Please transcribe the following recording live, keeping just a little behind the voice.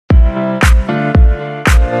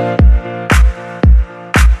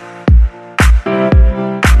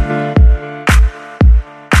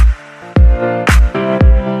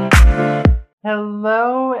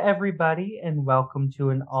everybody, and welcome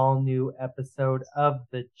to an all new episode of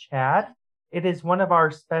The Chat. It is one of our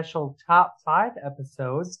special top 5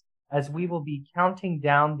 episodes as we will be counting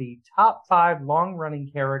down the top 5 long running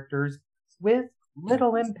characters with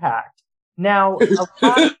little impact. Now, a lot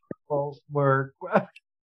of people were.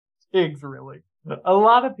 Pigs, really. A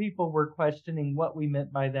lot of people were questioning what we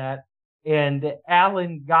meant by that, and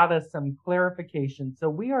Alan got us some clarification. So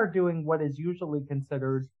we are doing what is usually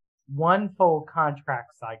considered one full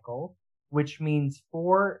contract cycle, which means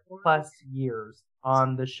 4+ years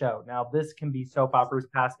on the show. Now, this can be soap operas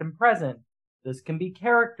past and present. This can be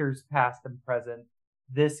characters past and present.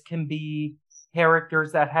 This can be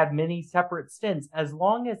characters that had many separate stints. As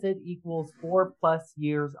long as it equals 4+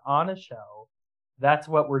 years on a show, that's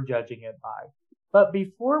what we're judging it by. But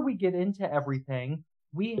before we get into everything,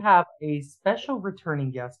 we have a special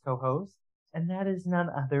returning guest co-host, and that is none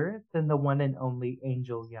other than the one and only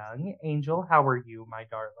Angel Young. Angel, how are you, my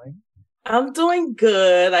darling? I'm doing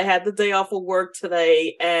good. I had the day off of work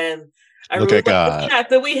today, and I Look really at like God. the fact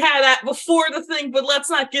that we had that before the thing, but let's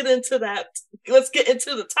not get into that. Let's get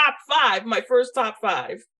into the top 5, my first top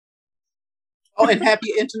 5. Oh, and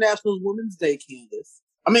happy International Women's Day, Candace.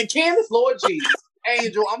 Candace, Lord Jesus.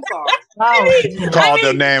 Angel, I'm sorry. Called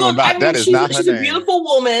her name about that is not her she's name. A beautiful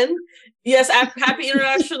woman. Yes, happy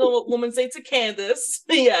International Women's Day to Candace.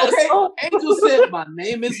 Yes. Okay, Angel said my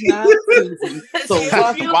name is not Susan. So she's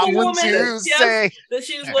a beautiful why would woman. you say? That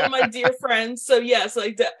she's one of my dear friends. So yes,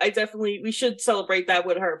 I definitely we should celebrate that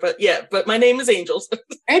with her. But yeah, but my name is Angel.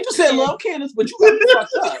 Angel said love Candace, but you got me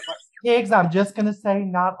fucked up. Higgs, I'm just going to say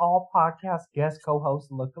not all podcast guest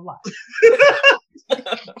co-hosts look alike.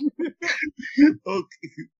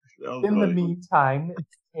 Okay. In the meantime,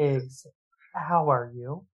 Higgs, how are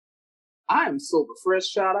you? I am sober fresh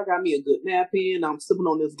shot. I got me a good nap in. I'm sipping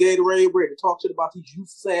on this Gatorade, ready to talk shit about these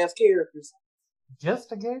useless ass characters.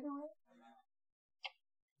 Just a Gatorade?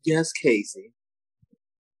 Yes, Casey.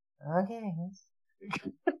 Okay.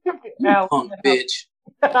 You punk bitch.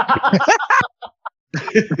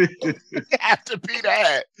 You have to be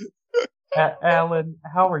that. Alan,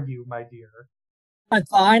 how are you, my dear? I'm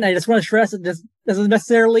fine. I just want to stress that this doesn't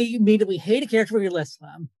necessarily mean that we hate a character we list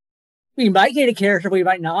them. We might hate a character, we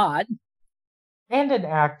might not. And an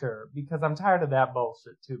actor, because I'm tired of that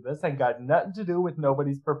bullshit too. This ain't got nothing to do with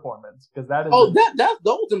nobody's performance, because that is. That's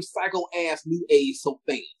those them psycho ass new age soap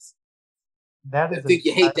fans. That is. I think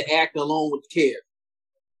you hate the actor along with the character.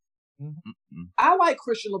 Mm-hmm. I like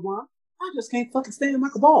Christian LeBlanc. I just can't fucking stand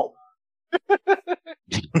Michael Ball.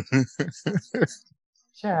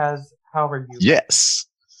 Chaz, how are you? Yes,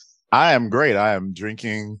 I am great. I am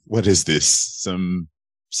drinking. What is this? Some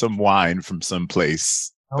wine from some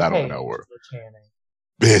place. I don't know where.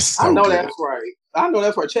 It's so I know good. that's right. I know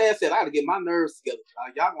that's right. Chad said I got to get my nerves together.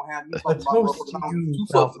 Y'all gonna have me talking about motherfuckers I don't give two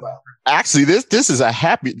fucks about. Actually, this is a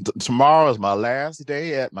happy. Tomorrow is my last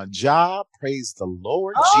day at my job. Praise the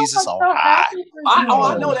Lord, Jesus on high.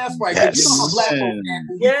 I know that's right. Yes. You know how black folks act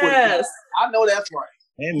when you Yes. put it down. I know that's right.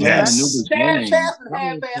 Amen. Yes. Chad's been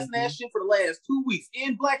half-assing that shit for the last 2 weeks.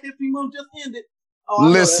 And Black History Month just ended. Oh,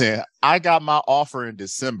 Listen, I got my offer in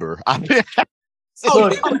December.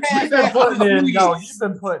 Look, you've been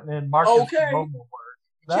putting in Marcus Romo work.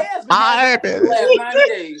 Chad's been the last 90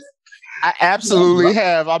 days. I absolutely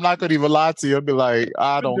have. I'm not gonna even lie to you. I'll be like,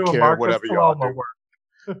 I don't care, Marcus whatever y'all Colombo do. work.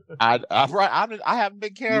 I haven't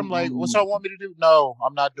been caring. I'm like, what y'all want me to do? No,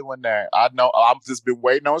 I'm not doing that. I know. I've just been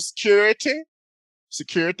waiting on security.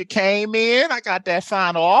 Security came in. I got that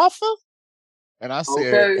final offer, and I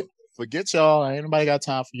said, forget y'all. Ain't nobody got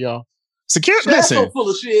time for y'all. Security. Chad's Listen, so full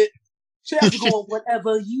of shit. Chad's going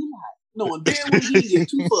whatever you like. Knowing very well he didn't get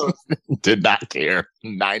too fussed. did not care.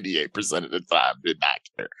 98% of the time, did not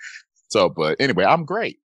care. So, but anyway, I'm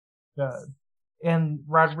great. Good. And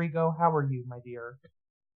Rodrigo, how are you, my dear?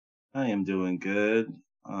 I am doing good.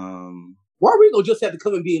 Rodrigo just had to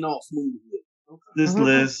come and being all smooth with it. This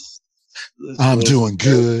list. I'm doing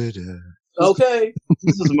good. Okay.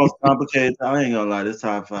 This is the most complicated. I ain't gonna lie. This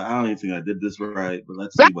top 5. I don't even think I did this right, but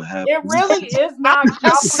let's see what happens. It really is not I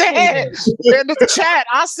said complicated. in the chat,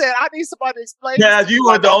 I said I need somebody to explain. Yeah, this you to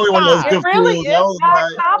were me. the only one that was It confused. really is I was not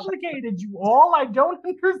like, complicated, you all. I don't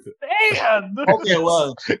understand. okay,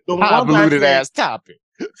 well, the Convoluted ass topic.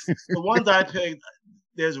 the ones I picked,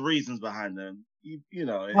 there's reasons behind them. You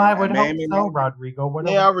know. Well, I would may- hope may so, not- Rodrigo. What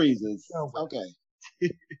There are reasons. No. Okay.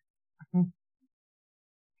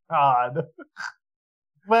 God.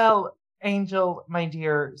 Well, Angel, my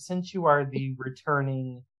dear, since you are the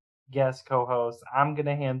returning guest co-host, I'm going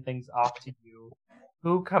to hand things off to you.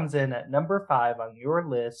 Who comes in at number 5 on your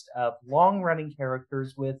list of long-running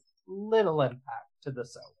characters with little impact to the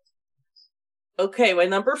show? Okay, my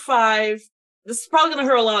number 5. This is probably going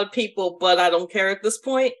to hurt a lot of people, but I don't care at this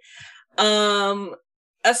point.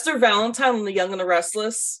 Esther Valentine on The Young and the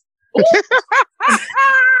Restless. What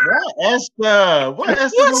Esther? What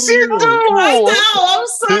Esther? What's she doing? I know. I'm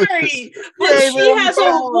sorry, but she has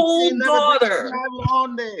a whole daughter.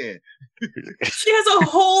 On there. She has a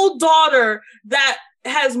whole daughter that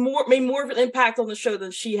has made more of an impact on the show than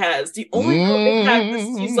she has. The only real impact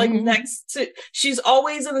is she's like she's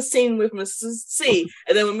always in the scene with Mrs. C.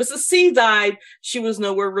 And then when Mrs. C died, she was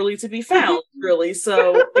nowhere really to be found, really.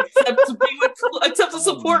 So except to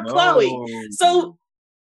support Chloe. So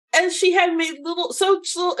and she had made little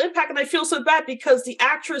impact, and I feel so bad because the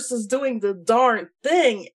actress is doing the darn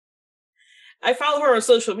thing. I follow her on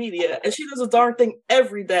social media, and she does a darn thing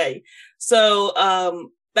every day. So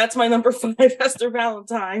that's my number 5, Esther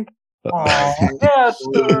Valentine.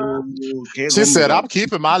 Esther. She said, "I'm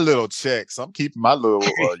keeping my little checks. I'm keeping my little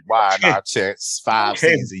Y&R checks 5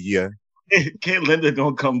 cents a year." Kate Linda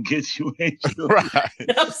gonna come get you, ain't you? Right.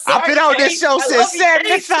 I've been on this show since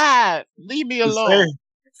 75. Leave me alone.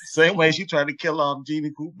 Same way she tried to kill off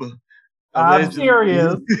Jeannie Cooper. I'm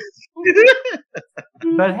serious.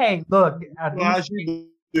 But hey, look,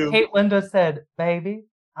 Kate Linda said, "Baby,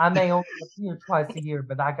 I may only appear twice a year,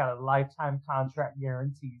 but I got a lifetime contract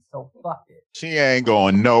guarantee, so fuck it." She ain't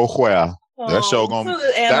going nowhere. That show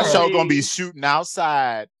gonna be shooting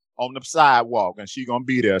outside on the sidewalk, and she gonna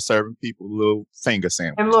be there serving people little finger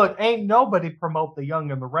sandwiches. And look, ain't nobody promote The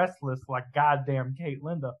Young and the Restless like goddamn Kate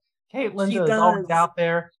Linda. Kate Linda is always out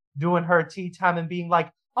there doing her tea time and being like,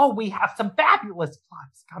 "Oh, we have some fabulous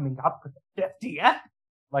plots coming up for the 50th."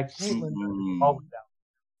 Like Kate Linda is always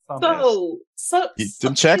out.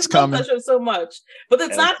 Them checks coming. That show so much, but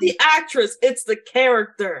it's not the actress; it's the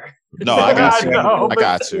character. No, I got you. I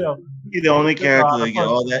got you. She's the only character that get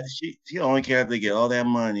all that. She the only character that get all that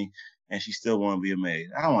money, and she still want to be a maid.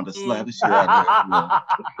 I want to slap the shit out of her.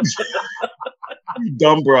 You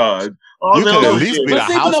dumb broad. You could at least be the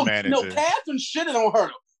house manager. No, Catherine shitted on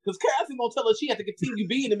her. Because Catherine gonna tell her she had to continue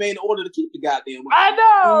being the man in order to keep the goddamn money. I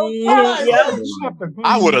know.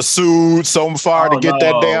 I would have sued so far to get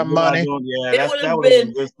that damn money. It would have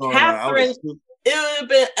been Catherine. It would have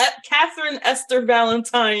been Catherine Esther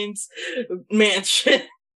Valentine's mansion.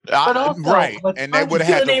 Right, and they would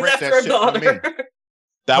have had to rent that shit from me.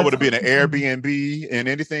 That would have been an Airbnb and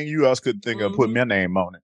anything you else could think of. Put my name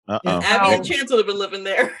on it. Abby and Chance would have been living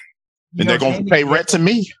there. And they're gonna pay rent to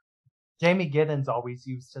me. Jamie Giddens always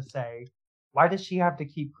used to say, "Why does she have to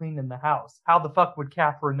keep cleaning the house? How the fuck would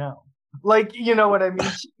Catherine know?" Like, you know what I mean?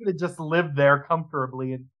 She could have just lived there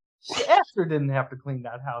comfortably, and Esther didn't have to clean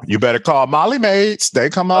that house. You better call Molly Maids.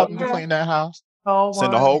 They come up and clean that house.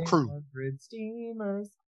 Send the whole crew. Steamers.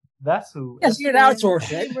 That's who. Yes, you can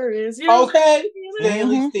outsource it. Okay.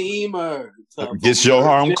 Stanley Steamer. Get your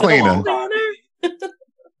home cleaner.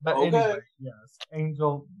 But anyway, yes.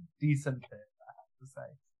 Angel, decent fit, I have to say.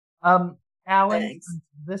 Alan,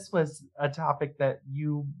 this was a topic that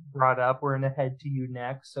you brought up. We're going to head to you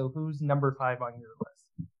next. So who's number 5 on your list?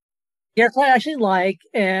 Yes, I actually like,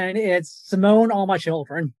 and it's Simone, All My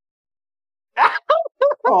Children.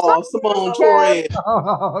 Oh, Simone Torres.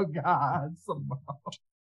 Oh, God, Simone.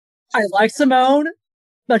 I like Simone,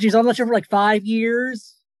 but she's on the show for like 5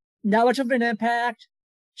 years. Not much of an impact.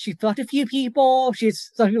 She fucked a few people. She's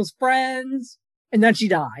some people's friends, and then she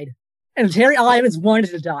died. And Terry Ivins wanted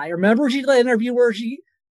to die. Remember, she did an interview where she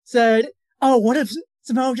said, "Oh, what if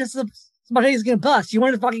Simone just somebody's gonna bust? She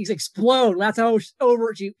wanted to fucking explode." That's how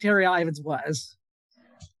over Terry Ivins was.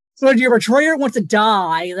 So if your betrayer wants to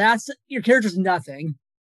die, that's your character's nothing.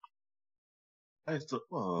 I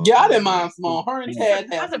didn't mind Simone. Her and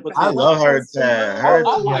Tad have. I love her and Tad.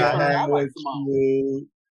 I like Simone.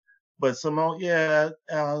 But Simone, I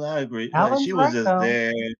agree. Like, she was just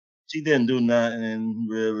there. She didn't do nothing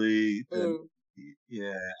really.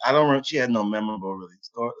 Yeah, I don't remember. She had no memorable really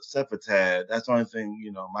story except for Tad. That's the only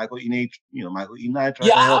thing, Michael E. Knight tried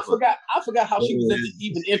to help her. I forgot how she was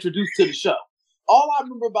even introduced to the show. All I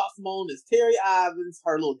remember about Simone is Terry Ivins,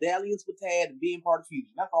 her little dalliance with Tad, and being part of Fusion.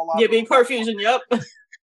 That's all I remember. Yeah, being part of Fusion, yep.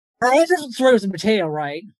 Her original story was in Mateo,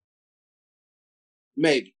 right?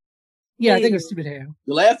 Maybe. Yeah, I think it was Mateo.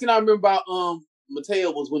 The last thing I remember about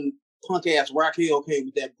Mateo was when punk ass Raquel came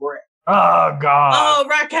with that brat. Oh, God. Oh,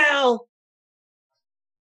 Raquel.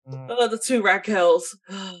 Oh, the 2 Raquels.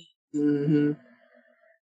 Mm-hmm.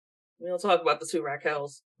 We don't talk about the 2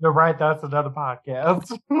 Raquels. You're right. That's another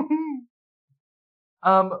podcast.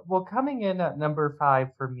 Well, coming in at number 5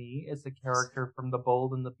 for me is a character from The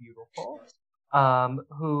Bold and the Beautiful,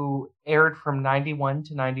 who aired from 91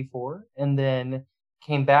 to 94 and then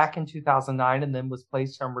came back in 2009 and then was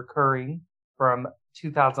placed on recurring from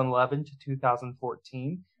 2011 to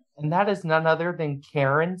 2014, and that is none other than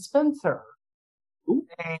Karen Spencer. Ooh.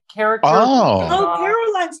 A character.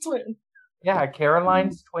 Caroline's twin. Yeah,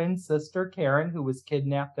 Caroline's twin sister, Karen, who was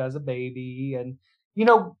kidnapped as a baby. And,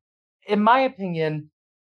 in my opinion,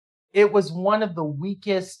 it was one of the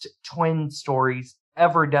weakest twin stories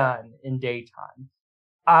ever done in daytime.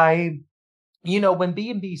 When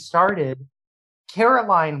B&B started,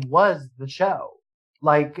 Caroline was the show.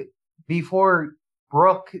 Like, before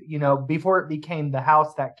Brooke, before it became the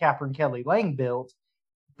house that Catherine Kelly Lang built,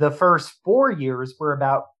 the first 4 years were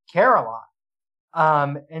about Caroline.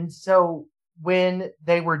 And so when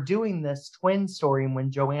they were doing this twin story and when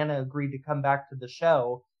Joanna agreed to come back to the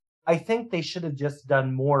show, I think they should have just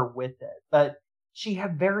done more with it. But she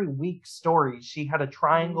had very weak stories. She had a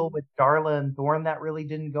triangle with Darla and Thorne that really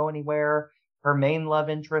didn't go anywhere. Her main love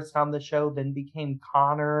interest on the show then became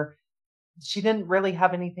Connor. She didn't really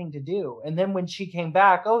have anything to do. And then when she came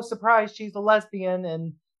back, oh, surprise, she's a lesbian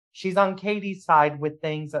and she's on Katie's side with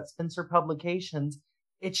things at Spencer Publications.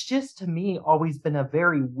 It's just, to me, always been a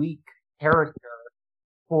very weak character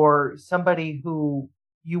for somebody who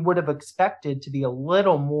you would have expected to be a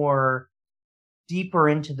little more deeper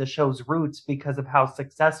into the show's roots because of how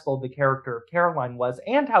successful the character of Caroline was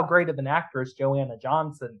and how great of an actress Joanna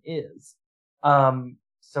Johnson is.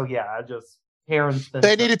 So yeah, just Karen Spencer.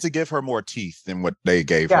 They needed to give her more teeth than what they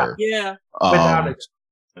gave her. Yeah. Without it.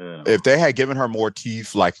 If they had given her more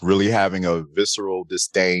teeth, like really having a visceral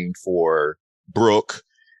disdain for Brooke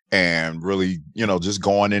and really, just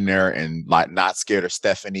going in there and like not scared of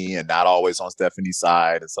Stephanie and not always on Stephanie's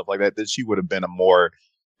side and stuff like that, then she would have been a more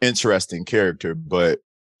interesting character. But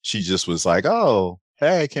she just was like, "Oh,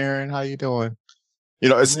 hey, Karen, how you doing?"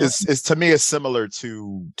 It's to me, it's similar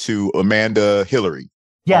to Amanda Hillary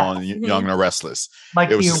on Young and the Restless. Like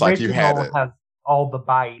it was the just original like you had has all the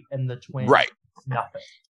bite and the twins, right? Nothing.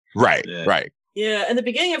 Right. Yeah, and the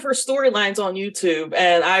beginning of her storylines on YouTube,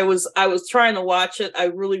 and I was trying to watch it. I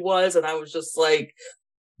really was, and I was just like,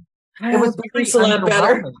 it was a lot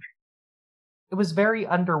better. It was very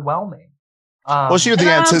underwhelming. Well, she was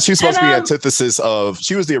she was supposed to be antithesis of.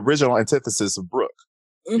 She was the original antithesis of Brooke.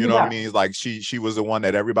 You know what I mean? Like she was the one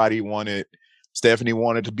that everybody wanted. Stephanie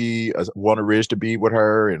wanted Ridge to be with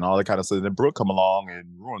her and all that kind of stuff. Then Brooke come along and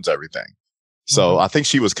ruins everything. So I think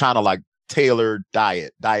she was kind of like Taylor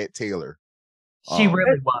Diet Taylor. She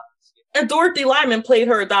really was. And Dorothy Lyman played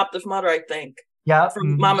her adoptive mother, I think. Yeah.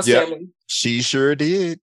 From Mama's Family. She sure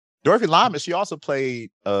did. Dorothy Lyman, she also played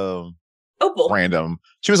Opal. Random.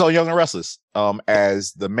 She was on Young and Restless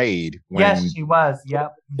as the maid. Yes, she was.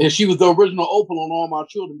 Yep. And she was the original Opal on All My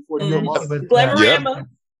Children before she was Glamorama.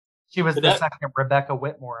 She was the second Rebecca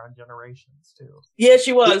Whitmore on Generations too. Yeah,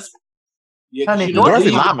 she was. Yeah, Dorothy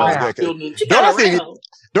Lyman was good.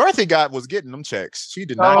 Dorothy was getting them checks. She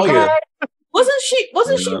did not care.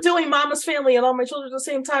 Wasn't she doing Mama's Family and All My Children at the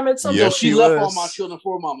same time? At some point? She left All My Children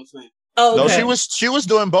for Mama's Family. Oh, okay. No, she was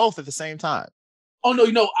doing both at the same time. Oh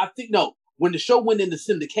no, I think when the show went into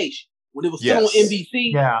syndication, when it was still on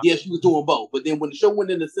NBC, she was doing both. But then when the show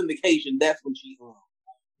went into syndication, that's when she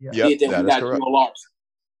did that.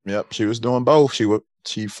 Yep, she was doing both.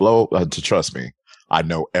 She flowed. To trust me, I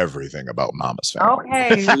know everything about Mama's Family.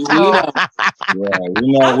 Okay, we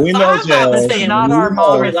know. It's not our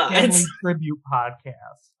Mama's Family tribute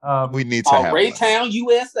podcast. We need to have Raytown,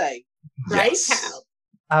 USA. Raytown.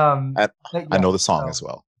 I know the song as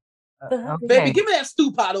well. Okay. Baby, give me that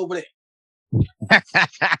stew pot over there.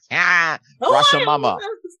 Rasha Mama.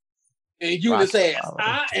 And Eunice ass,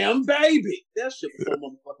 I am baby. That shit was so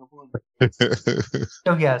motherfucking funny.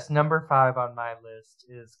 So yes, number 5 on my list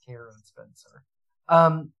is Karen Spencer.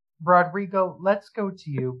 Rodrigo, let's go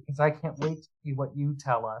to you because I can't wait to see what you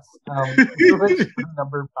tell us.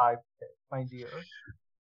 Number 5 pick, my dear.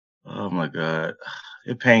 Oh my God.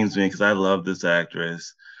 It pains me because I love this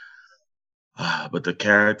actress. But the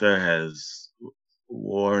character has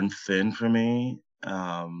worn thin for me.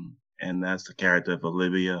 And that's the character of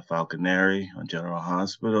Olivia Falconeri on General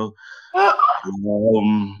Hospital.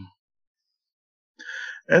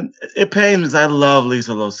 And it pains me because I love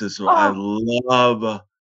Lisa LoCicero. I love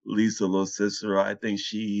Lisa LoCicero. I think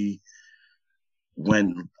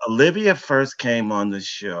when Olivia first came on the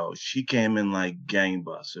show, she came in like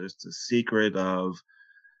gangbusters. The secret of,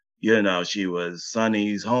 she was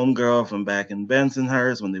Sonny's homegirl from back in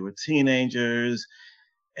Bensonhurst when they were teenagers.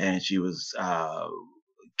 And she was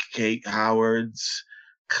Kate Howard's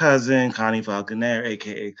cousin, Connie Falconeri,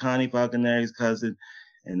 aka Connie Falconeri's cousin.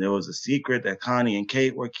 And there was a secret that Connie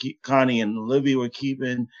and Olivia were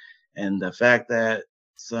keeping. And the fact that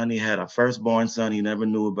Sonny had a firstborn son he never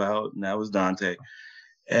knew about, and that was Dante.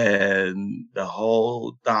 and the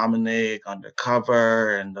whole Dominic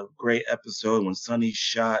undercover and the great episode when Sonny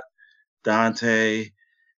shot Dante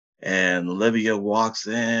and Olivia walks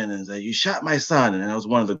in and says, "You shot my son," and that was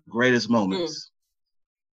one of the greatest moments.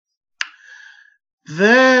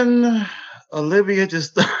 Then Olivia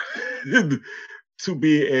just started to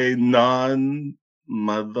be a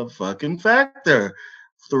non-motherfucking factor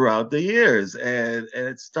throughout the years. And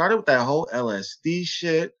it started with that whole LSD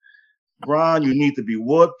shit. Ron, you need to be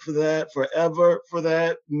whooped for that forever, for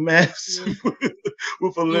that mess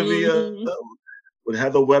with Olivia. With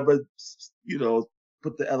Heather Weber,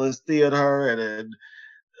 put the LSD at her, and then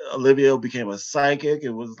Olivia became a psychic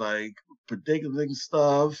and was like predicting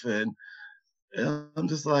stuff. And I'm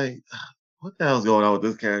just like, what the hell's going on with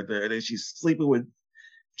this character? And then she's sleeping with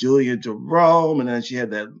Julia Jerome, and then she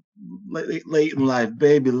had that late in life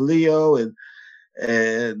baby Leo, and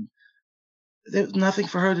there was nothing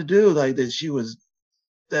for her to do. Like that, she was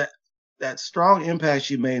that strong impact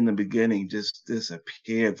she made in the beginning just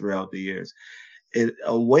disappeared throughout the years. It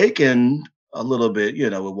awakened a little bit,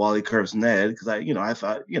 with Wally Kurth's Ned, because I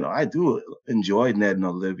thought, I do enjoy Ned and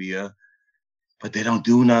Olivia, but they don't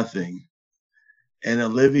do nothing. And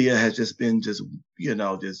Olivia has just been just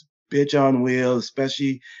bitch on wheels,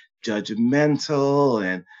 especially judgmental,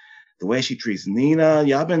 and the way she treats Nina.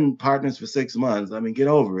 Y'all been partners for 6 months. I mean, get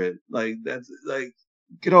over it.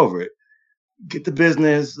 Get over it. Get the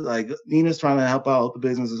business. Like, Nina's trying to help out the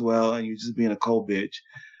business as well, and you're just being a cold bitch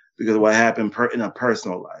because of what happened in a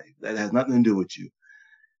personal life. That has nothing to do with you.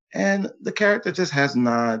 And the character just has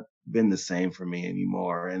not been the same for me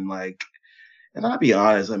anymore. And I'll be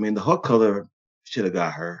honest, I mean, the Hook Killer should have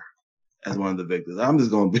got her as one of the victims. I'm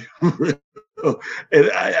just going to be real.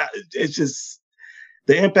 It's just,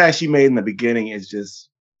 the impact she made in the beginning is just,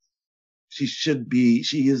 she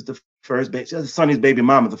is the first, she's Sonny's baby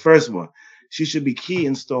mama, the first one. She should be key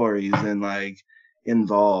in stories and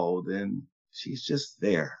involved, and she's just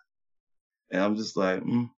there. And I'm just like,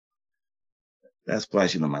 that's why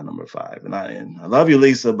she's my number 5. And I love you,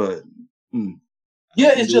 Lisa, but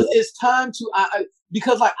yeah, it's time to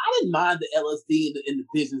because I didn't mind the LSD in the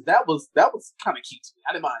business. That was kind of cute to me.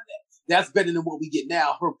 I didn't mind that. That's better than what we get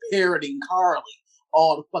now. Her parroting Carly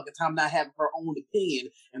all the fucking time, not having her own opinion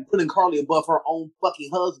and putting Carly above her own fucking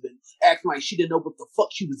husband, acting like she didn't know what the fuck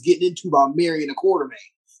she was getting into by marrying a quartermain.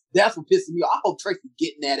 That's what pissed me off. I hope Tracy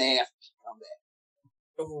getting that ass when she come back.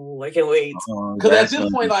 Oh, I can't wait. Because at this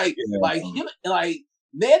point, him,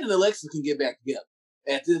 Ned and Alexis can get back together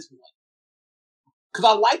at this point. Because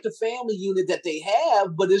I like the family unit that they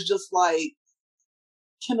have, but it's just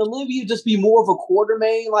can Olivia just be more of a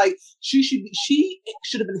quartermain? She should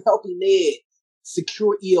have been helping Ned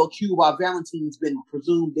secure ELQ while Valentine's been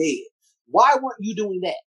presumed dead. Why weren't you doing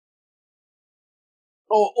that?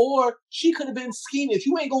 Or she could have been scheming. If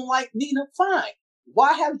you ain't gonna like Nina, fine.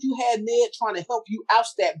 Why haven't you had Ned trying to help you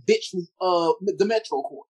oust that bitch from the Metro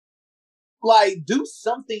Court? Do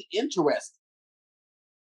something interesting.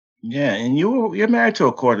 Yeah, and you're married to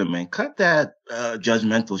a quartermain. Cut that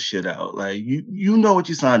judgmental shit out. You know what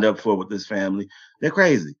you signed up for with this family. They're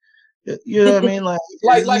crazy. You know what I mean?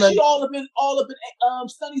 She all up in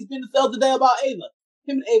Sonny's business the other day about Ava.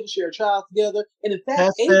 Him and Ava share a child together, and in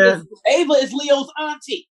fact, Ava is Leo's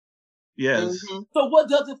auntie. Yes. So what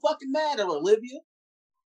does it fucking matter, Olivia?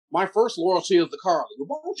 My first loyalty is the Carly.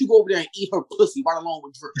 Why don't you go over there and eat her pussy right along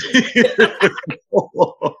with Drew?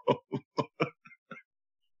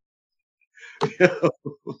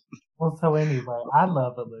 Well, so anyway, I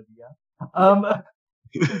love Olivia.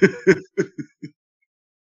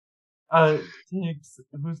 Tiggs,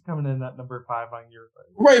 who's coming in at number 5 on your list?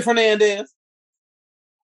 Ray Fernandez.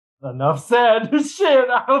 Enough said. Shit,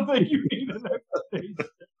 I don't think you need an explanation.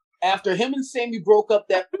 After him and Sammy broke up,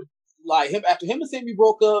 and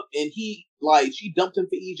he she dumped him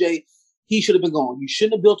for EJ, he should have been gone. You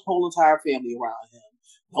shouldn't have built a whole entire family around him.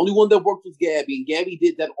 The only one that worked was Gabby, and Gabby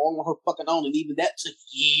did that all on her fucking own, and even that took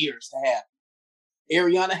years to happen.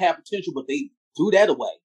 Ariana had potential, but they threw that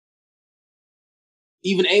away.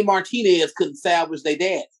 Even A. Martinez couldn't salvage their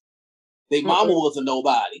dad. Their mama was a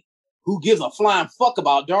nobody. Who gives a flying fuck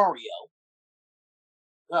about Dario?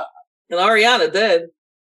 And Ariana did.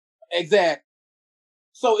 Exactly.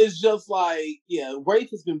 So it's just Rafe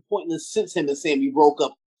has been pointless since him and Sammy broke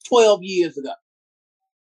up 12 years ago.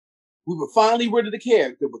 We were finally rid of the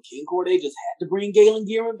character, but Ken Corday just had to bring Galen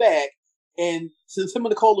Gearin back. And since him and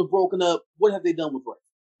Nicole have broken up, what have they done with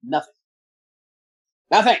Rafe?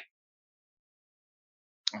 Nothing.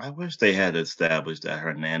 I wish they had established that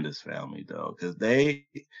Hernandez family, though, because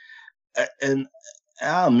and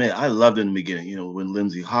I'll admit, I loved it in the beginning, when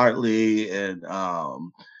Lindsay Hartley and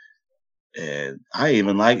And I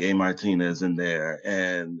even like A. Martinez in there.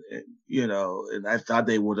 And, you know, and I thought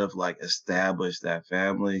they would have like established that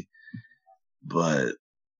family, but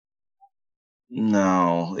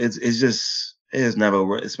no, it's just, it's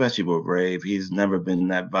never, especially with Rafe, he's never been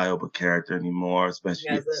that viable character anymore,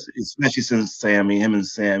 especially since him and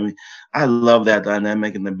Sammy. I love that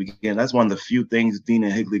dynamic in the beginning. That's one of the few things Dina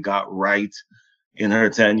Higley got right in her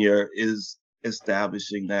tenure, is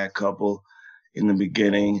establishing that couple in the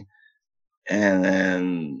beginning. And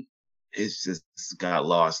then it's just got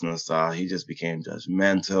lost in the sauce. He just became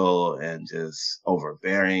judgmental and just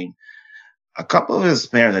overbearing. A couple of his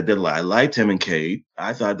parents I did like. I liked him and Kate.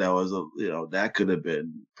 I thought that was that could have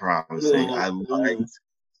been promising. I liked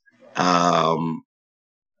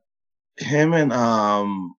him and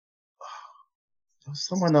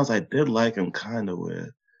someone else I did like him kind of with.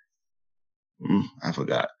 I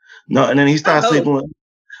forgot. No, and then he started sleeping with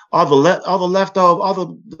all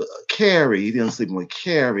the Carrie. He didn't sleep with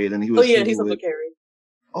Carrie, and then he was. Oh yeah, he slept with Carrie.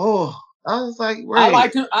 Oh, I was like, I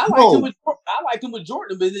liked him. I liked him with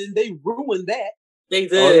Jordan, but then they ruined that. They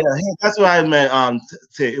did. Oh, yeah, that's what I meant.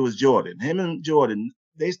 It was Jordan. Him and Jordan,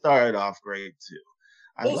 they started off great too.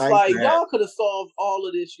 It's like y'all could have solved all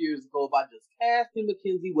of this years ago by just casting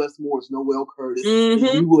Mackenzie Westmore as Noel Curtis.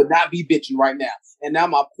 Mm-hmm. You would not be bitching right now. And now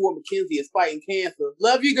my poor Mackenzie is fighting cancer.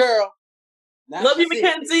 Love you, girl. Love you,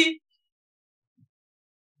 Mackenzie.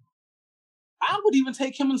 I would even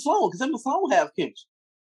take him and Sloan because him and Sloan have chemistry.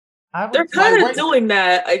 They're kind of doing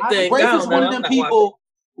that, I think. Rafe is one of them people.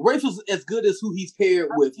 Rafe is as good as who he's paired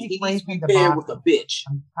with. He needs to be paired with a bitch.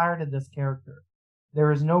 I'm tired of this character.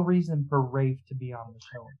 There is no reason for Rafe to be on the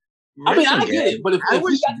show. I mean, I get it, but if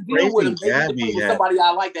we got to deal with him, maybe with somebody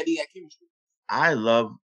I like that he had chemistry.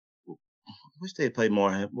 Wish they played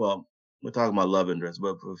more of him. Well, we're talking about love interest,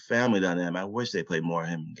 but for family dynamic, I wish they played more of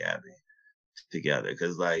him and Gabby together.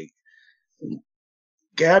 Because like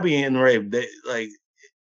Gabby and Rafe,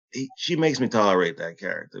 she makes me tolerate that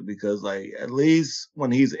character because like at least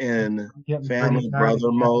when he's in family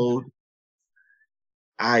brother mode,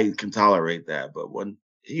 I can tolerate that. But when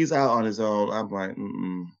he's out on his own, I'm like,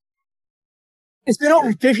 It's been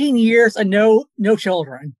over 15 years and no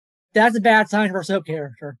children. That's a bad sign for a soap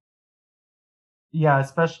character. Yeah,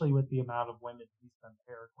 especially with the amount of women he's been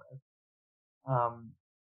paired with.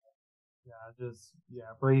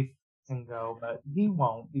 Rafe can go, but he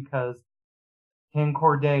won't because Ken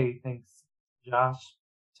Corday thinks Josh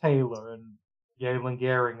Taylor and Galen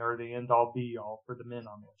Gehring are the end-all be-all for the men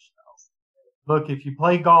on this show. Look, if you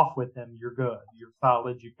play golf with him, you're good. You're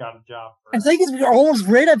solid. You've got a job. I think we were almost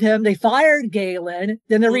rid of him. They fired Galen,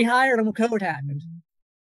 then they rehired him when COVID happened.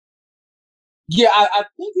 Yeah, I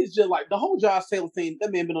think it's just like the whole Josh Taylor thing.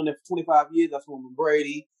 That man been on there for 25 years. That's Roman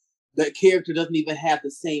Brady. That character doesn't even have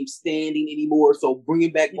the same standing anymore. So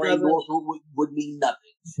bringing back Brandon Northrup would mean nothing.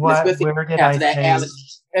 Especially after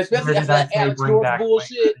that Alex North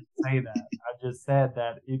bullshit. I didn't say that. I just said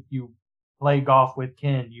that if you play golf with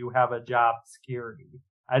Ken, you have a job security.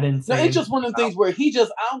 I didn't say. No, it's just one of the things where I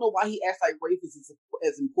don't know why he acts like Rafe is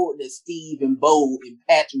as important as Steve and Bo and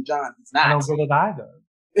Patch and John. He's not. I don't get it either.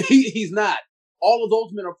 He's not. All of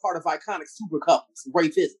those men are part of iconic super couples.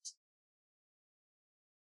 Rafe isn't.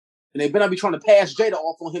 And they better not be trying to pass Jada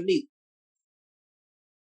off on him neither.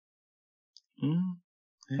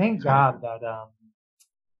 Thank God that,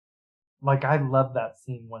 I love that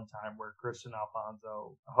scene one time where Christian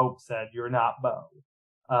Alfonso, Hope said, "You're not Bo."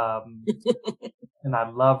 And I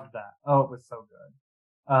loved that. Oh, it was so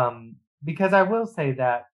good. Because I will say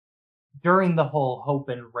that during the whole Hope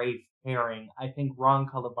and Rafe pairing, I think Ron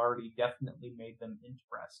Calabardi definitely made them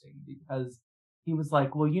interesting because he was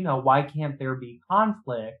like, well, why can't there be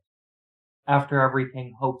conflict after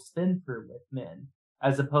everything Hope's been through with men,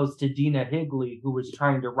 as opposed to Dina Higley, who was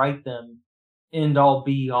trying to write them end-all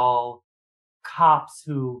be-all cops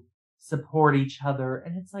who support each other.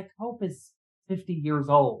 And it's like, Hope is 50 years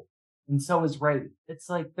old, and so is Rafe. It's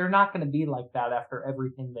like, they're not going to be like that after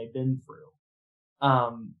everything they've been through.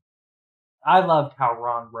 I loved how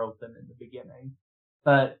Ron wrote them in the beginning,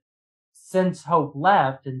 but since Hope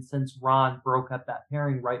left and since Ron broke up that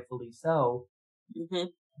pairing, rightfully so,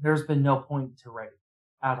 there's been no point to Rafe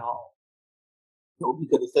at all. No, he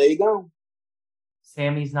could have stayed gone.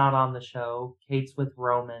 Sammy's not on the show. Kate's with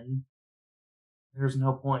Roman. There's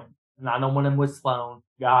no point. And I don't want him with Sloan.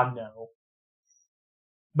 God, no.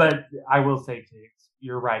 But I will say, Tiggs,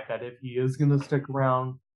 you're right that if he is going to stick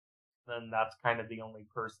around, then that's kind of the only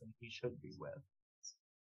person he should be with.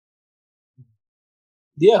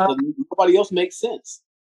 Yeah, nobody else makes sense.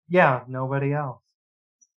 Yeah, nobody else.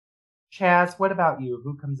 Chaz, what about you?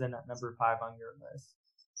 Who comes in at number 5 on your list?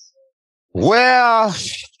 Well,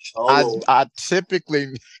 I typically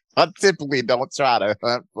don't try to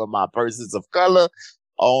hunt for my persons of color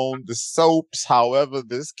on the soaps. However,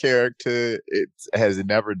 this character, it has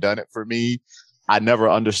never done it for me. I never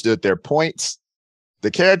understood their points.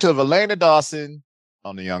 The character of Elena Dawson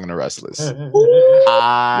on The Young and the Restless,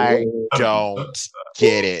 I don't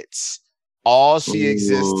get it. All she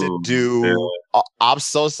exists to do, I'm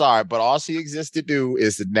so sorry, but all she exists to do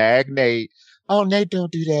is to nag Nate. Oh, Nate,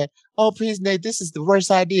 don't do that. Oh, please, Nate, this is the worst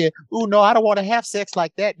idea. Oh, no, I don't want to have sex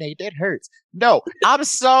like that, Nate. That hurts. No, I'm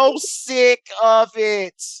so sick of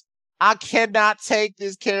it. I cannot take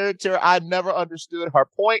this character. I never understood her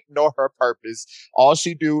point nor her purpose. All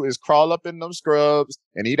she do is crawl up in them scrubs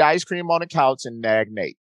and eat ice cream on the couch and nag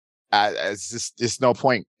Nate. It's no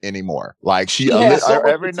point anymore. Like she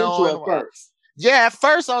every now and at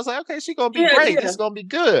first I was like, okay, she's gonna be great. It's gonna be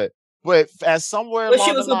good. But as somewhere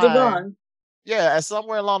along the line, as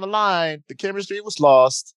somewhere along the line, the chemistry was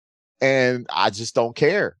lost, and I just don't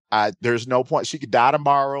care. There's no point. She could die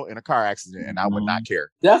tomorrow in a car accident, and I would not care.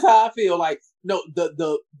 That's how I feel. Like no,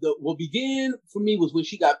 the what began for me was when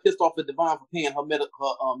she got pissed off at Devon for paying her med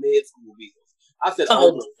school bills. I said,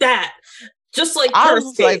 that. Just like I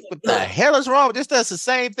was like, what the hell is wrong with this? That's the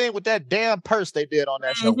same thing with that damn purse they did on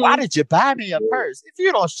that show. Why did you buy me a purse? If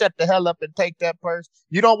you don't shut the hell up and take that purse,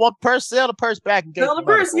 you don't want purse, sell the purse back and get the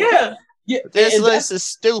purse. Yeah. This list is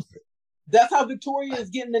stupid. That's how Victoria is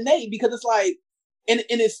getting the name, because it's like, and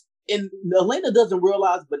Elena doesn't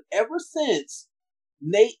realize, but ever since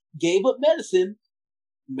Nate gave up medicine,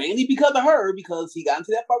 mainly because of her, because he got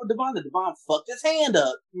into that fight with Devon, and Devon fucked his hand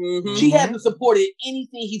up. She hasn't supported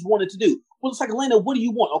anything he's wanted to do. Well, it's like, Elena, what do you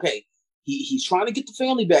want? Okay, he's trying to get the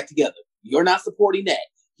family back together. You're not supporting that.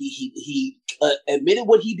 He admitted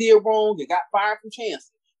what he did wrong and got fired from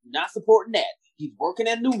Chancellor. You're not supporting that. He's working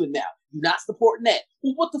at Newman now. You're not supporting that.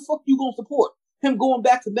 Well, what the fuck you gonna support? Him going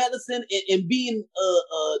back to medicine and being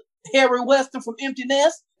Harry Weston from Empty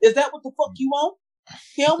Nest? Is that what the fuck you want?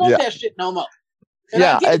 He don't want that shit no more. And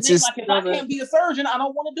it's just like, if I can't be a surgeon, I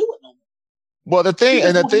don't want to do it no more. Well,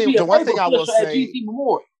 the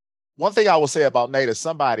one thing I will say about Nate is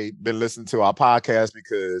somebody been listening to our podcast,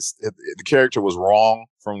 because the character was wrong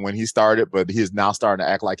from when he started, but he is now starting to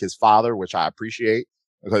act like his father, which I appreciate,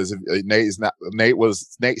 because Nate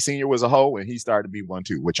Senior was a hoe and he started to be one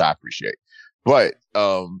too, which I appreciate. But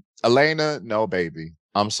Elena, no, baby.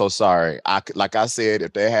 I'm so sorry. Like I said,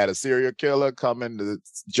 if they had a serial killer come into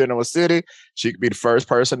Genoa City, she could be the first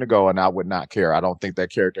person to go, and I would not care. I don't think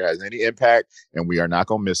that character has any impact, and we are not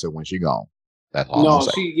gonna miss her when she's gone. That's all. No,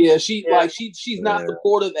 she's not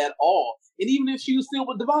supportive at all. And even if she was still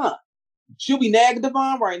with Devon, she'll be nagging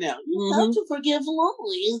Devon right now. You have to forgive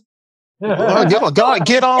Lily.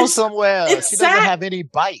 Get on somewhere. She doesn't have any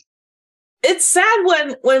bite. It's sad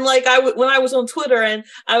when I was on Twitter and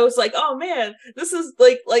I was like, oh man, this is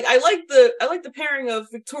like I like the pairing of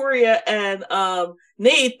Victoria and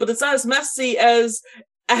Nate, but it's not as messy as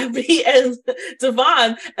Abby and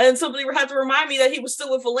Devon. And somebody had to remind me that he was still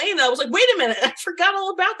with Elena. I was like, wait a minute, I forgot all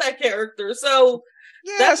about that character. So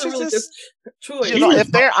that's a really good choice. You know, if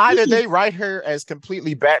they write her as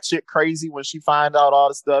completely batshit crazy when she finds out all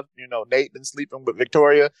the stuff, Nate been sleeping with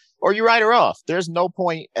Victoria, or you write her off. There's no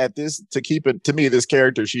point at this to keep it. To me, this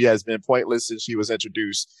character, she has been pointless since she was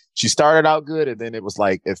introduced. She started out good, and then it was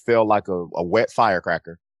like, it felt like a wet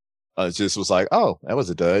firecracker. It just was like, oh, that was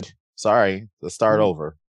a dud. Sorry, let's start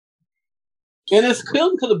over. And it's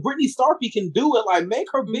cool because Brittany Starkey can do it. Like, make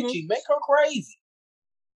her bitchy, make her crazy.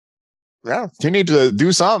 Yeah, she need to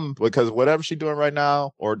do something, because whatever she's doing right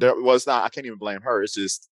now, I can't even blame her. It's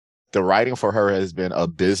just the writing for her has been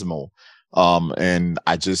abysmal. And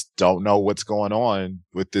I just don't know what's going on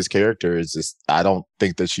with this character. It's just, I don't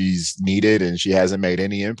think that she's needed, and she hasn't made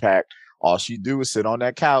any impact. All she do is sit on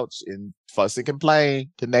that couch and fuss and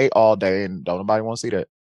complain to Nate all day, and don't nobody want to see that.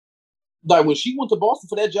 Like when she went to Boston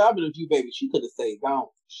for that job interview, baby, she could have stayed gone.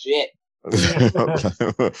 Shit.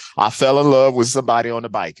 I fell in love with somebody on the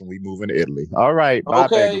bike, and we moving to Italy. All right, bye,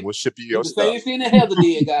 baby. We'll ship you your stuff. Same thing that Heather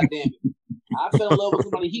did. Goddamn it! I fell in love with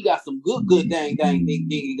somebody. He got some good dang.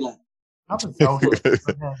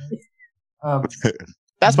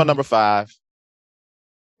 That's my number 5.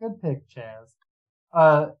 Good pick,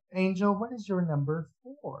 Chaz. Angel, what is your number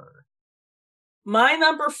 4? My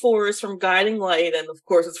number 4 is from Guiding Light, and of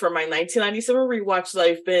course, it's from my 1997 rewatch that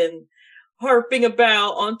I've been harping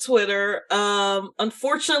about on Twitter.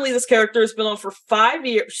 Unfortunately, this character has been on for 5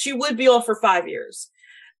 years. She would be on for 5 years.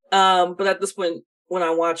 But at this point, when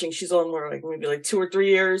I'm watching, she's on more maybe 2 or 3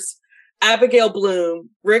 years. Abigail Bloom,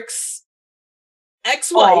 Rick's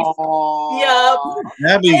ex-wife. Yup.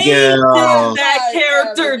 Abigail. That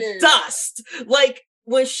character dust. Like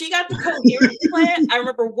when she got the coherent plan, I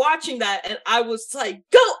remember watching that and I was like,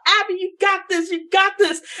 go, Abby, you got this, you got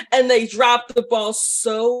this. And they dropped the ball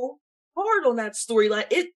so hard on that storyline.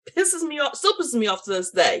 It pisses me off, still pisses me off to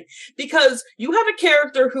this day, because you have a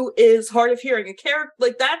character who is hard of hearing. A character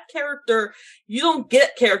like that character, you don't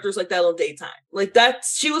get characters like that on daytime. Like that,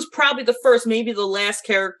 she was probably the first, maybe the last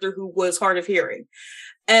character who was hard of hearing.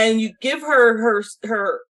 And you give her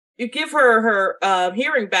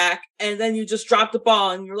hearing back, and then you just drop the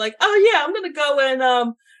ball, and you're like, oh yeah, I'm gonna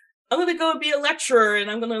go and be a lecturer,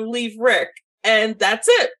 and I'm gonna leave Rick, and that's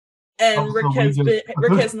it. And Rick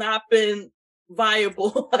has not been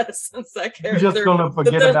viable since that character. You're just gonna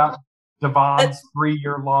forget about Devon's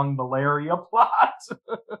 3-year-long malaria plot.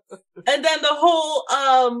 And then the whole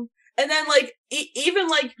and then like even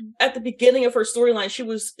like at the beginning of her storyline, she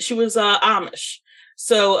was Amish.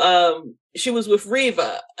 So she was with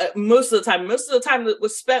Reva most of the time. Most of the time that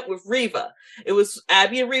was spent with Reva. It was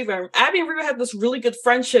Abby and Reva. Abby and Reva had this really good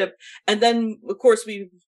friendship. And then, of course, we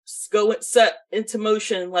go set into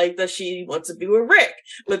motion like that she wants to be with Rick.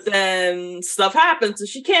 But then stuff happens and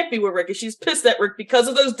she can't be with Rick. And she's pissed at Rick because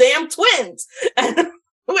of those damn twins. And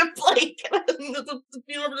with Blake, you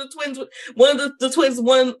remember the twins? One of the twins,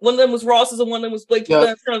 one of them was Ross's and one of them was Blake.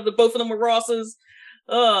 Yep. Both of them were Ross's.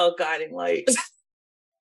 Oh, guiding light.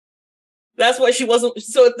 That's why she wasn't.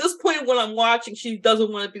 So at this point, when I'm watching, she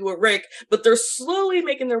doesn't want to be with Rick, but they're slowly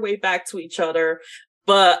making their way back to each other.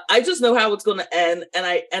 But I just know how it's going to end,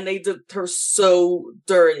 and they did her so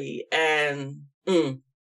dirty. And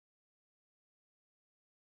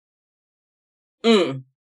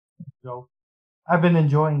So I've been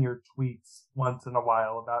enjoying your tweets once in a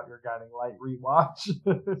while about your Guiding Light rewatch.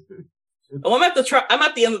 I'm at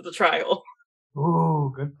the end of the trial.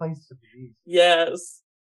 Ooh, good place to be. Yes.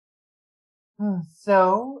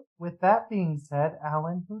 So, with that being said,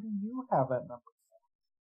 Alan, who do you have at number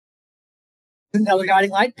 4? Another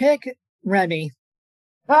Guiding Light pick, Remy.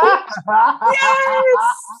 Yes!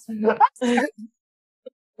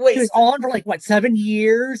 Wait, she was on for 7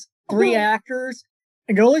 years, 3 actors,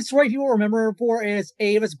 and the only story people remember her for is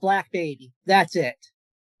Ava's Black Baby. That's it.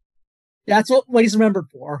 That's what he's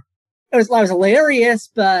remembered for. It was hilarious,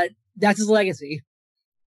 but that's his legacy.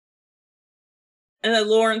 And then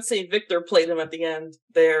Lawrence St. Victor played him at the end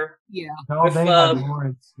there. Yeah. All they had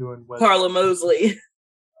Lawrence doing was Carla Mosley.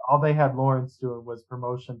 All they had Lawrence doing was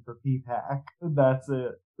promotion for PPAC. That's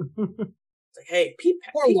it. It's like, hey,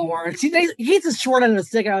 PPAC. Poor Lawrence. He gets his short end of the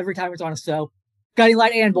stick out every time he's on a show. Guiding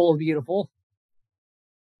Light and Bold Beautiful.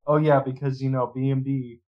 Oh yeah, because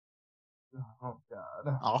B&B. Oh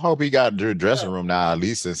god. I hope he got a dressing room now, at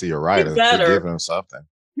least since he's a writer, to give him something.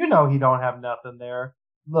 You know he don't have nothing there.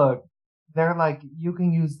 Look. They're like, you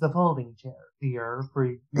can use the folding chair here for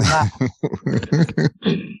you.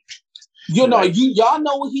 Y'all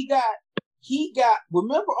know what he got? He got,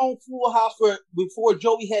 remember on Full House before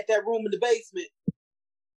Joey had that room in the basement?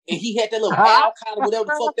 And he had that little kind of whatever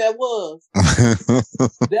the fuck that was.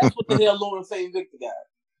 That's what the hell Lawrence St. Victor got.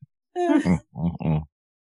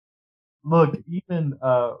 Look, even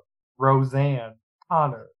Roseanne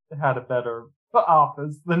Connor had a better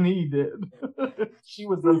office than he did. She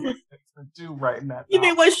was in the basement too, right in that. You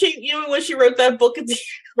mean when she wrote that book?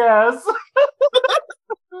 Yes.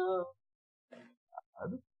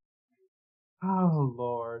 Oh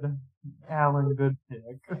Lord, Alan, good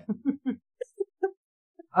pick.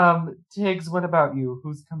 Tiggs, what about you?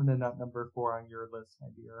 Who's coming in at number 4 on your list, my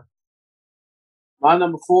dear? My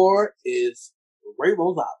number 4 is Ray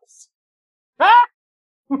Rosales.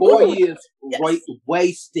 4 years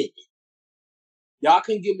wasted. Y'all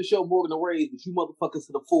couldn't give Michelle Morgan a raise, but you motherfuckers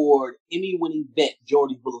could afford Emmy-winning vet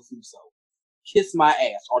Jordy Vilasuso. Kiss my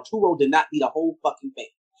ass. Arturo did not need a whole fucking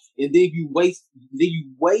thing. And then you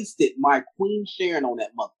wasted my Queen Sharon on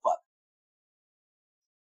that motherfucker.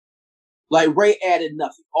 Like, Ray added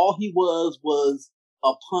nothing. All he was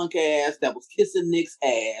a punk ass that was kissing Nick's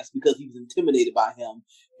ass because he was intimidated by him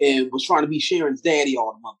and was trying to be Sharon's daddy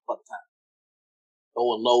all the motherfucking time.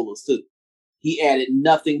 Oh, and Lola's too. He added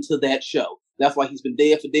nothing to that show. That's why he's been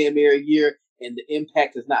dead for damn near a year, and the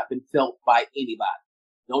impact has not been felt by anybody.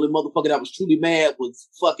 The only motherfucker that was truly mad was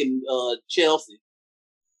fucking Chelsea.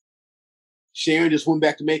 Sharon just went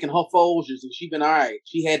back to making her Folgers, and she been all right.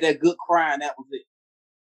 She had that good cry, and that was it.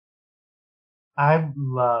 I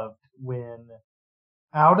loved when,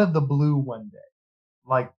 out of the blue one day,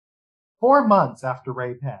 like 4 months after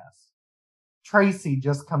Ray passed, Tracy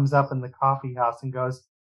just comes up in the coffee house and goes,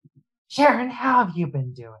 Sharon, how have you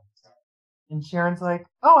been doing? And Sharon's like,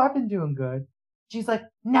 oh, I've been doing good. She's like,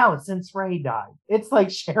 no, since Ray died. It's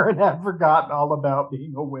like Sharon had forgotten all about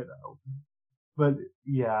being a widow. But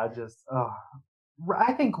yeah,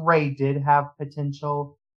 I think Ray did have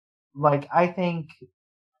potential. Like, I think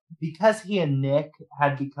because he and Nick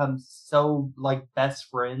had become so, like, best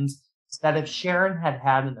friends, that if Sharon had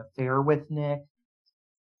had an affair with Nick,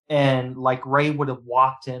 and, like, Ray would have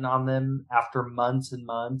walked in on them after months and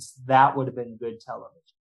months, that would have been good television.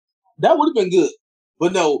 That would have been good.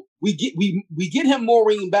 But no, we get him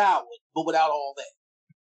Maureen Bowen, but without all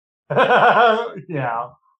that. Yeah.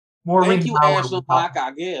 Maureen Thank you, Ashley Black,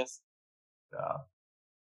 I guess. Yeah.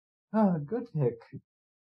 Oh, good pick,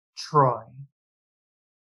 Troy.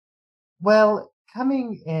 Well,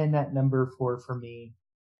 coming in at number 4 for me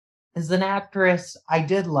is an actress I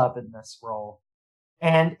did love in this role.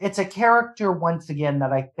 And it's a character, once again,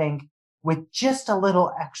 that I think with just a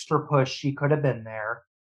little extra push, she could have been there.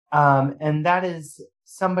 And that is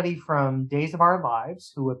somebody from Days of Our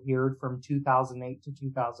Lives, who appeared from 2008 to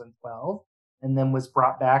 2012, and then was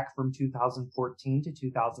brought back from 2014 to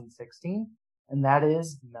 2016. And that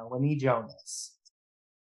is Melanie Jonas.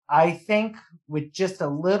 I think with just a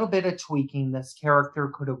little bit of tweaking, this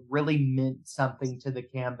character could have really meant something to the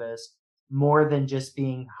canvas more than just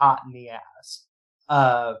being hot in the ass.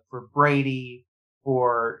 For Brady,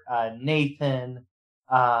 for Nathan,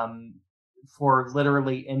 for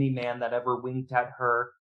literally any man that ever winked at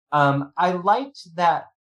her. I liked that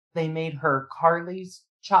they made her Carly's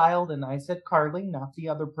child, and I said Carly, not the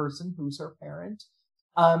other person who's her parent.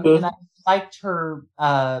 And I liked her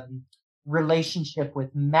relationship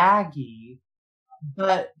with Maggie.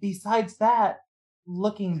 But besides that,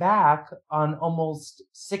 looking back on almost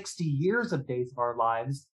 60 years of Days of Our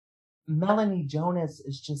Lives, Melanie Jonas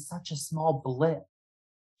is just such a small blip.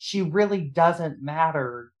 She really doesn't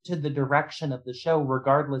matter to the direction of the show,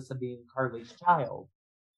 regardless of being Carly's child.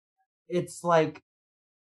 It's like,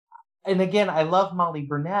 and again, I love Molly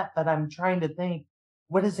Burnett, but I'm trying to think,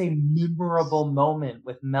 what is a memorable moment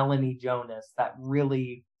with Melanie Jonas that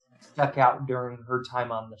really stuck out during her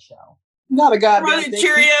time on the show? Not a goddamn Running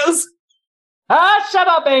Cheerios. Shut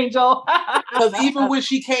up, Angel. Because even when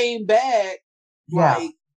she came back, yeah.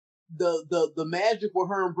 Like, the magic with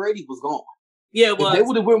her and Brady was gone. Yeah, well, if they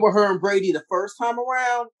would have went with her and Brady the first time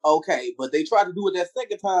around, okay, but they tried to do it that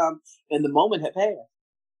second time, and the moment had passed.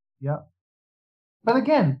 Yep. But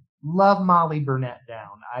again, love Molly Burnett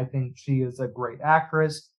down. I think she is a great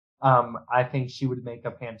actress. I think she would make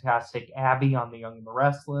a fantastic Abby on The Young and the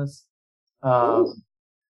Restless. Oh,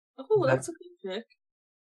 that's a good pick.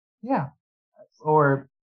 Yeah. Or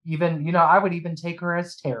even, I would even take her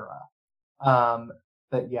as Tara.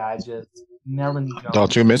 But yeah, I just Melanie Jones.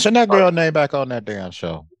 Don't you mention that girl name back on that damn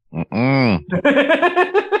show.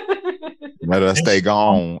 Let her stay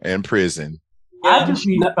gone in prison. I just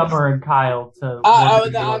need Summer and Kyle to.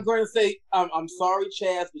 I'm going to say, I'm sorry,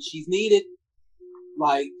 Chaz, but she's needed.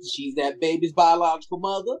 Like, she's that baby's biological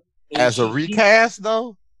mother. As a recast,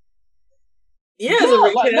 though? Yeah, as a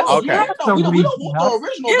recast. No, okay. We don't want the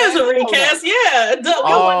original. Yeah, as a recast. Yeah. We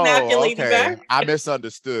want Mac and Lady back. I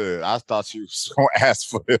misunderstood. I thought you was going to ask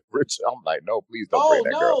for the original. I'm like, no, please don't bring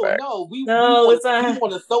that girl back. We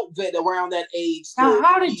want a soap vet around that age. Now,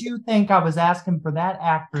 how did you think I was asking for that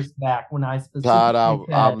actress back when I specifically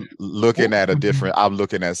I'm looking at I'm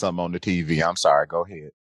looking at something on the TV. I'm sorry. Go ahead.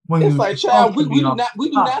 It's like, child, we do not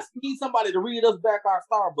need somebody to read us back our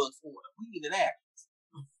Starbucks order. We need an actress.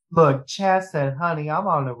 Look, Chaz said, honey, I'm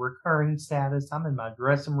on a recurring status. I'm in my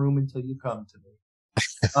dressing room until you come to me.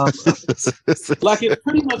 Like, it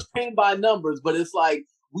pretty much came by numbers, but it's like,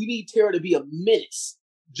 we need Tara to be a menace,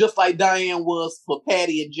 just like Diane was for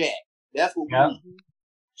Patty and Jack. That's what we need.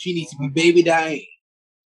 She needs to be baby Diane.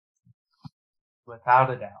 Without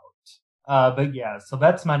a doubt. But yeah, so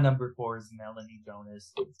that's my number 4 is Melanie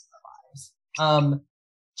Jonas.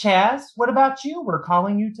 Chaz, what about you? We're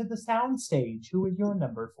calling you to the sound stage. Who is your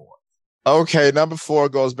number 4? Okay, number 4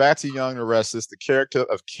 goes back to Young and the Restless, the character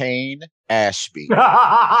of Kane Ashby.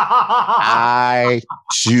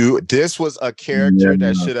 This was a character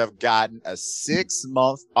that should have gotten a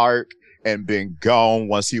 6-month arc and been gone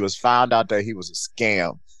once he was found out that he was a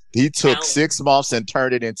scam. He took 6 months and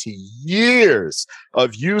turned it into years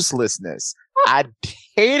of uselessness. I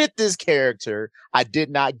hated this character. I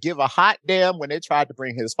did not give a hot damn when they tried to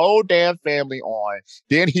bring his whole damn family on.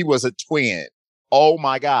 Then he was a twin. Oh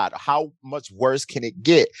my God. How much worse can it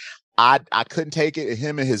get? I couldn't take it.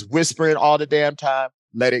 Him and his whispering all the damn time.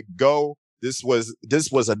 Let it go. This was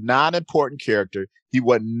a non-important character. He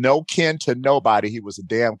wasn't no kin to nobody. He was a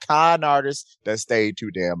damn con artist that stayed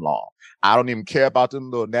too damn long. I don't even care about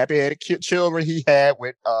them little nappy-headed children he had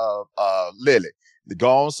with Lily.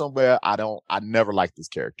 Gone somewhere. I never liked this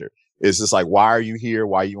character. It's just like, why are you here?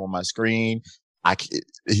 Why are you on my screen?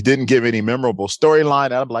 he didn't give any memorable storyline.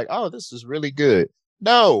 And I'm like, oh, this is really good.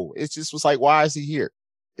 No, it just was like, why is he here?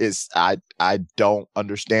 I don't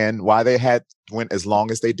understand why they went as long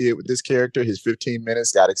as they did with this character. His 15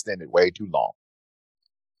 minutes got extended way too long.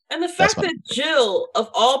 And the fact that Jill, of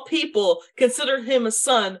all people, considered him a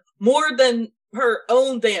son more than her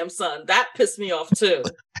own damn son, that pissed me off too.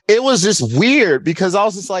 It was just weird because I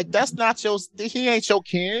was just like, that's not he ain't your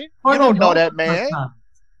kin. You don't know that man.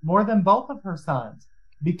 More than both of her sons.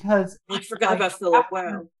 Because I forgot about Philip.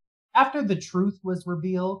 Wow. After the truth was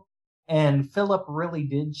revealed and Philip really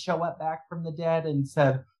did show up back from the dead and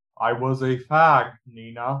said, I was a fag,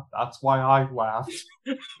 Nina. That's why I laughed.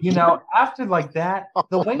 You know, after like that,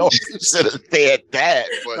 the way you should have said that.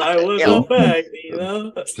 But, I was a fag,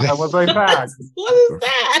 Nina. I was a fag. What is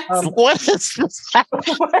that? What is that?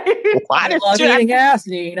 Why did you eating ass,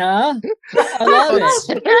 Nina? I love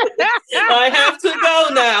it. I have to go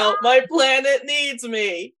now. My planet needs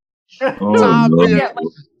me. Tom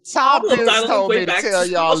Bills told me to tell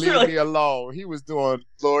y'all leave me alone. He was doing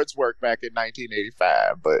Lord's work back in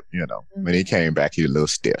 1985, but you know, when he came back, he was a little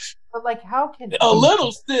stiff. But like, how can a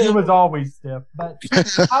little stiff? He was always stiff. But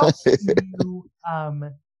how can you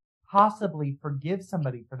possibly forgive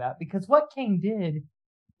somebody for that? Because what King did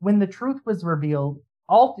when the truth was revealed,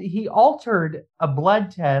 he altered a blood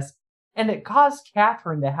test, and it caused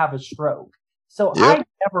Catherine to have a stroke. So I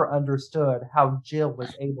never understood how Jill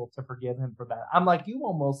was able to forgive him for that. I'm like, you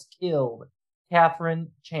almost killed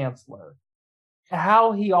Catherine Chancellor.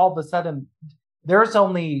 How he all of a sudden, there's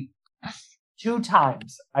only 2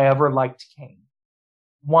 times I ever liked King.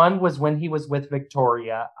 One was when he was with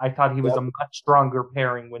Victoria. I thought he was a much stronger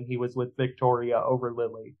pairing when he was with Victoria over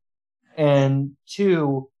Lily. And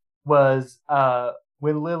 2 was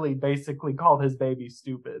when Lily basically called his baby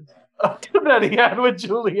stupid that he had with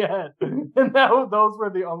Juliet. And those were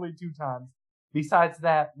the only 2 times. Besides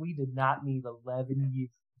that, we did not need 11 years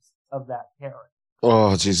of that parent.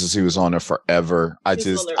 Oh, Jesus, he was on there forever. I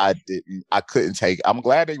couldn't take it. I'm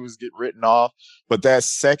glad he was getting written off. But that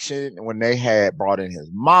section when they had brought in his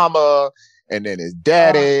mama and then his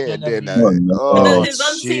daddy and then his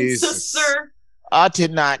unseen sister. I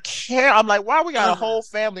did not care. I'm like, why we got a whole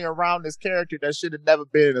family around this character that should have never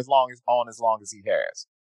been as long as he has?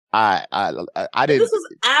 I didn't. This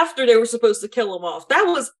was after they were supposed to kill him off. That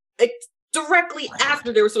was directly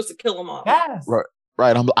after they were supposed to kill him off. Yes.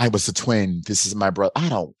 Right. I was a twin. This is my brother. I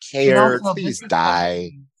don't care. Please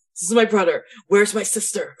die. This is my brother. Where's my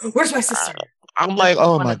sister? Where's my sister? I'm like,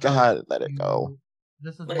 oh my God, let it go.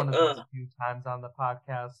 This is one of those few times on the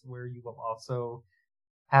podcast where you will also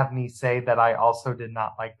have me say that I also did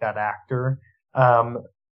not like that actor.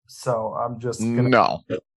 So I'm just gonna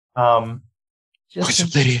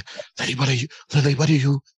Lily, what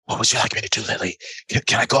would you like me to do, Lily?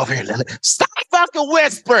 Can I go over here, Lily? Stop fucking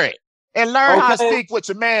whispering and learn how to speak with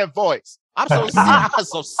your man voice. I'm so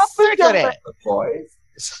sick of that.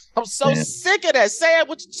 I'm so sick of that. Say it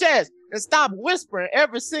with your chest and stop whispering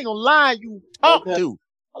every single line you talk to.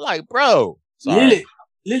 I'm like, bro. Sorry.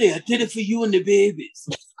 Lily, I did it for you and the babies.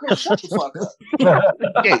 Girl, shut the fuck up.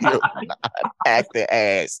 Acting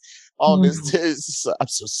ass on this. I'm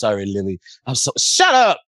so sorry, Lily. Shut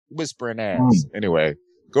up, whispering ass. Anyway,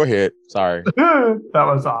 go ahead. Sorry. That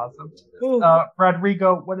was awesome.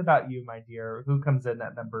 Rodrigo, what about you, my dear? Who comes in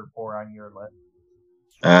at number 4 on your list?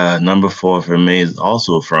 Number 4 for me is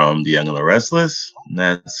also from The Young and the Restless. And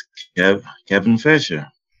that's Kevin Fisher.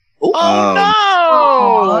 Oh,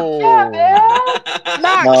 no! Kevin!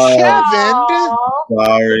 Not Kevin!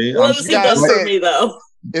 Sorry. What does he do for me, though?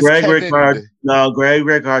 Greg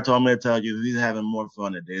Rickard told me to tell you he's having more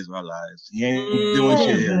fun at Days of Our Lives. He ain't doing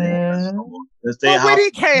shit here. But when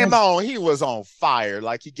he came on, he was on fire.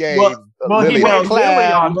 Like he gave Lily on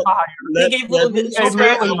fire. He gave Lily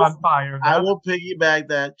on fire. I will piggyback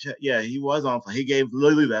that. Yeah, he was on fire. He gave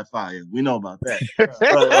Lily that fire. We know about that.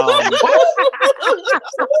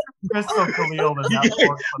 Crystal Khalil did not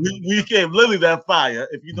we gave Lily that fire.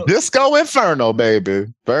 If you know, Disco Inferno, baby,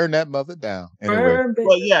 burn that mother down. Anyway.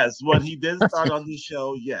 But yes, when he did start on this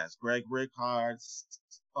show, yes, Greg Rickard.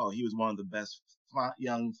 He was one of the best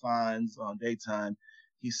young finds on daytime.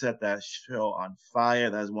 He set that show on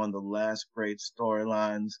fire. That's one of the last great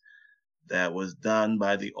storylines that was done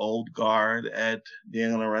by the old guard at The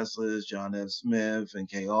Young and the Restless, John F. Smith and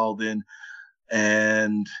Kay Alden.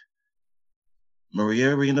 And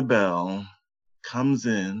Maria Rena Bell comes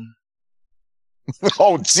in.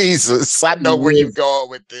 Oh, Jesus. I know where you're going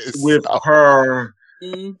with this. With her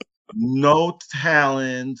no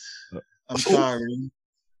talent. I'm sorry.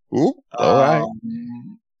 Ooh, all right.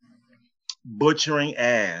 Butchering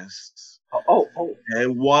ass. Oh.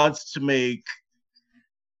 And wants to make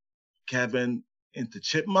Kevin into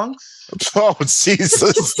Chipmunks. Oh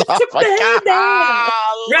Jesus! Oh my God!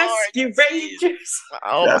 Rescue Rangers.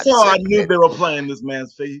 Oh, that's how I knew they were playing this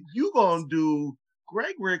man's face. You gonna do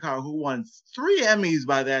Greg Ricard, who won 3 Emmys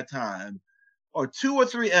by that time, or 2 or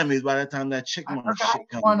 3 Emmys by that time that Chipmunk shit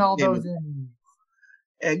won all those Emmys.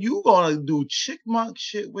 And you gonna do Chipmunk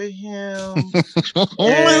shit with him?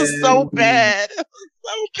 It's so bad,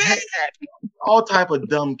 so bad. All type of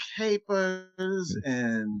dumb capers,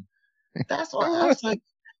 and that's why I was like,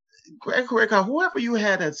 Greg Ricard, whoever you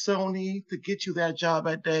had at Sony to get you that job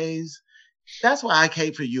at Days, that's why I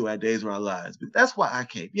cape for you at Days of Our Lives. But that's why I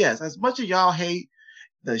cape. Yes, as much as y'all hate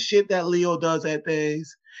the shit that Leo does at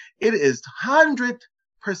Days, it is 100%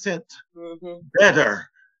 better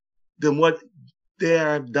than what they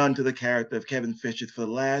have done to the character of Kevin Fisher for the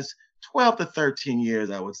last 12 to 13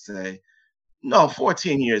 years, I would say. No,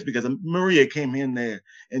 14 years, because Maria came in there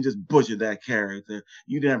and just butchered that character.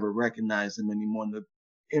 You never recognize him anymore. And the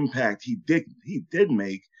impact he did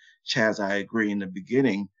make, Chaz, I agree, in the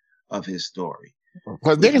beginning of his story.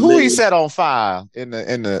 Because then who he set on fire in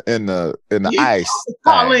the ice?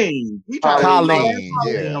 Colleen. Colleen.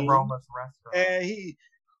 Yeah. Aroma's restaurant. And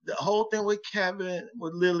the whole thing with Kevin,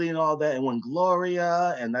 with Lily and all that, and when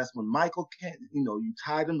Gloria, and that's when Michael came, you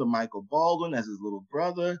tied him to Michael Baldwin as his little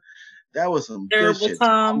brother. That was some Terrible good shit.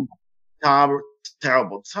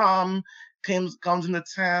 Terrible Tom comes into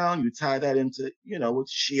town. You tie that into, with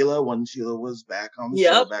Sheila when Sheila was back on the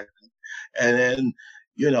show back then. And then,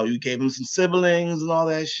 you gave him some siblings and all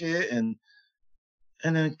that shit. And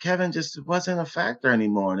then Kevin just wasn't a factor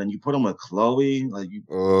anymore. And then you put him with Chloe.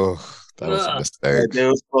 That was a mistake. They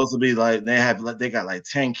were supposed to be they got like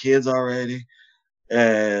 10 kids already.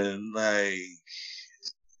 And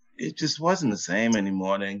it just wasn't the same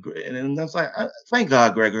anymore. And that's like, thank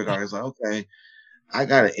God Greg Ricard is like, okay, I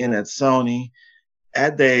got to end at Sony.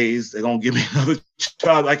 At Days, they're going to give me another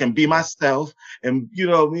job. I can be myself and,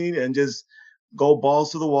 and just go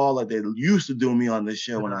balls to the wall like they used to do me on this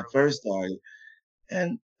show when I first started.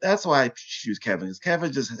 And that's why I choose Kevin. Because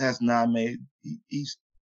Kevin just has not made, he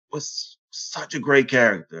was such a great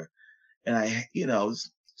character. And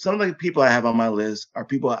some of the people I have on my list are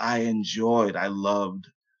people I enjoyed, I loved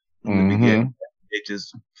from the beginning. It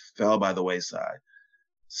just fell by the wayside.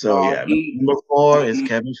 So number 4 is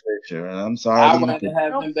Kevin Fisher. And I'm sorry. I wanted to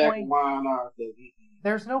have him back in Y&R.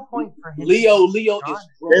 There's no point for him. Leo is.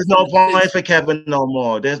 There's no point for Kevin no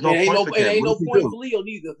more. There's no point for Kevin. Ain't no point for Leo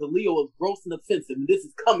neither, because Leo is gross and offensive, and this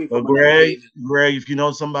is coming from Greg, if you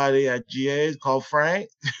know somebody at GA, call Frank.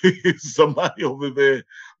 Somebody over there,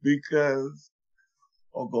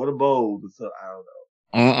 or go to Bold. So I don't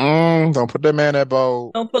know. Don't put that man at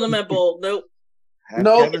Bold. Don't put him at Bold. Nope.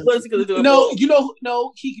 No,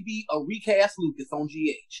 he could be a recast Lucas on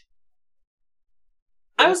GH.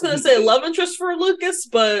 I was gonna say love interest for Lucas,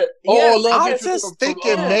 but I was just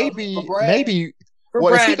thinking maybe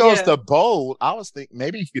if he goes to Bold, I was thinking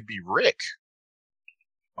maybe he could be Rick.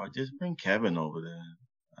 Or just bring Kevin over there.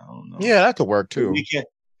 I don't know. Yeah, that could work too.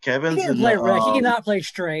 Kevin's he can play Rick. He cannot play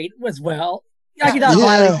straight as well. I cannot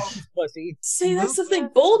play pussy. See, that's the thing.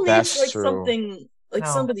 Bold needs something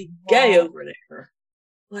somebody gay over there.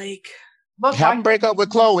 Have him break up with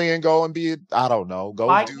Chloe and go and be, I don't know, do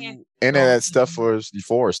internet stuff for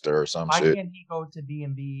Forrester or some shit. Why can't he go to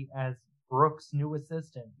B&B as Brooke's new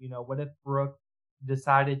assistant? What if Brooke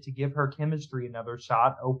decided to give her chemistry another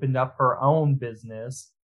shot, opened up her own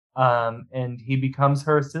business, and he becomes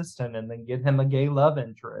her assistant, and then get him a gay love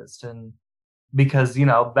interest? And because,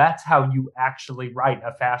 that's how you actually write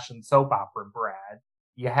a fashion soap opera, Brad.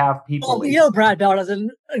 You have people. Well, Brad Bell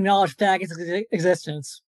doesn't acknowledge Faggots'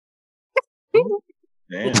 existence.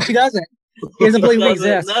 Damn. He doesn't. He doesn't believe we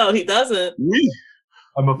exist. No, he doesn't.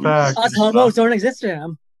 I'm a fact. Us homos don't exist to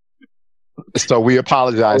him. So we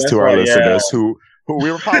apologize to our listeners who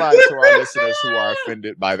are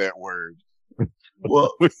offended by that word.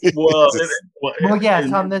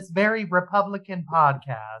 Yes, on this very Republican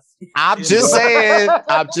podcast. I'm just saying.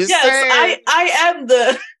 I am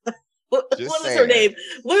the. What is her name?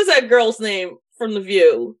 What is that girl's name from The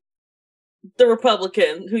View? The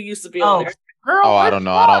Republican who used to be on there. Girl, I don't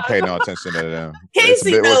know. I don't pay no attention to them.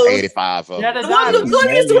 Casey it knows. was 85 of them. The one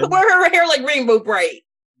who used to wear her hair like rainbow bright.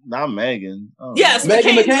 Not Megan. Oh. Yes,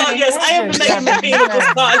 Megan McCain. Yes, I am the Megan McCain of this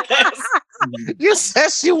podcast. You said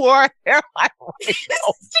she wore hair like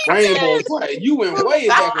rainbow bright. You went way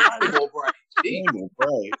back with rainbow bright. Rainbow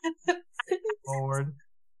bright. Lord.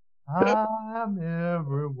 I'm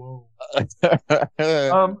everyone.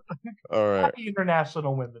 All right. Happy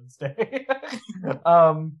International Women's Day.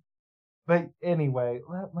 But anyway,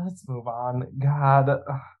 let's move on. God.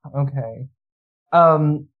 Okay.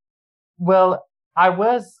 Well, I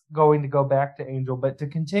was going to go back to Angel, but to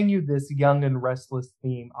continue this Young and Restless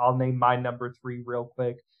theme, I'll name my number 3 real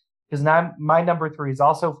quick. Because my number 3 is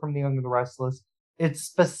also from the Young and the Restless. It's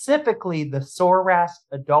specifically the Sorast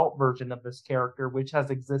adult version of this character, which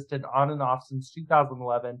has existed on and off since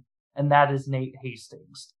 2011, and that is Nate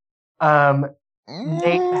Hastings. Nate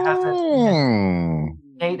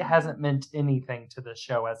hasn't meant anything to the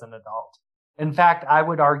show as an adult. In fact, I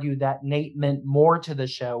would argue that Nate meant more to the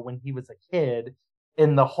show when he was a kid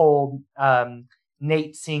in the whole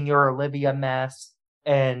Nate Sr. Olivia mess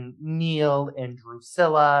and Neil and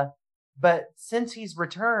Drusilla. But since he's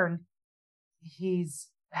returned, he's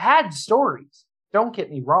had stories. Don't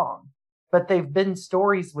get me wrong. But they've been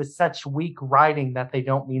stories with such weak writing that they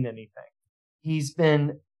don't mean anything. He's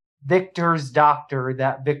been Victor's doctor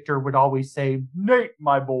that Victor would always say, Nate,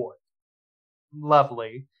 my boy.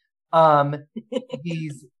 Lovely.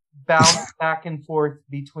 He's bounced back and forth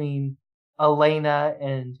between Elena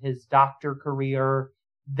and his doctor career.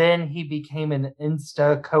 Then he became an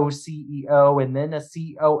Insta co-CEO and then a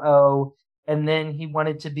COO. And then he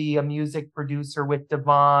wanted to be a music producer with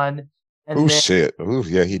Devon. Oh, shit. Oh,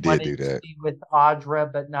 yeah, he did do that. To be with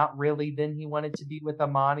Audra, but not really. Then he wanted to be with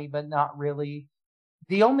Amani, but not really.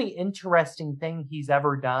 The only interesting thing he's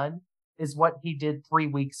ever done is what he did 3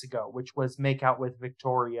 weeks ago, which was make out with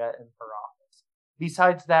Victoria in her office.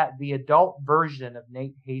 Besides that, the adult version of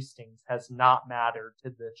Nate Hastings has not mattered to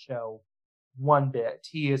the show one bit.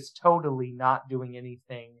 He is totally not doing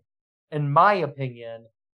anything, in my opinion,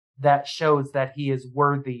 that shows that he is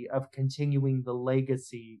worthy of continuing the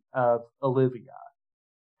legacy of Olivia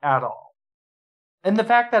at all. And the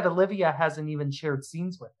fact that Olivia hasn't even shared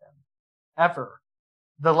scenes with him, ever.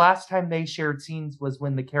 The last time they shared scenes was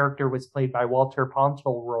when the character was played by Walter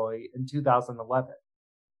Pontelroy in 2011.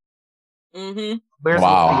 Mm-hmm. Where's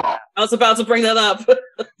wow. Olivia? I was about to bring that up.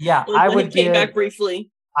 Yeah, came back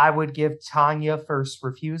briefly. I would give Tanya first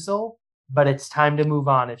refusal, but it's time to move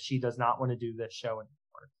on if she does not want to do this show anymore.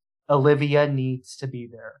 Olivia needs to be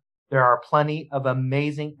there. There are plenty of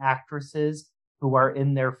amazing actresses who are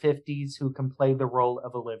in their 50s who can play the role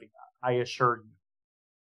of Olivia. I assure you.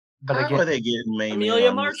 But how are they getting Mamie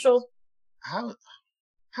Amelia Marshall? How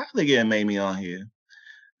are they getting Mamie on here?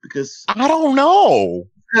 Because I don't know.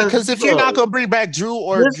 Because if you're not gonna bring back Drew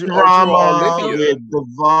or Olivia, with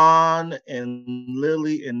Devon and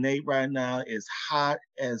Lily and Nate right now is hot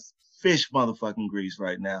as fish motherfucking grease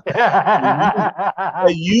right now.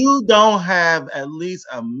 You don't have at least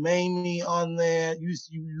a Mamie on there. You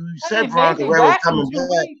said Veronica Rare was coming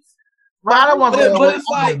back. But I don't want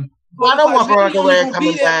Veronica Rare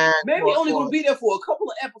coming back. Maybe only going to be there for a couple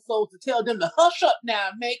of episodes to tell them to hush up now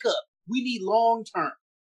and make up. We need long term.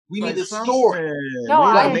 We need a story.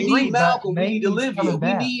 No, we need Malcolm. We need Olivia.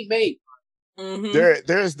 We need May. Mm-hmm.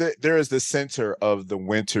 There is the center of the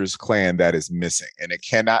Winters clan that is missing, and it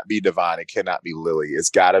cannot be Devon. It cannot be Lily. It's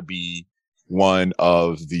got to be one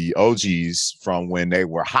of the OGs from when they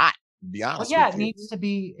were hot. To be honest, it needs to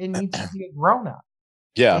be a grown up.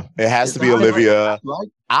 Yeah, it has to be Olivia.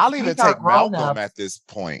 I'll even take Malcolm at this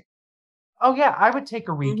point. Oh yeah, I would take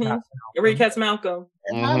a recast. Mm-hmm. A recast Malcolm.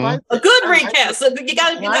 Mm-hmm. A good recast. So you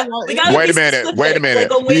gotta wait a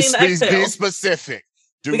minute. Be specific.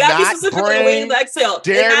 Do not bring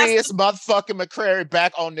Darius motherfucking McCrary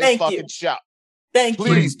back on this fucking show. Thank you.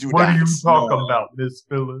 Please do what not. What are you talking about, Miss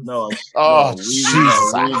Phyllis? No. Oh,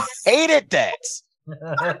 Jesus. I hated that.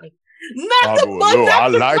 Not the month I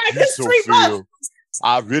like you, Sophia.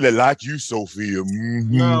 I really like you, Sophia.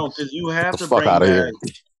 Mm-hmm. No, because you have to bring back.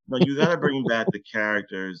 No, you got to bring back the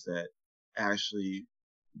characters that actually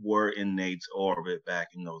were in Nate's orbit back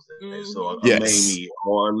in those days. Mm-hmm. So Mamie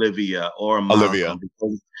or Olivia or Malcolm,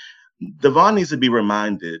 because Devon needs to be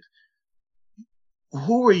reminded,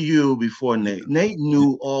 who were you before Nate? Nate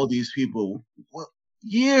knew all these people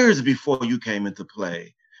years before you came into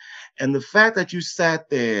play. And the fact that you sat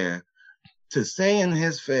there to say in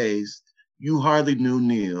his face, you hardly knew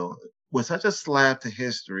Neil, was such a slap to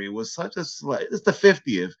history. It was such a slap. It's the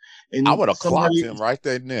 50th. And I would have clocked him right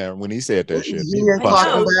there when he said that shit.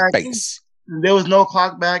 There was no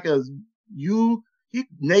clock back. As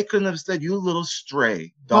Nate couldn't have said, you little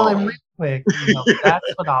stray dog. Well, and real quick,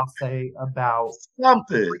 that's what I'll say about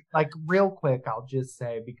something. Like real quick, I'll just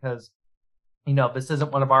say, because this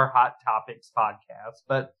isn't one of our hot topics podcasts,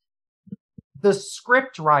 but the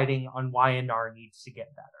script writing on Y&R needs to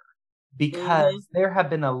get better. Because there have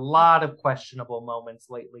been a lot of questionable moments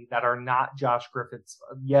lately that are not Josh Griffith's.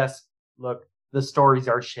 Yes, look, the stories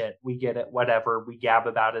are shit. We get it, whatever. We gab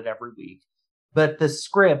about it every week. But the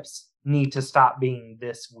scripts need to stop being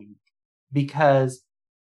this weak. Because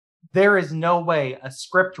there is no way a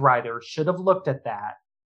script writer should have looked at that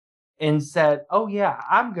and said, oh yeah,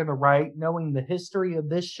 I'm going to write, knowing the history of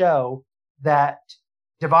this show, that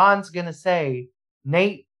Devon's going to say,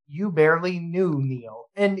 Nate, you barely knew Neil.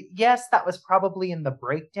 And yes, that was probably in the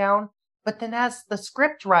breakdown, but then as the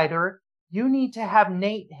script writer, you need to have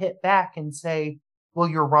Nate hit back and say, well,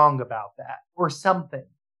 you're wrong about that, or something.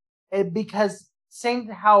 Because same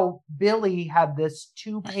how Billy had this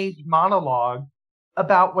 2-page monologue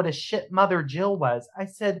about what a shit mother Jill was. I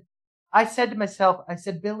said to myself,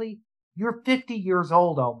 Billy, you're 50 years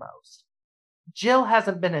old almost. Jill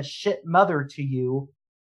hasn't been a shit mother to you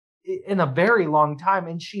in a very long time,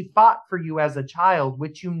 and she fought for you as a child,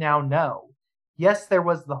 which you now know. Yes, there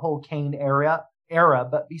was the whole Kane era,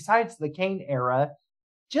 but besides the Kane era,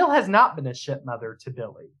 Jill has not been a shit mother to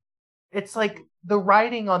Billy. It's like the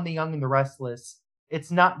writing on The Young and the Restless,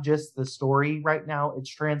 it's not just the story right now, it's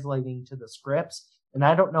translating to the scripts. And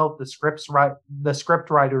I don't know if the script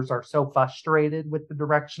writers are so frustrated with the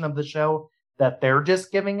direction of the show that they're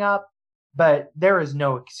just giving up, but there is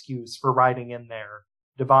no excuse for writing in there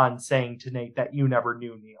Devon saying to Nate that you never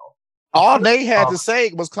knew Neil. All Nate had to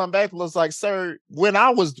say was come back and was like, sir, when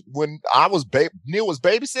Neil was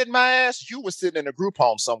babysitting my ass, you were sitting in a group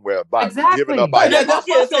home somewhere by giving up by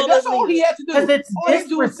that's all he had to do. Because it's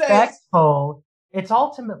disrespectful. It's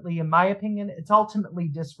ultimately, in my opinion,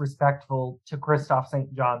 disrespectful to Christoph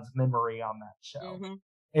St. John's memory on that show. Mm-hmm.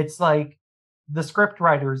 It's like the script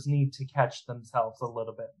writers need to catch themselves a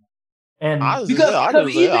little bit. And because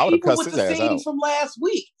even with the scenes from last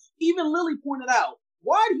week, even Lily pointed out,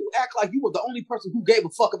 why do you act like you were the only person who gave a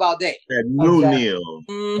fuck about that? That knew Neil.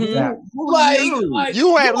 Mm-hmm. Exactly. Like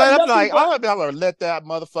you ain't let up. Like I'm gonna let that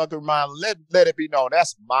motherfucker remind. Let it be known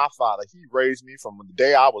that's my father. He raised me from the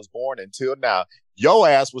day I was born until now. Your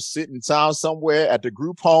ass was sitting in town somewhere at the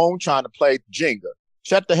group home trying to play Jenga.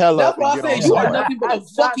 Shut the hell up. That's why I said you are nothing but a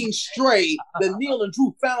fucking stray that Neil and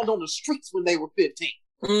Drew found on the streets when they were 15.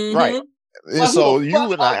 Mm-hmm. Right. And so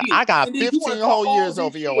you and I got 15 whole years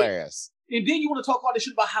over your ass. And then you want to talk all this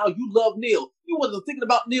shit about how you love Neil. You wasn't thinking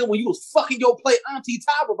about Neil when you was fucking your play Auntie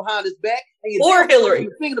Tyra behind his back. And or Hillary.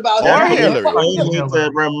 Thinking about Hillary. You need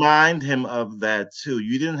to remind him of that too.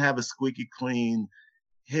 You didn't have a squeaky clean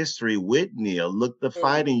history with Neil. Look, the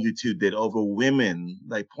fighting you two did over women.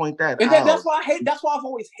 Like, point that out. That's why I've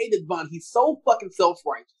always hated Von. He's so fucking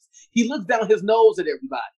self-righteous. He looks down his nose at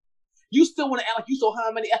everybody. You still want to act like you so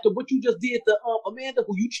high money after what you just did to Amanda,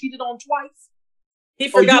 who you cheated on twice? He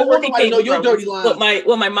forgot where he came from. Dirty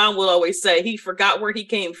what my mom would always say. He forgot where he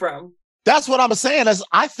came from. That's what I'm saying.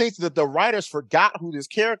 I think that the writers forgot who this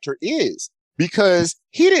character is because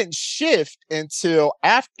he didn't shift until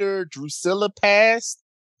after Drusilla passed.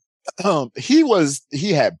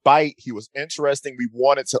 He had bite. He was interesting.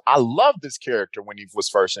 I loved this character when he was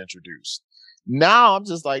first introduced. Now I'm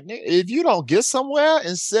just like, if you don't get somewhere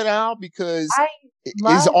and sit down, because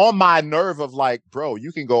it's on my nerve of like, bro,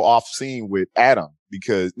 you can go off scene with Adam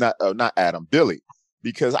because not Adam, Billy,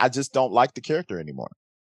 because I just don't like the character anymore.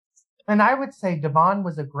 And I would say Devon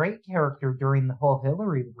was a great character during the whole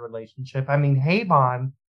Hillary relationship. I mean,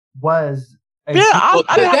 Havon was. I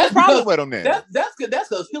didn't have a problem with him then. That's good. That's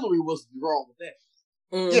because Hillary was wrong with that.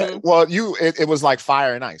 Mm-hmm. Yeah, well, it was like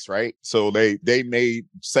fire and ice, right? So they made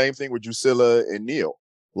same thing with Drusilla and Neil.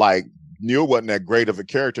 Like Neil wasn't that great of a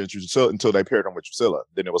character until they paired him with Drusilla.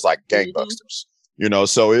 Then it was like gangbusters,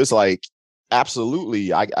 So it's like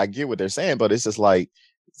absolutely, I get what they're saying, but it's just like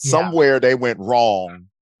somewhere they went wrong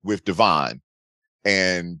with Devon,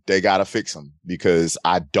 and they gotta fix him because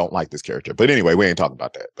I don't like this character. But anyway, we ain't talking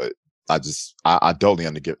about that. But I totally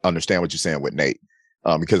understand what you're saying with Nate.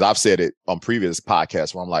 Because I've said it on previous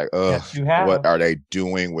podcasts where I'm like, what are they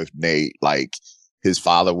doing with Nate? Like his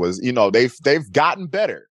father was, they've gotten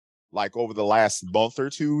better. Like over the last month or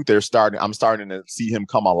two, I'm starting to see him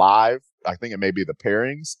come alive. I think it may be the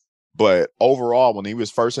pairings, but overall, when he was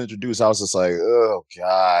first introduced, I was just like, oh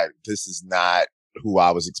God, this is not who I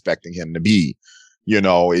was expecting him to be.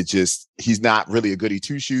 He's not really a goody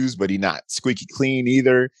two shoes, but he's not squeaky clean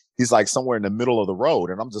either. He's like somewhere in the middle of the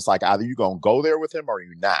road. And I'm just like, either you're going to go there with him or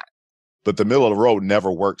you're not. But the middle of the road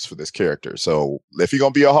never works for this character. So if you're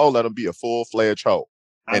going to be a hoe, let him be a full-fledged hoe.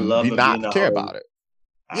 And not care about it.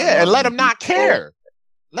 Yeah, and let him not care.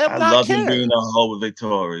 Let him not care. I love him being a hoe with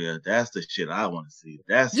Victoria. That's the shit I want to see.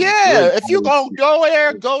 If you're going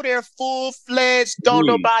to go there full-fledged. Don't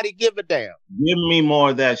nobody give a damn. Give me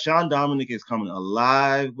more of that. Sean Dominic is coming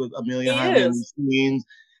alive with Amelia Hyman scenes.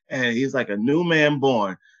 And he's like a new man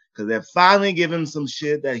born. Because they're finally giving him some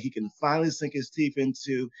shit that he can finally sink his teeth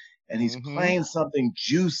into, and he's playing something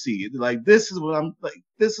juicy. Like this is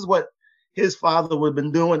what his father would have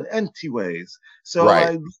been doing anyways. So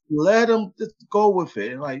Right. like, let him just go with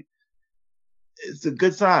it. And like, it's a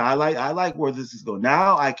good sign. I like where this is going.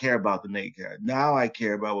 Now I care about the Nate character. Now I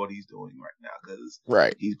care about what he's doing right now because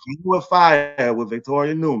he's playing with fire with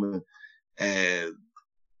Victoria Newman, and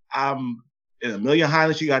I'm in Amelia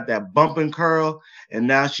Hines. She got that bump and curl, and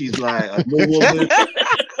now she's like a new woman.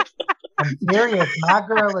 I'm serious. My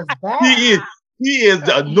girl is back. He is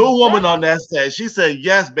a new woman on that set. She said,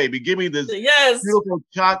 "Yes, baby, give me this beautiful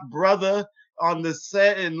shock brother on the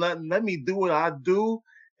set, and let me do what I do."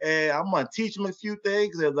 And I'm gonna teach him a few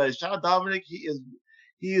things. And like Sean Dominic, he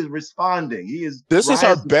is responding. This is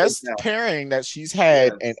her best pairing that she's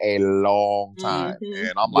had in a long time.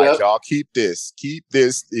 And I'm like, y'all keep this. He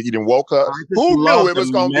didn't woke up. Who knew it was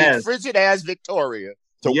gonna be frigid ass Victoria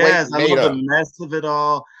to wake I Nate love up. the mess of it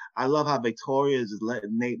all. I love how Victoria is just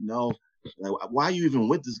letting Nate know, like, why are you even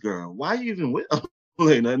with this girl? Why are you even with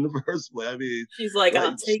Elena in the first place? I mean, she's like,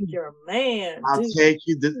 I'll take your man. I'll take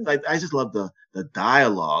you. Like, I just love the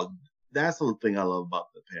dialogue. That's the thing I love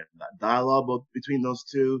about the pair. That dialogue between those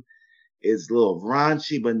two is a little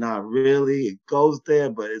raunchy, but not really. It goes there,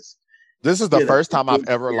 but it's. This is the first time I've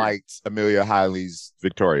ever liked Amelia Hiley's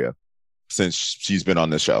Victoria since she's been on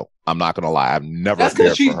the show. I'm not gonna lie, I've never. That's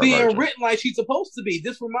because she's being written like she's supposed to be.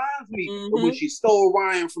 This reminds me of when she stole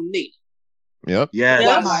Ryan from Nate. Yep. Yes.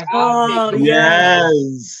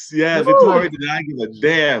 Yes. Victoria did not give a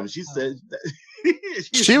damn. She said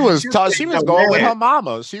she was going with her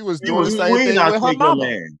mama. She was doing the same thing with her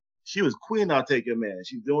mama. She was queen. I'll take your man.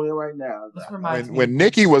 She's doing it right now. When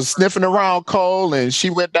Nikki was sniffing around Cole and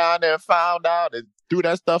she went down there and found out and threw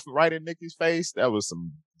that stuff right in Nikki's face, that was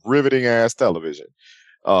some riveting ass television.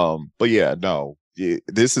 But yeah, no.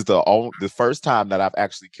 This is the first time that I've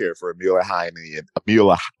actually cared for Amelia Heinle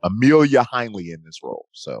in this role.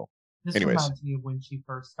 So, this anyways, reminds me of when she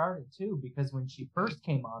first started too, because when she first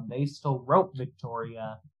came on, they still wrote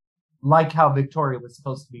Victoria like how Victoria was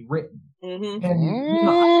supposed to be written. And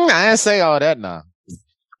I didn't say all that now.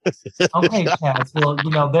 Okay, Chaz.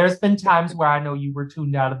 Well, there's been times where I know you were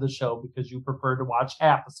tuned out of the show because you prefer to watch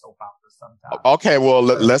half a soap opera sometimes. Okay, well,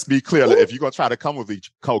 let's be clear. If you're going to try to come with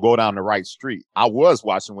each go down the right street, I was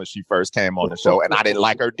watching when she first came on the show, and I didn't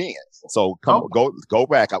like her then. So go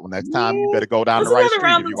back. Next time, you better go down the right street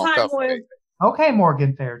if you're going to come. Okay,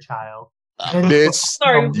 Morgan Fairchild. Bitch,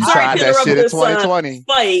 sorry you tried that shit in 2020.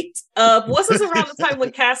 Fight. Was this around the time when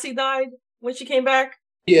Cassie died? When she came back?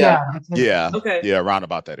 Yeah. Okay. Yeah, around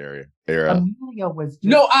about that era. Amelia was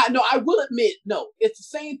just... I will admit, it's the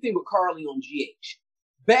same thing with Carly on GH.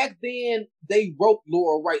 Back then, they wrote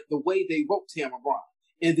Laura Wright the way they wrote Tamara Braun.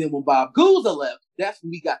 And then when Bob Guzza left, that's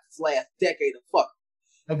when we got this last decade of fuck.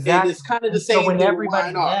 Exactly. And it's kind of the same when thing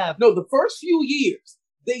everybody left. No, the first few years,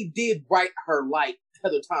 they did write her like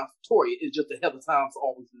Heather Thomas Victoria. It's just that Heather Thomas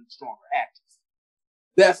always been a stronger actress.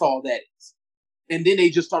 That's all that is. And then they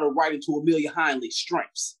just started writing to Amelia Heinle's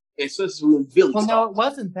strengths. It's just really Well, no, it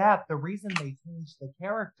wasn't that. The reason they changed the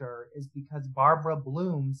character is because Barbara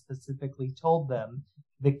Bloom specifically told them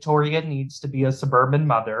Victoria needs to be a suburban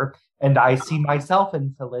mother, and I see myself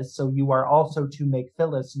in Phyllis, so you are also to make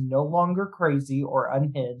Phyllis no longer crazy or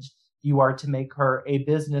unhinged. You are to make her a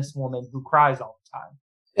businesswoman who cries all the time.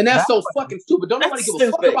 And that's so fucking stupid. Don't nobody give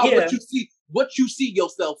a fuck about what you see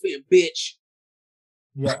yourself in, bitch.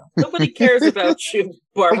 Yeah. Nobody cares about you,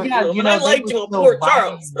 Barbara. Yeah, I liked you on Port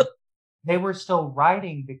Charles. They were still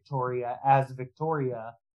writing Victoria as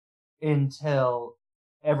Victoria until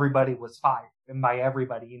everybody was fired. And by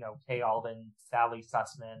everybody, Kay Alden, Sally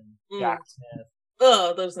Sussman, Jack Smith.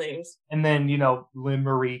 Oh, those names. And then, Lynn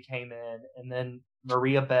Marie came in, and then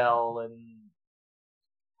Maria Bell,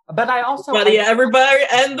 but I also... everybody,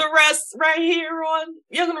 and the rest right here on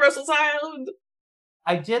Young and the Restless Island.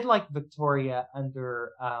 I did like Victoria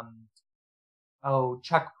under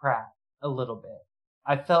Chuck Pratt a little bit.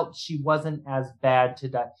 I felt she wasn't as bad to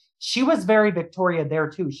die. She was very Victoria there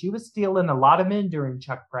too. She was stealing a lot of men during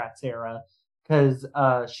Chuck Pratt's era because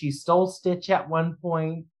she stole Stitch at one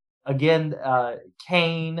point. Again,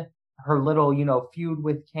 Kane, her little feud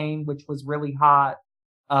with Kane, which was really hot.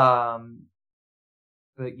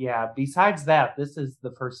 But yeah, besides that, this is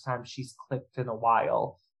the first time she's clicked in a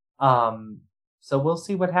while. So we'll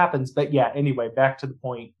see what happens. But yeah, anyway, back to the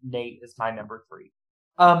point. Nate is my number 3.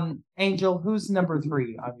 Angel, who's number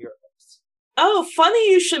 3 on your list? Oh,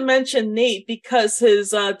 funny you should mention Nate because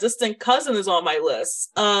his distant cousin is on my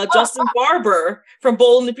list. Justin Barber from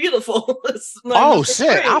Bold and the Beautiful. Oh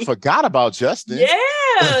shit, 3. I forgot about Justin.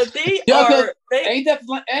 Yeah, they are. Ain't that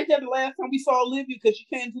the last time we saw Olivia because she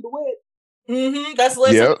came to the wedding? That's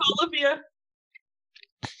Leslie Olivia.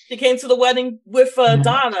 She came to the wedding with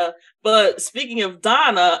Donna. But speaking of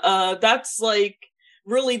Donna, that's like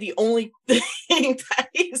really the only thing that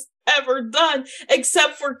he's ever done,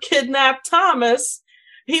 except for kidnap Thomas.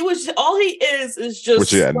 All he is just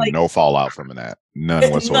which he had like, no fallout from that.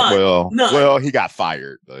 None whatsoever. Well, he got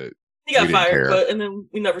fired, but he got fired, and then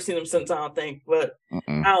we never seen him since, I don't think. But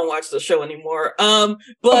I don't watch the show anymore. But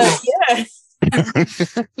yeah. I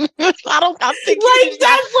think like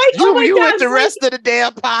that's like you with the rest of the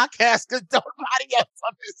damn podcast because nobody else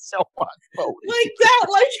on this show wants voted. Like that,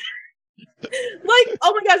 like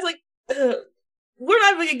oh my gosh, like we're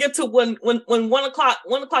not even gonna get to when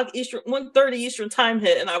 1:00 Eastern, 1:30 Eastern time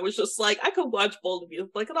hit, and I was just like, I could watch both of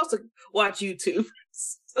you, but I could also watch YouTube.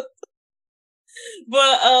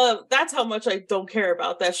 But that's how much I don't care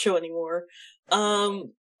about that show anymore.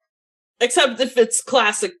 Except if it's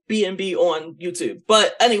classic B&B on YouTube.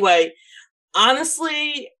 But anyway,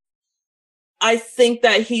 honestly, I think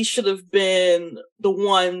that he should have been the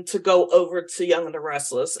one to go over to Young and the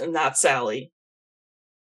Restless and not Sally.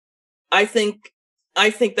 I think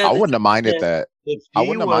that I wouldn't have minded that.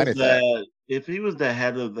 If he was the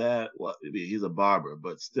head of that, well, I mean, he's a barber,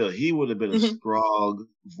 but still, he would have been a strong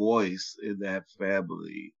voice in that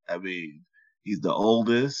family. I mean, he's the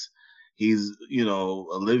oldest. He's,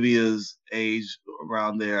 Olivia's age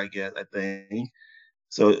around there, I guess, I think.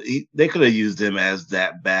 So they could have used him as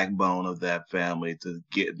that backbone of that family to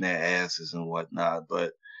get in their asses and whatnot.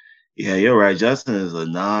 But yeah, you're right. Justin is a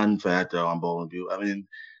non-factor on Bowling View. I mean,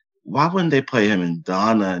 why wouldn't they play him in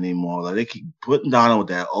Donna anymore? Like they keep putting Donna with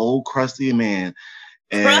that old crusty man.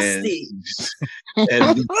 Crusty.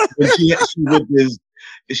 And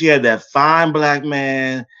she had that fine black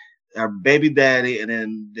man, our baby daddy, and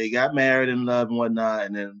then they got married in love and whatnot,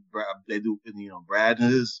 and then they do, Brad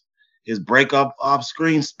and his breakup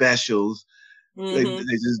off-screen specials. They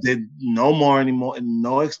just did no more anymore, and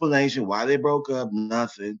no explanation why they broke up.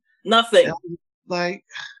 Nothing. Like,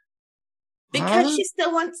 because she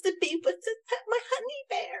still wants to be with my honey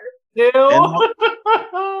bear.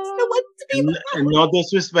 And no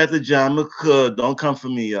disrespect to John McCook. Don't come for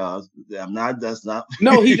me, y'all. That's not.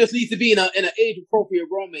 No, he just needs to be in an age appropriate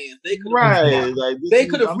romance. They could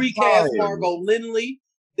have recast Margot Lindley.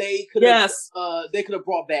 They could have. They could have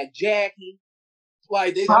brought back Jackie.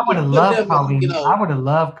 Like I would have loved Colleen. I would have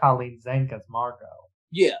loved Colleen Zank as Margot.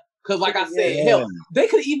 Yeah, because like I said, hell, they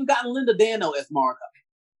could have even gotten Linda Dano as Margot.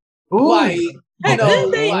 Ooh. I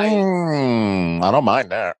don't mind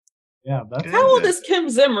that. Yeah, that's how old is Kim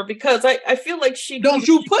Zimmer? Because I feel like she don't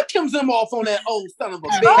you put Kim Zimmer off on that old son of a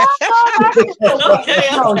bitch. Okay.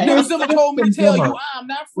 Kim Zimmer told me to tell you I'm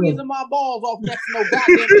not freezing my balls off next to no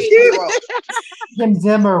goddamn 8-year-old. Kim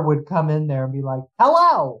Zimmer would come in there and be like,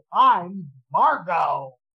 "Hello, I'm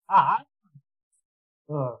Margot." Oh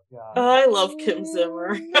God, I love Kim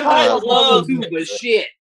Zimmer. I love the shit.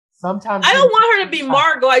 Sometimes I don't want her to be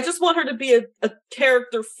Margot. I just want her to be a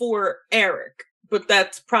character for Eric. But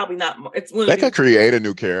that's probably not. They could create a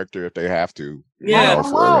new character if they have to. Yeah,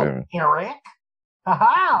 hello, Eric.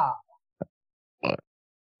 Haha.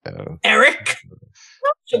 Eric.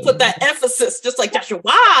 She'll put that emphasis, just like Joshua.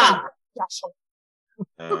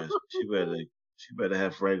 She better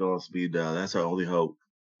have Frank on speed dial. That's her only hope.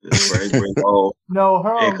 No,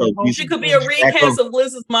 her only hope. She could be a recast of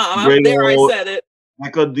Liz's mom. I said it.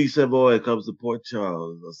 Michael D. Savoy comes to Port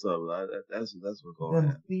Charles or something. That's what's going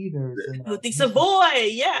on. Theaters. D. Savoy,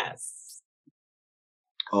 yes.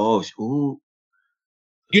 Oh, ooh.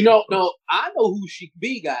 No, I know who she could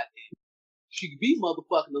be, goddamn. She could be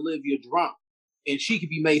motherfucking Olivia Drunk, and she could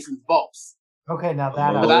be Mason's boss. Okay, now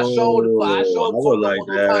that I showed I would like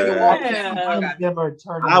that.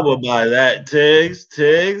 I would buy that.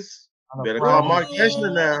 Tiggs. Better call Mark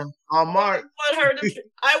Keshner now. Call Mark.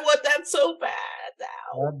 I want that so bad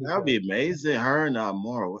now. That would be amazing. Her and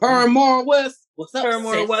Maura. Her and Maura West. What's up, Her and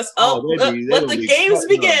Maura West. Let the games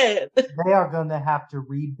begin. They are going to have to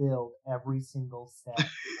rebuild every single set.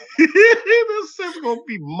 This set's going to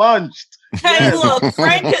be munched. Hey, look,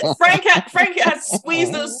 Frank has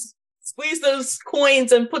squeezed those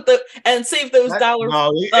coins and save those dollars.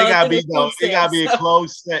 No, it gotta be a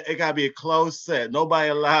closed set. It gotta be a closed set. Nobody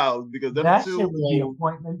allowed because that shit would be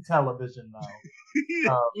appointment television though.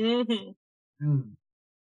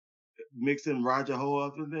 Mixing Roger Ho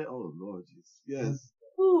up in there. Oh Lord, yes.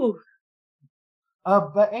 Ooh.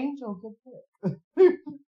 But Angel, good pick.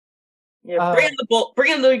 Yeah,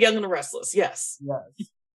 bring in the Young and the Restless. Yes. Yes.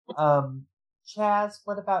 Chaz,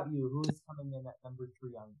 what about you? Who is coming in at number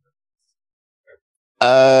 3 on your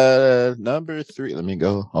number 3. Let me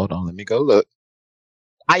go. Hold on. Let me go look.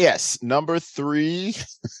 Yes, number 3.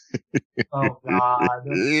 Oh God.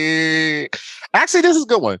 Actually, this is a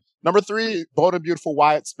good one. Number 3, Bold and Beautiful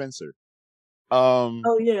Wyatt Spencer.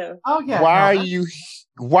 Oh yeah. Why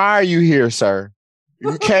are you here, sir?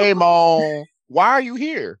 You came on. Why are you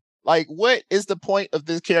here? Like, what is the point of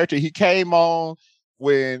this character? He came on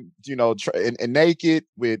when, and naked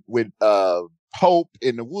with Hope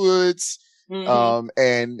in the woods. Mm-hmm.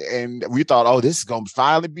 And we thought, oh, this is gonna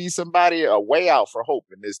finally be somebody, a way out for Hope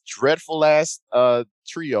in this dreadful ass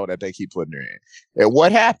trio that they keep putting her in. And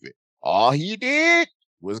what happened? All he did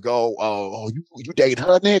was go, you date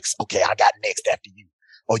her next? Okay, I got next after you.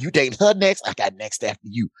 Oh, you dating her next? I got next after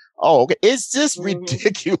you. Oh, okay. It's just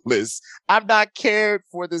ridiculous. I'm not cared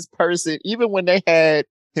for this person, even when they had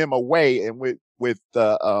him away and with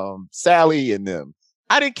Sally and them.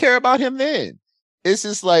 I didn't care about him then. It's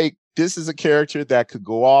just like, this is a character that could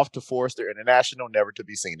go off to Forrester International, never to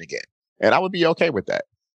be seen again. And I would be okay with that.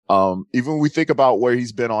 Even when we think about where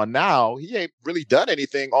he's been on now, he ain't really done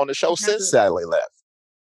anything on the show since Sally left.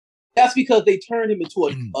 That's because they turned him into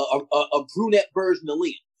a brunette version of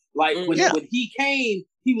Liam. Like when he came,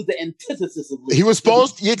 he was the antithesis of Liam. He was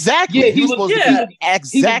supposed exactly. Yeah, he was supposed to be the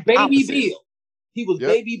exact Baby opposite. Bill. He was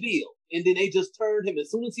Baby Bill. And then they just turned him,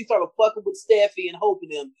 as soon as he started fucking with Steffi and Hope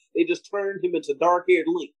and them, they just turned him into dark-haired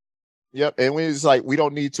Liam. Yep, and it's like, we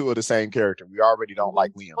don't need two of the same character. We already don't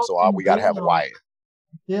like Liam, so we got to have Wyatt.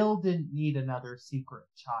 Bill didn't need another secret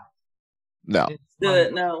child. No.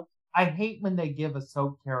 No. I hate when they give a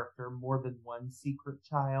soap character more than one secret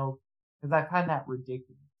child, because I find that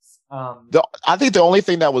ridiculous. I think the only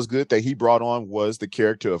thing that was good that he brought on was the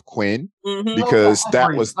character of Quinn, because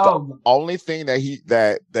that was the only thing that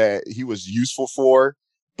he was useful for.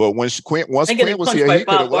 But once Quinn was here, he could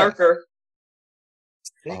have left.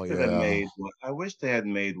 I wish they had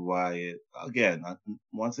made Wyatt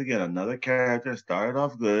once again another character. Started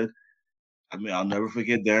off good. I mean, I'll never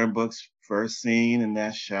forget Darren Book's first scene in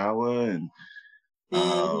that shower, and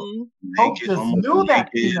Hope just knew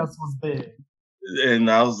that penis was big. And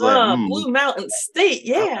I was like, Blue Mountain State,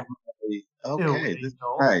 yeah. Okay, this is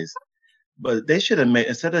nice. But they should have made,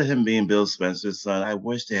 instead of him being Bill Spencer's son, I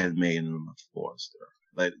wish they had made him a Forrester.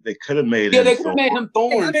 Like, they could have made him. Yeah, they could have made him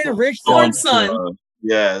Thorne's son.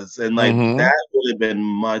 Yes, and that would have been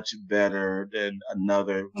much better than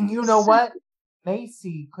another. And you know what?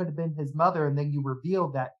 Macy could have been his mother, and then you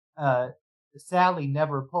revealed that Sally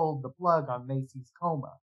never pulled the plug on Macy's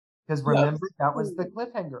coma. Because remember, that was the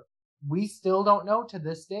cliffhanger. We still don't know to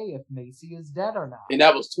this day if Macy is dead or not. And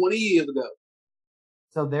that was 20 years ago.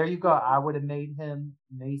 So there you go. I would have made him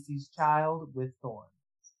Macy's child with Thorne.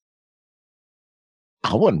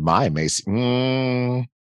 I wouldn't mind Macy. I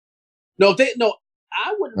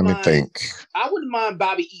wouldn't mind. Think. I wouldn't mind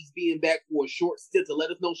Bobby East being back for a short stint to let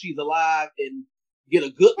us know she's alive and get a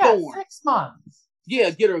good Thorne. 6 months. Yeah,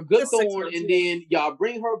 get her a good Thorne, and then y'all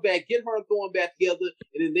bring her back, get her and Thorne back together,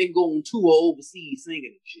 and then they can go on tour overseas singing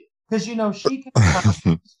and shit. Because, she can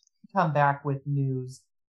come back with news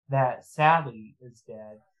that Sally is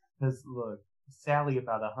dead. Because, look, Sally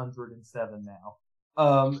about 107 now.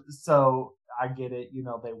 So I get it.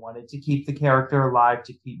 They wanted to keep the character alive,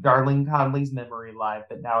 to keep Darlene Conley's memory alive,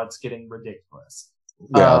 but now it's getting ridiculous.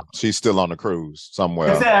 Yeah, she's still on the cruise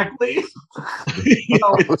somewhere. Exactly.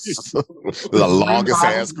 The longest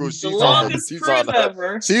ass cruise. She's on a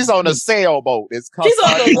sailboat. She's on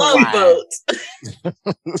the love boat.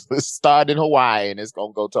 It started in Hawaii and it's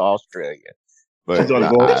gonna go to Australia. But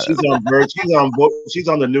she's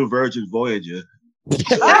on the new Virgin Voyager. God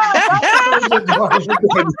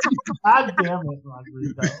damn it,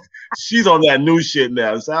 Rodrigo. She's on that new shit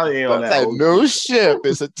now. Sally ain't on that new ship.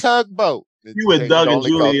 It's a tugboat. You with Doug and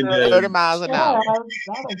Julie 30 miles an hour.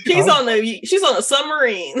 She's on a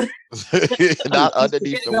submarine. Not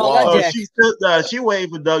underneath the water. She waiting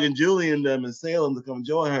for Doug and Julie and them in Salem to come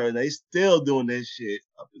join her, and they still doing this shit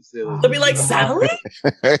up in Salem. They'll be like, Sally?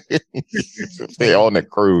 They're on the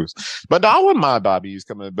cruise. But no, I wouldn't mind Bobby's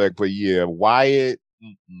coming back. But yeah, Wyatt,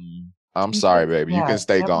 I'm sorry, baby. You can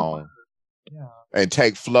stay gone. Yeah. And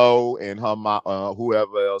take Flo and her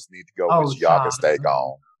whoever else need to go. Y'all can stay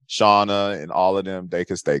gone. Shauna and all of them, they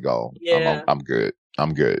can stay gone. Yeah. I'm good.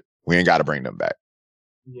 We ain't got to bring them back.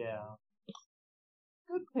 Yeah.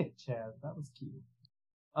 Good pick, Chad. That was cute.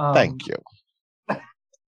 Thank you.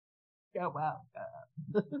 Yeah, wow.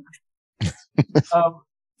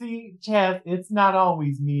 See, Chad, it's not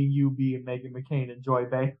always me and you being Megan McCain and Joy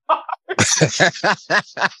Bay.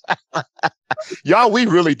 Y'all, we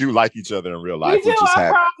really do like each other in real life. We do, I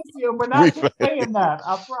promise you. We're not just saying that.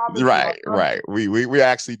 I promise right. We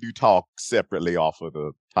actually do talk separately off of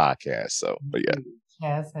the podcast. So, but yeah.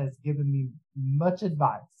 Cass has given me much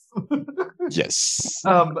advice. Yes.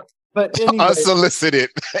 But anyway, unsolicited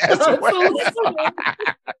as well. Unsolicited.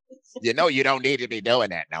 You know, you don't need to be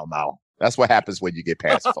doing that no more. That's what happens when you get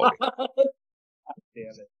past 40. Damn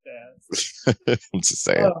it, Cass. I'm just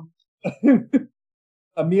saying.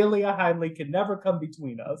 Amelia Heinley can never come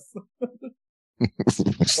between us.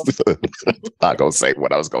 Not gonna say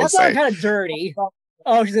what I was gonna That's say. kind of dirty.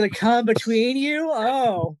 Oh, she's gonna come between you?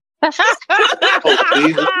 Oh. Cassie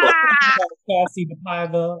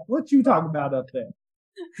DePaiva. What you talking about up there?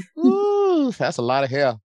 Ooh, that's a lot of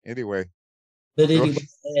hair. Anyway. But anyway,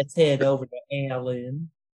 let's head over to Alan.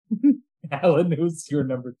 Alan, who's your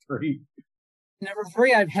number 3? Number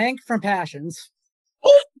 3, I have Hank from Passions.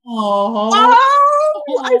 Oh,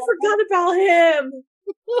 I forgot about him.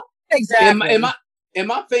 Exactly. In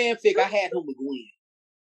my fanfic, I had him with Gwen.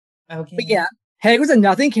 Okay. But yeah, Hank was a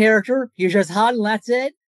nothing character. He was just hot and that's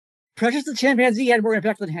it. Precious the chimpanzee had more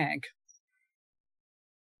impact than Hank.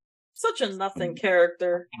 Such a nothing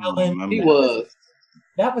character. Alan, He was.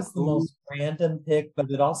 That was the most random pick, but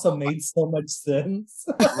it also made so much sense.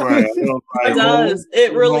 Right. It does.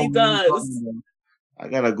 It really does. I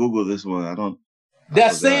gotta Google this one.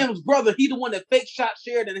 That's Sam's brother. He the one that fake shot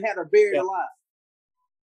Sheridan and had her buried alive.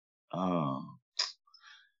 Oh.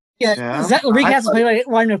 Yeah. Zach Enrique has to play like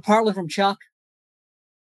Ryan Partler from Chuck.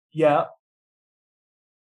 Yeah.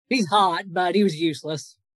 He's hot, but he was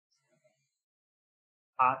useless.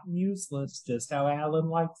 Hot and useless, just how Alan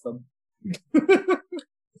likes them.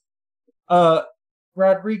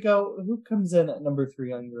 Rodrigo, who comes in at number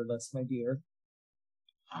 3 on your list, my dear?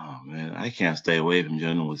 Oh man, I can't stay away from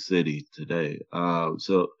Genoa City today.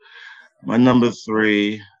 So my number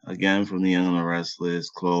 3, again from the Young and the Restless,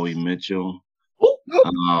 Chloe Mitchell.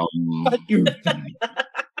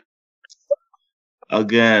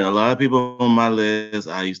 Again, a lot of people on my list,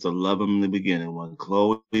 I used to love them in the beginning. When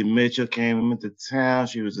Chloe Mitchell came into town,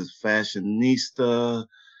 she was this fashionista.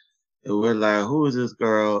 And we're like, who is this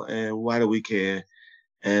girl and why do we care?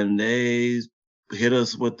 And they hit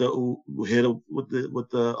us with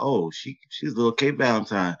she's little Kate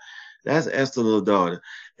Valentine. That's Esther's little daughter.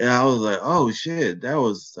 And I was like, oh shit, that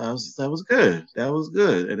was good. That was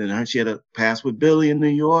good. And then she had a pass with Billy in New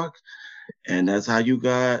York. And that's how you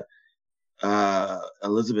got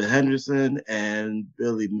Elizabeth Henderson and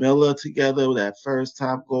Billy Miller together that first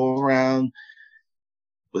time go around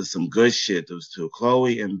with some good shit. Those two,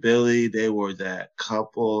 Chloe and Billy, they were that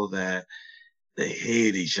couple that they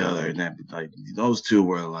hated each other, and that like those two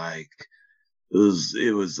were like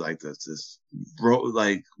it was like this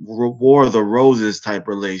War of the Roses type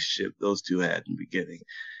relationship those two had in the beginning,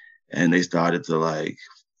 and they started to like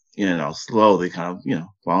slowly kind of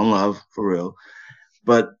fall in love for real.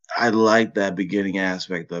 But I like that beginning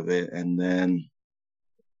aspect of it, and then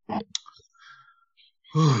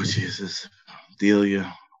oh Jesus,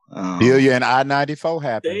 Delia. Delia and I-94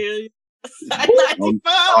 happened.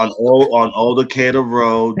 on Old Decatur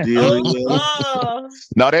Road, Delia.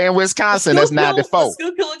 No, they're in Wisconsin. That's 94.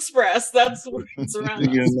 Schuylkill Express. That's where it's around.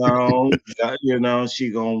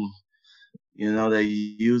 She gonna, they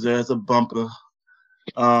use her as a bumper.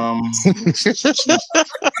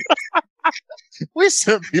 We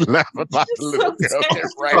should be laughing about the little girl.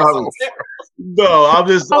 Right? No, I'm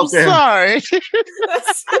just. I'm sorry.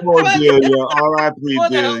 Come on, Delia. R.I.P.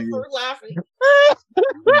 Delia. We're laughing.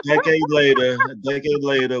 A decade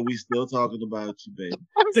later, we still talking about you, baby.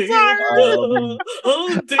 I'm sorry.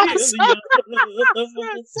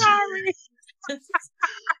 I'm sorry.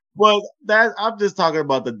 Well, I'm just talking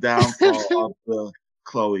about the downfall of the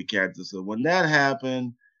Chloe character. So when that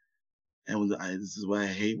happened. And this is what I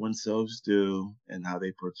hate when soaps do, and how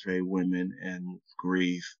they portray women and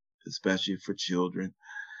grief, especially for children.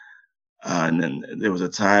 And then there was a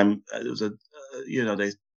time, this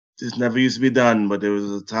never used to be done, but there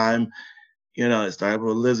was a time, it started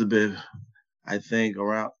with Elizabeth, I think,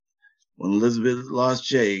 around when Elizabeth lost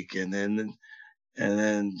Jake, and then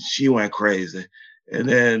she went crazy, and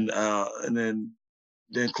then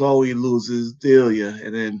Chloe loses Delia,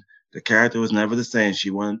 and then the character was never the same.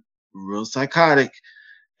 She went real psychotic,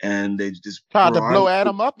 and they just tried to blow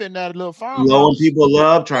Adam up in that little farm. Blowing people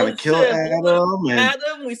up, trying to kill Adam.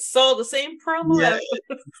 Adam, we saw the same promo.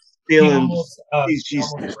 Yeah, she's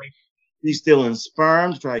stealing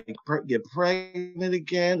sperm, trying to get pregnant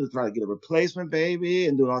again, to try to get a replacement baby,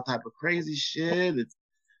 and doing all type of crazy shit.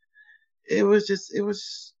 It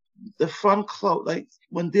was the fun Chloe. Like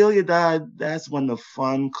when Delia died, that's when the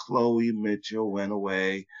fun Chloe Mitchell went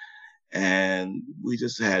away. And we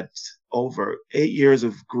just had over 8 years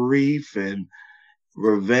of grief and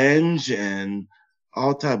revenge and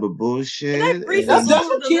all type of bullshit. That's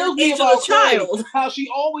what kills me about child. How she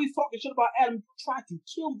always talking shit about Adam. Tried to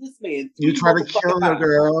kill this man. You tried to kill her,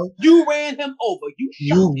 girl. You ran him over.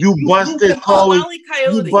 You busted Chloe.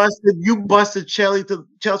 You busted Chelsea to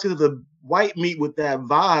the white meat with that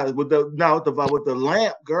vase, with the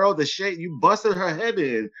lamp, girl. The shade. You busted her head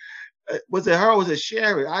in. Was it her or was it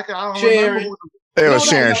Sherry? I don't remember. It was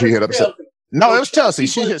Sharon. She hit upset. No, it was Chelsea.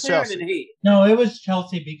 She hit Chelsea. No, it was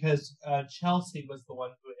Chelsea because Chelsea was the one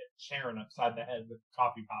who hit Sharon upside the head with the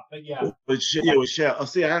coffee pot. But yeah, it was Sharon. Oh,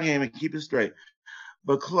 see, I can't even keep it straight.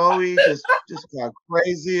 But Chloe just got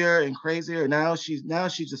crazier and crazier. Now she's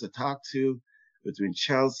just a talk to between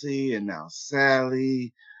Chelsea and now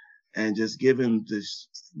Sally, and just giving this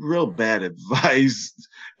real bad advice.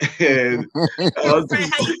 And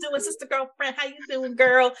girlfriend, how you doing, sister girlfriend? How you doing,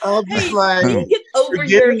 girl? Hey, like, get over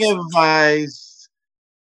giving advice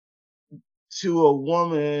to a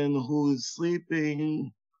woman who's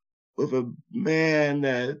sleeping with a man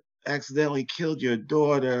that accidentally killed your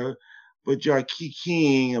daughter, but you're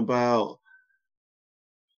kikiing about.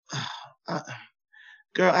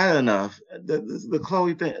 Girl, I don't know. The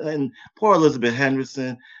Chloe thing and poor Elizabeth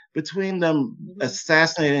Henderson. Between them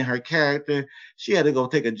assassinating her character, she had to go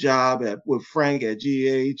take a job with Frank at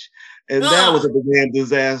GH, and that was a damn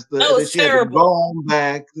disaster. That was terrible. Had to go on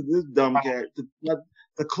back to this dumb character,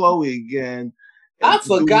 the Chloe again. I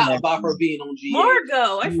forgot about her being on GH.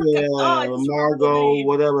 Margot, I forgot. Yeah, Margot,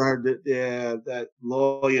 whatever her, that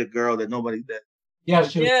lawyer girl that nobody that. Yeah,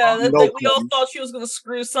 we all thought she was going to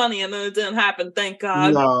screw Sonny, and then it didn't happen. Thank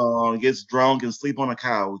God. No, gets drunk and sleep on a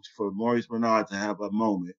couch for Maurice Bernard to have a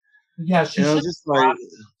moment. Yeah, she just like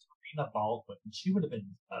Serena Baldwin. She would have been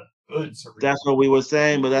a good Serena. That's what we were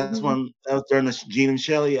saying, but that's when that was during the Gene and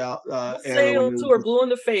Shelley out. Say it to her, blue in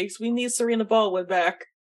the face. We need Serena Baldwin back.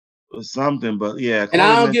 Or something, but yeah. And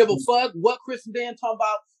I don't give a fuck what Kristen Dan talking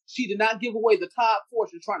about. She did not give away the top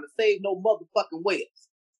fortune trying to save no motherfucking whales.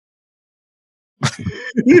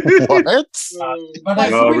 What?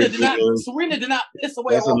 Serena did not piss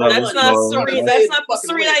away. That's not Serena. That's not the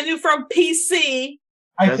Serena I knew from PC.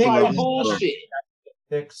 I think that's bullshit.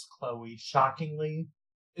 Fix Chloe shockingly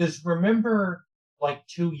is remember like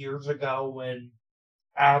 2 years ago when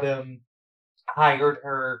Adam hired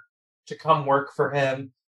her to come work for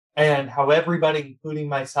him, and how everybody, including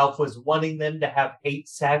myself, was wanting them to have hate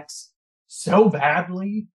sex so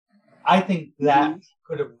badly. I think that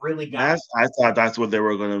could have really got. I thought that's what they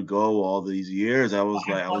were going to go all these years. I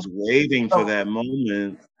was waiting for that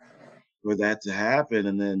moment for that to happen,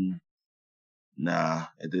 and then nah,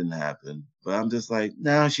 it didn't happen. But I'm just like,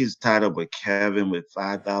 now she's tied up with Kevin with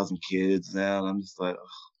 5,000 kids now. And I'm just like,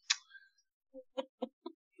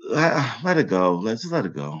 let it go. Let's just let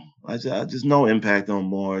it go. I just no impact no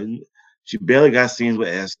more. She barely got scenes with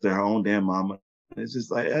Esther, her own damn mama. It's just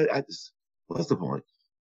like, I just, what's the point?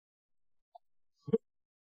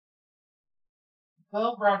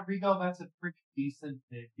 Well, Rodrigo, that's a pretty decent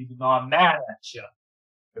pick, even though I'm mad at you.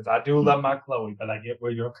 Because I do love my Chloe, but I get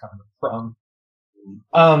where you're coming from.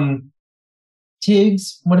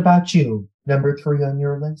 Tiggs, what about you? Number 3 on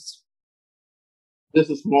your list? This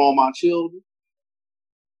is from all my children.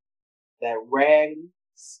 That raggedy,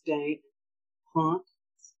 stank, punk,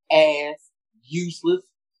 ass, useless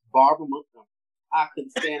Barbara Montgomery. I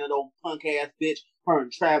couldn't stand that old punk ass bitch. Her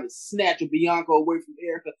and Travis snatching Bianca away from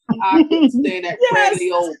Erica. I couldn't stand that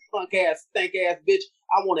raggedy old punk ass, stank ass bitch.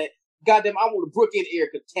 I want Brooke and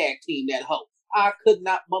Erica tag team that hoe. I could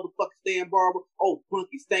not motherfucking stand Barbara, old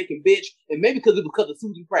punky stinking bitch. And maybe because it was because of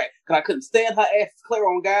Susan Pratt, because I couldn't stand her ass clear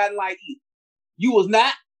on God like either. You was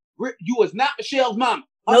not Michelle's mama.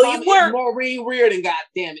 Her no, mama you weren't. Maureen Reardon,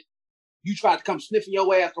 goddammit. You tried to come sniffing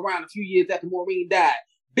your ass around a few years after Maureen died.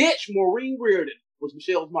 Bitch, Maureen Reardon was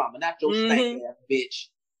Michelle's mama, not your stank ass bitch.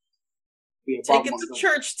 Take it to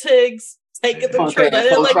church, Tiggs. Take it to church. I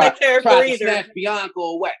didn't like that character either. To snatch Bianca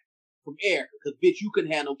away from Erica, because bitch, you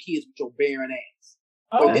couldn't have no kids with your barren ass.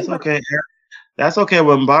 Oh, that's okay. That's okay.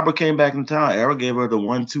 When Barbara came back in town, Eric gave her the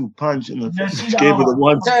 1-2 punch in the face. Gave her the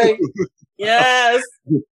 1-2. Yes.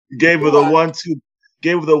 Gave her the 1-2.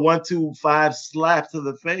 Gave her the 1-2-5 slap to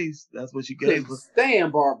the face. That's what she gave her.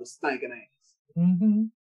 Stand Barbara's stinking ass. Mm-hmm.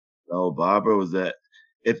 Oh, Barbara was that.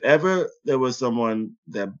 If ever there was someone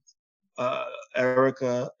that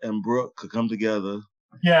Erica and Brooke could come together,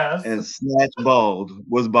 yes, and snatch bald,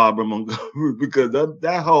 was Barbara Montgomery, because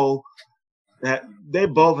that whole that they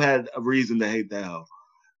both had a reason to hate that hoe,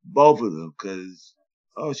 both of them, because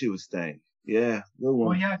she was stank. Yeah,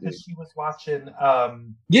 well, yeah, because she was watching.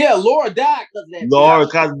 Yeah, Laura died because of that. Laura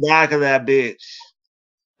died because of that bitch.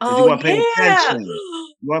 Oh, you weren't paying attention.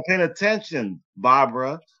 You weren't paying attention,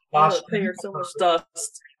 Barbara. Pay her so much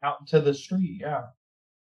dust. Out into the street, yeah.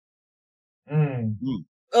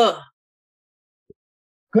 Ugh.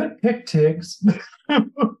 Good pick, Tiggs.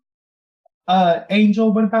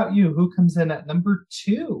 Angel, what about you? Who comes in at number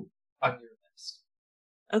 2 on your list?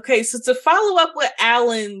 Okay, so to follow up with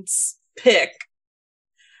Alan's pick,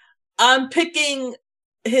 I'm picking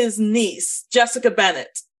his niece, Jessica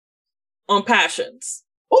Bennett, on Passions.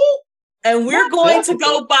 Oh, and we're going to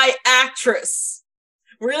go by actress.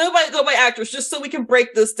 We're going to go by actress just so we can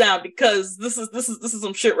break this down, because this is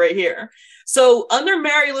some shit right here. So under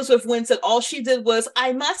Mary Elizabeth Winstead, all she did was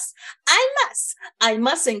I must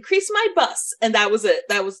increase my bust, and that was it.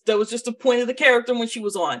 That was just the point of the character when she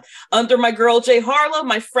was on. Under my girl Jade Harlow,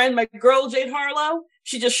 my girl Jade Harlow,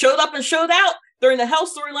 she just showed up and showed out during the Hell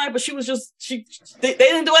storyline, but she was just they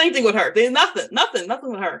didn't do anything with her. They did nothing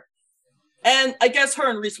with her. And I guess her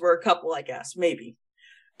and Reese were a couple, I guess, maybe.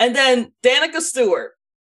 And then Danica Stewart.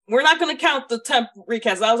 We're not going to count the temp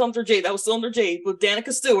recast. That was under Jade. That was still under Jade with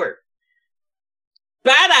Danica Stewart.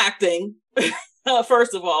 Bad acting,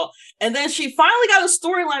 first of all. And then she finally got a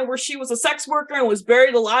storyline where she was a sex worker and was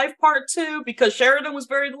buried alive part 2 because Sheridan was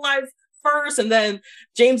buried alive first. And then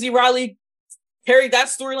James E. Riley carried that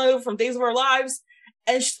storyline over from Days of Our Lives.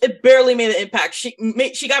 And it barely made an impact.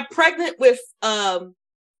 She got pregnant with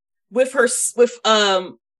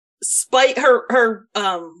Spite, her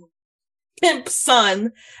pimp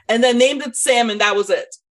son, and then named it Sam, and that was it.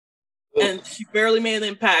 And she barely made an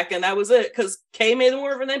impact, and that was it, because Kay made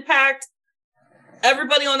more of an impact.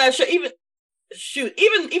 Everybody on that show, even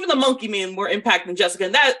the monkey made more impact than Jessica,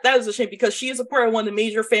 and that is a shame, because she is a part of one of the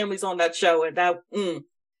major families on that show, and that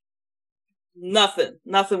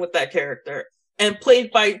nothing with that character, and played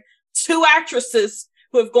by 2 actresses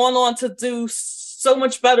who have gone on to do so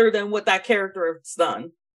much better than what that character has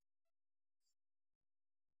done.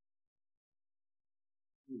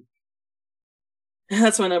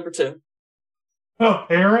 That's my number 2.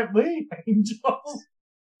 Apparently, Angel.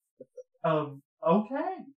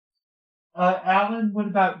 Okay. Alan, what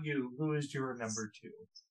about you? Who is your number 2?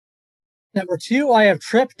 Number 2, I have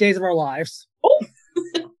Trip, Days of Our Lives.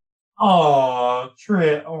 Oh,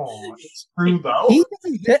 Trip. Oh, it's true though.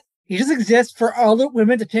 He just exists for other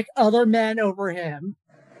women to pick other men over him.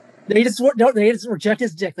 They just reject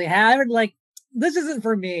his dick. They have it like, this isn't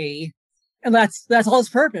for me, and that's all his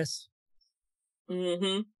purpose.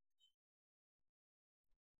 Mm-hmm.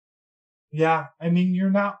 Yeah, I mean, you're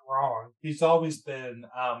not wrong. He's always been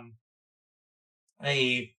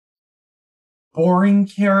a boring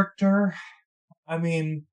character. I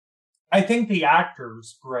mean, I think the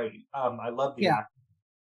actor's great. I love the actor.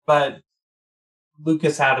 But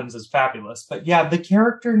Lucas Adams is fabulous. But yeah, the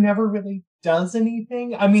character never really does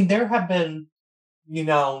anything. I mean, there have been,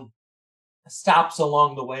 stops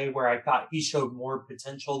along the way where I thought he showed more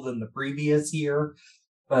potential than the previous year.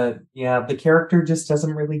 But yeah, the character just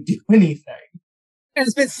doesn't really do anything. And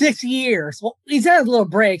it's been 6 years. Well, he's had little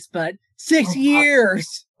breaks, but 6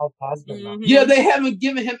 years. Yeah, they haven't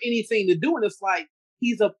given him anything to do, and it's like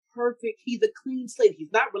he's a clean slate.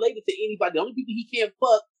 He's not related to anybody. The only people he can't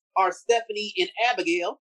fuck are Stephanie and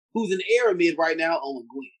Abigail, who's an Aramid right now, on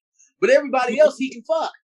Gwen. But everybody else he can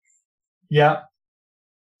fuck. Yeah.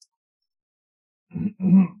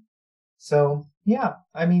 So, yeah,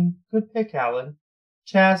 I mean, good pick, Alan.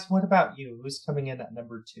 Chaz, what about you? Who's coming in at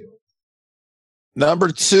number 2?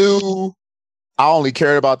 Number 2, I only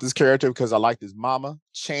cared about this character because I liked his mama,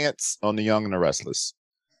 Chance, on The Young and the Restless.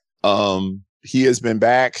 He has been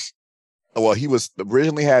back. Well, he was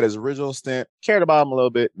originally had his original stint, cared about him a little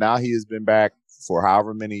bit. Now he has been back for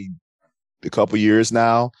a couple years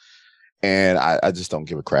now. And I just don't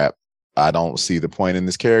give a crap. I don't see the point in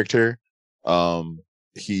this character.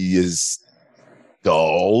 He is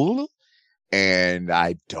dull, and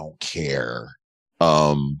I don't care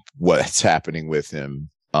what's happening with him.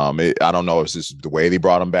 I don't know if this is the way they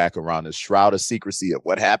brought him back around the shroud of secrecy of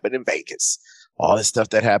what happened in Vegas. All this stuff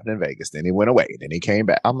that happened in Vegas. Then he went away. Then he came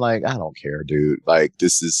back. I'm like, I don't care, dude. Like,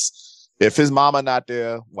 this is, if his mama not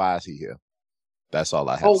there, why is he here? That's all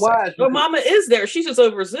I have to say. Well, mama is there. She's just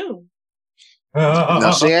over Zoom.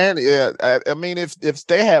 No, she ain't. Yeah, I mean, if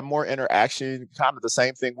they had more interaction, kind of the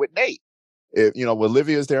same thing with Nate. If with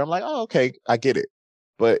Olivia's there, I'm like, oh, okay, I get it.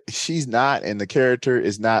 But she's not, and the character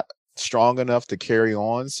is not strong enough to carry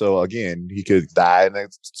on. So again, he could die in a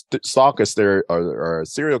stalker or a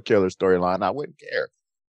serial killer storyline. I wouldn't care.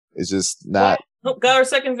 It's just not. Oh, got our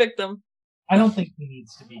second victim. I don't think he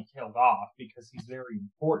needs to be killed off because he's very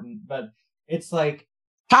important. But it's like,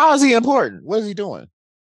 how is he important? What is he doing?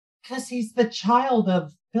 Because he's the child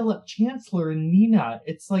of Philip Chancellor and Nina.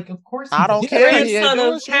 It's like, of course, I don't care. Grandson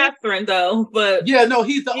of Catherine, though. But yeah, no,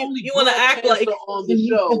 he's the only. You want to act like on the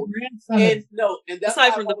show, and that's why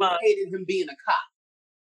I hated him being a cop,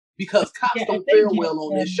 because cops don't fare well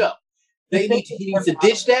on this show. He needs to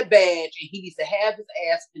ditch that badge, and he needs to have his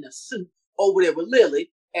ass in a suit over there with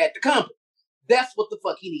Lily at the company. That's what the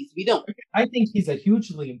fuck he needs to be doing. I think he's a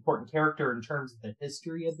hugely important character in terms of the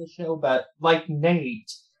history of the show, but like Nate,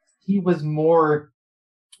 he was more,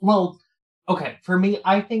 well, okay, for me,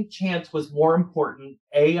 I think Chance was more important,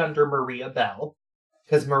 under Maria Bell,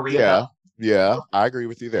 because Maria Bell. Yeah, I agree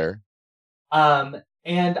with you there. And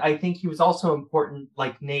I think he was also important,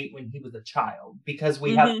 like Nate, when he was a child, because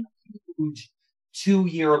we have a huge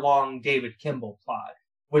 2-year-long David Kimball plot,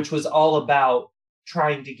 which was all about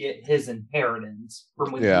trying to get his inheritance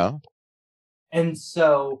from when and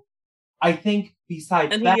so I think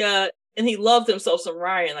besides that, and he loved himself some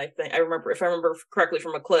Ryan. I think if I remember correctly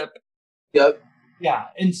from a clip. Yep. Yeah,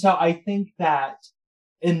 and so I think that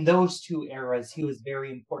in those two eras he was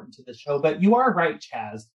very important to the show. But you are right,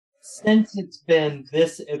 Chaz. Since it's been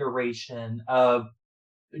this iteration of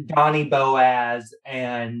Donnie Boaz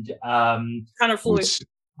and Connor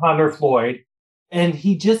Floyd. And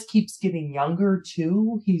he just keeps getting younger,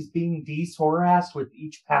 too. He's being de-Sorassed with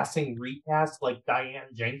each passing recast, like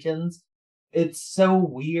Diane Jenkins. It's so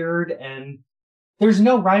weird, and there's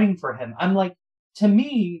no writing for him. I'm like, to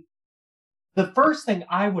me, the first thing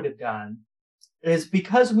I would have done is,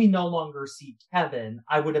 because we no longer see Kevin,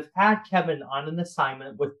 I would have had Kevin on an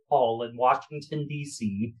assignment with Paul in Washington,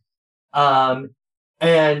 D.C.,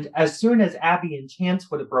 and as soon as Abby and Chance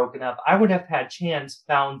would have broken up, I would have had Chance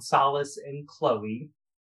found solace in Chloe.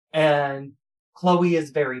 And Chloe is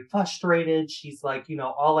very frustrated. She's like,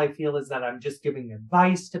 all I feel is that I'm just giving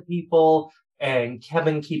advice to people. And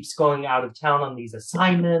Kevin keeps going out of town on these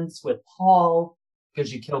assignments with Paul,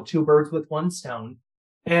 because you kill 2 birds with 1 stone.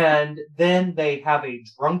 And then they have a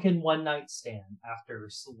drunken one-night stand after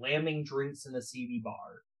slamming drinks in a seedy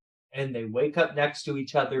bar. And they wake up next to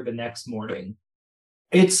each other the next morning.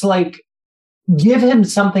 It's like, give him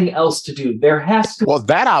something else to do. There has to. Well,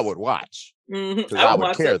 that I would watch. Because I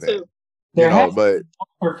would care then. But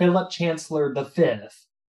for Philip Chancellor V,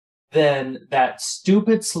 then that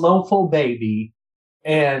stupid, slowful baby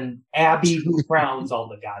and Abby who frowns all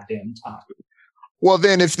the goddamn time. Well,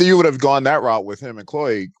 then if you would have gone that route with him and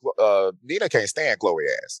Chloe, Nina can't stand Chloe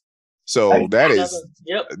ass. So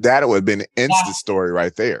that would have been an instant story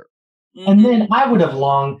right there. And then I would have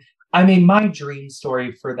my dream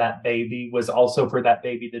story for that baby was also for that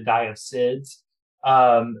baby to die of SIDS.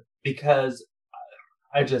 Because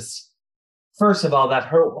first of all, that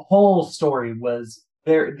her whole story was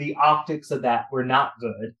the optics of that were not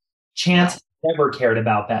good. Chance never cared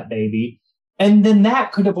about that baby. And then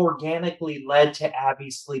that could have organically led to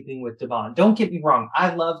Abby sleeping with Devon. Don't get me wrong.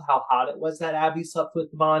 I love how hot it was that Abby slept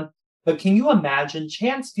with Devon. But can you imagine?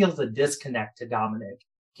 Chance feels a disconnect to Dominic.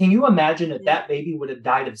 Can you imagine if that baby would have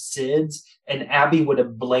died of SIDS and Abby would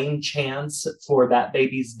have blamed Chance for that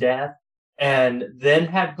baby's death and then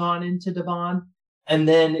had gone into Devon? And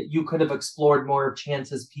then you could have explored more of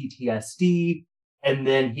Chance's PTSD, and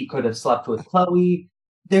then he could have slept with Chloe.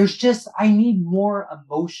 I need more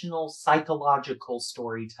emotional, psychological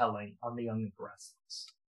storytelling on The Young and the Restless.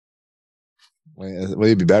 Well,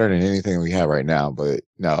 it'd be better than anything we have right now. But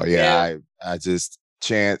no, I just,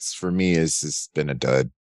 Chance for me has just been a dud.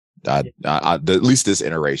 At least this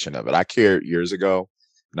iteration of it. I cared years ago.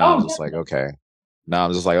 Now I'm just like, okay. Now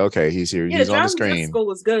I'm just like, okay, he's here. He's on the screen.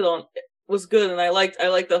 Was good, and I liked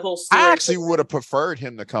the whole story. I actually would have preferred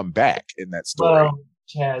him to come back in that story. Well,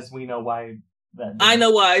 Chaz, we know why. I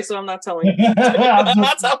know why, so I'm not telling you. I'm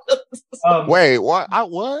not telling. Wait, what?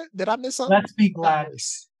 What? Did I miss something? Let's be glad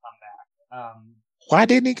he's come back. Why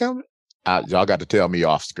didn't he come? Y'all got to tell me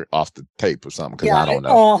off the tape or something, because I don't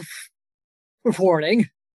know. Off recording.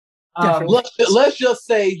 Let's just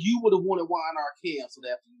say you would have wanted YNR canceled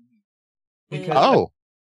after you. Because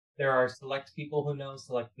there are select people who know,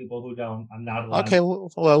 select people who don't. I'm not allowed. Okay,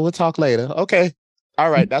 we'll talk later. Okay. All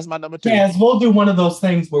right, that's my number 2. Yes, we'll do one of those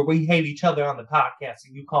things where we hate each other on the podcast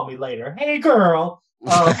and you call me later. Hey, girl.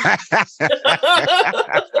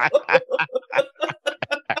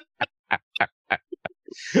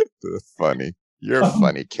 Funny. You're a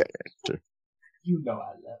funny character. You know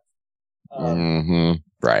I love.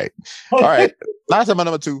 Right. All right. Last time, my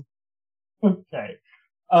number 2. Okay.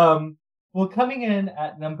 Well, coming in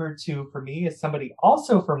at number 2 for me is somebody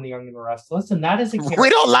also from The Young and the Restless, and that is a character. We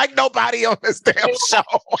don't like nobody on this damn show.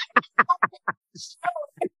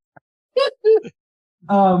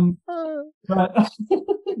 But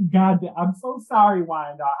God, I'm so sorry,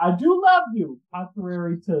 Wyandotte. I do love you,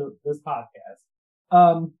 contrary to this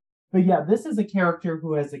podcast. But yeah, this is a character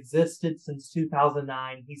who has existed since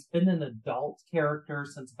 2009. He's been an adult character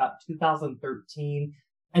since about 2013.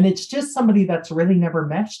 And it's just somebody that's really never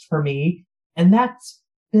meshed for me. And that's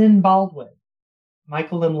Finn Baldwin.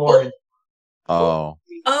 Michael and Lauren. Oh,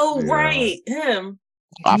 yeah. Right. Him.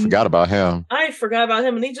 I forgot about him. I forgot about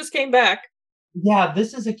him, and he just came back. Yeah,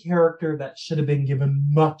 this is a character that should have been given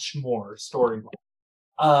much more storyline.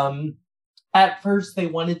 At first, they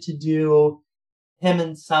wanted to do him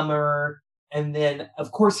and Summer, and then,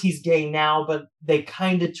 of course, he's gay now, but they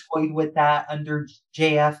kind of toyed with that under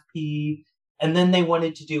JFP. And then they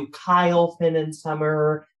wanted to do Kyle, Finn, and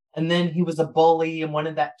Summer. And then he was a bully and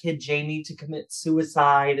wanted that kid Jamie to commit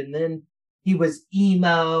suicide. And then he was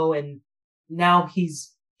emo, and now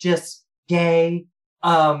he's just gay.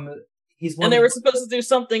 And they were supposed to do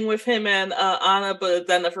something with him and Anna, but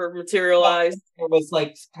that never materialized. It was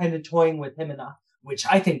like kind of toying with him and Anna, which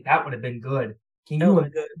I think that would have been good. Can you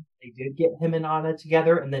imagine? They did get him and Anna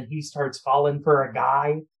together, and then he starts falling for a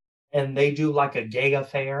guy, and they do like a gay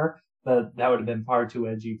affair. But that would have been far too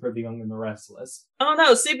edgy for The Young and the Restless. Oh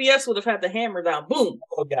no, CBS would have had the hammer down. Boom.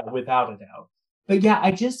 Oh yeah, without a doubt. But yeah,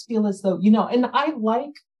 I just feel as though, and I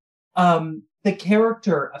like the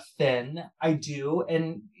character of Finn. I do.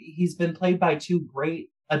 And he's been played by two great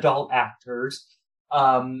adult actors,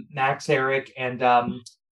 Max Eric and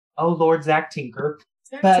Zach Tinker.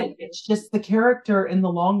 But it's just the character in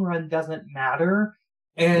the long run doesn't matter.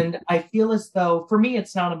 And I feel as though, for me,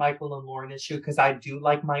 it's not a Michael and Lauren issue because I do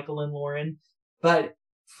like Michael and Lauren. But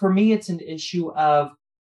for me, it's an issue of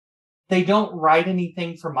they don't write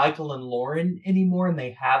anything for Michael and Lauren anymore, and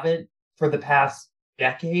they haven't for the past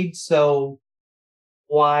decade. So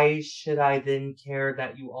why should I then care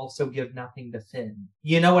that you also give nothing to Finn?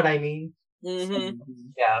 You know what I mean? Mm-hmm. So,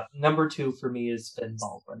 yeah, number 2 for me is Finn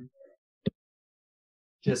Baldwin.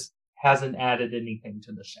 Just hasn't added anything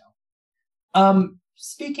to the show.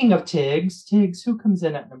 Speaking of Tiggs, who comes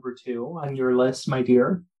in at number 2 on your list, my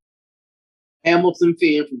dear? Hamilton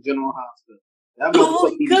Finn from General Hospital. That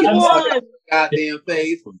good one. Goddamn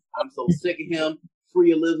face. I'm so sick of him.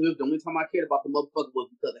 Free Elizabeth. The only time I cared about the motherfucker was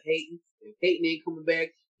because of Hayden. If Hayden ain't coming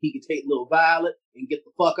back, he can take Little Violet and get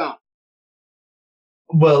the fuck on.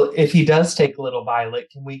 Well, if he does take Little Violet,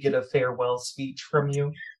 can we get a farewell speech from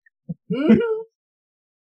you? Mm-hmm.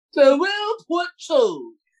 So well put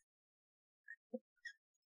to.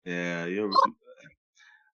 Yeah,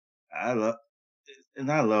 I love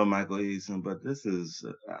Michael Eason, but this is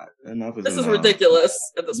enough. This is ridiculous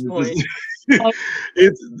at this point.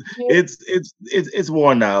 It's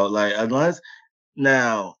worn out. Like, unless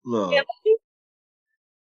now, look,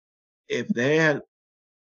 if they had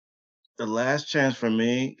the last chance for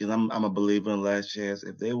me, because I'm a believer in last chance.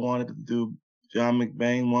 If they wanted to do John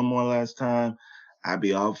McBain one more last time, I'd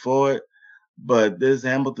be all for it. But this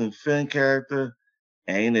Hamilton Finn character,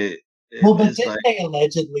 ain't it? Well, but didn't they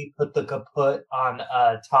allegedly put the kaput on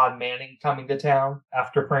Todd Manning coming to town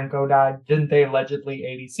after Franco died? Didn't they allegedly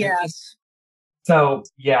 86? Yes. So,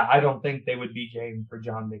 yeah, I don't think they would be game for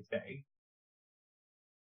John McVay.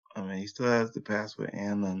 I mean, he still has the pass with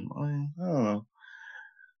Anna, and I don't know.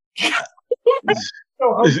 I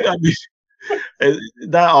mean,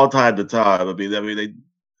 not all tied to Todd. I mean,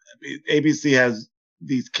 ABC has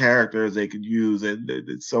these characters they could use, and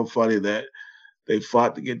it's so funny that they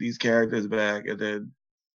fought to get these characters back, and then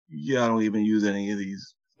I don't even use any of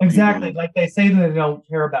these. Exactly. People. Like they say that they don't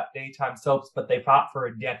care about daytime soaps, but they fought for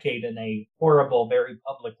a decade in a horrible, very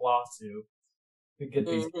public lawsuit to get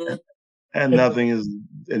these. Mm-hmm. And nothing is,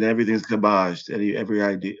 and everything's kiboshed. Every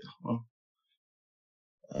idea. But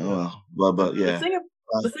yeah.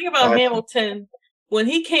 The thing about Hamilton, when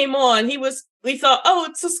he came on, we thought, oh,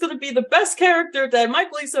 it's just going to be the best character that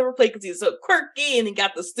Michael Eason ever played because he's so quirky and he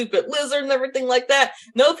got the stupid lizard and everything like that.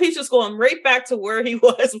 Nope, he's just going right back to where he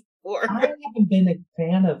was before. I haven't been a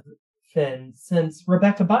fan of Finn since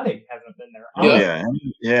Rebecca Bunning hasn't been there.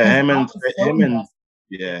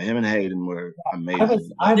 Him and Hayden were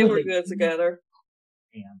amazing. They were good together.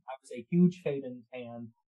 I was a huge Hayden fan.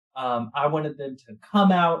 I wanted them to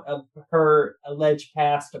come out of her alleged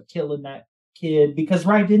past of killing that kid because,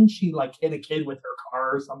 right? Didn't she like hit a kid with her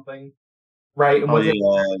car or something? Right?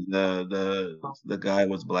 The guy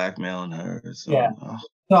was blackmailing her. So, yeah.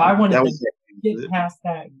 So I wanted them to get past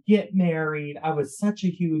that, get married. I was such a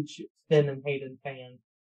huge Finn and Hayden fan.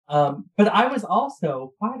 But I was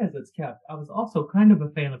also, quiet as it's kept, I was also kind of a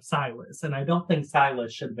fan of Silas, and I don't think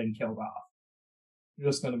Silas should have been killed off.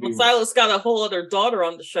 Just going to be. Silas got a whole other daughter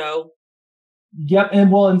on the show. Yep,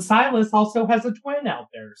 and Silas also has a twin out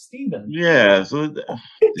there, Steven. Yeah, so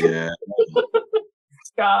yeah.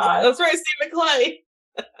 God, that's right, Stephen Clay.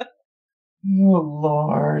 Oh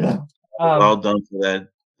Lord. Well done for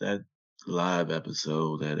that live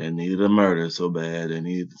episode that they needed a murder so bad. They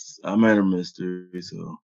needed a murder mystery.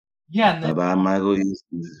 So yeah, by Michael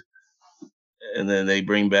Easton. And then they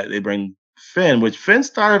bring Finn, which Finn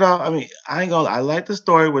started off. I mean, I like the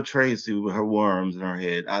story with Tracy with her worms in her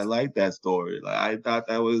head. I like that story. Like I thought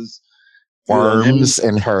that was worms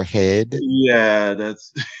in her head. Yeah,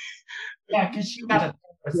 that's because she got a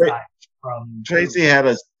parasite from Tracy had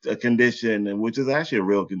a condition, and which is actually a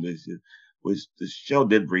real condition, which the show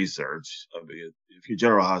did research. I mean, if you're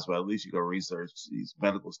General Hospital, at least you go research these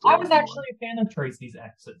medical stories. I was actually a fan of Tracy's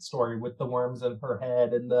exit story with the worms in her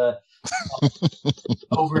head and the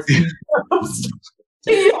overseas worms.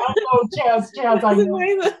 Chaz, the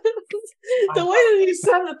way that he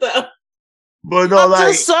said it though. But no,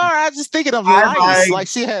 I'm just sorry. I'm just thinking of lice. Like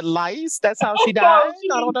she had lice. That's how she died.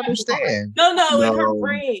 I don't understand. No, in her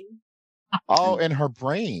brain. Oh, in her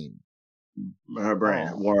brain. Her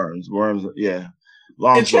brain. Worms. Yeah.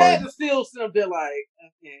 Long story. And Chad is still sitting there like,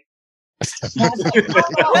 okay. I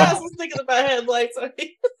was thinking about headlights. I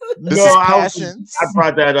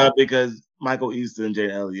brought that up because Michael Easton,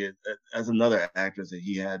 Jane Elliott, as another actress that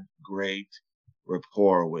he had great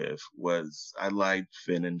rapport with, I liked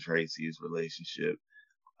Finn and Tracy's relationship.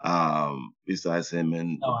 Besides him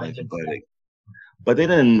and Rachel Buddick. But they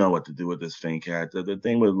didn't know what to do with this Finn character. The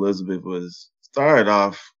thing with Elizabeth started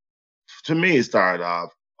off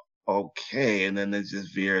okay, and then it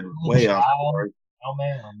just veered way off course. Oh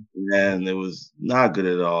man. And it was not good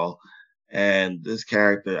at all. And this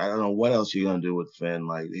character, I don't know what else you're gonna do with Finn.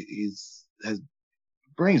 Like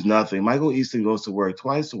brings nothing. Michael Easton goes to work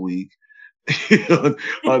twice a week on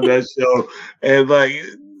that show, and like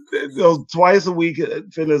those twice a week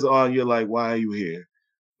Finn is on. You're like, why are you here?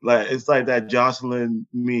 Like it's like that Jocelyn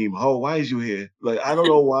meme. Oh, why is you here? Like I don't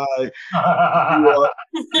know why.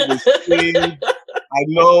 I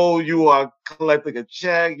know you are collecting a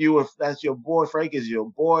check. That's your boy. Frank is your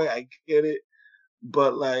boy. I get it.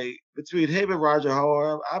 But like between him and Roger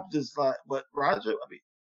Howard, I'm just like, but Roger. I mean,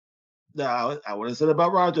 no, I wouldn't have said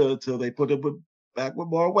about Roger until they put him back with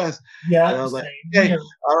Maura West. Yeah, and I was like, hey,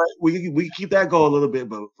 all right, we keep that going a little bit,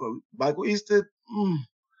 but for Michael Easton,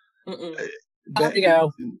 time to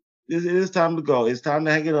go. It is time to go. It's time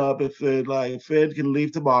to hang it up. If Finn can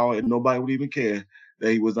leave tomorrow and nobody would even care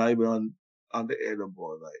that he was not even on the air no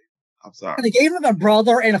more. Like, I'm sorry. They gave him a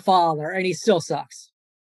brother and a father, and he still sucks.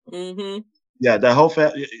 Mm-hmm. Yeah, that whole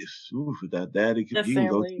family. That daddy can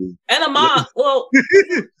go to. And a mom. Well,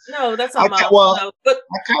 no, that's not mom. Well, no, but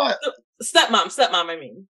stepmom. I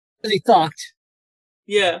mean, he fucked.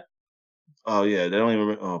 Yeah. Oh yeah, they don't even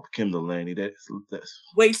remember. Oh, Kim Delaney, that's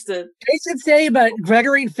wasted. They should say, but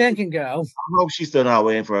Gregory and Finn can go. I hope she's still not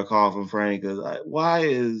waiting for a call from Frank.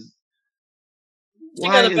 Because she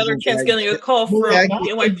got a better chance getting a call from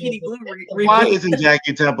NYPD Blue. Why isn't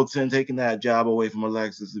Jackie Templeton taking that job away from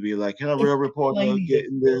Alexis to be like, can a real reporter get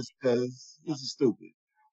in this? Because this is stupid.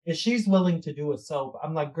 If she's willing to do a soap,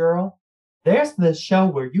 I'm like, girl, there's this show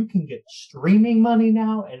where you can get streaming money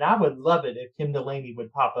now, and I would love it if Kim Delaney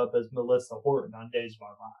would pop up as Melissa Horton on Days of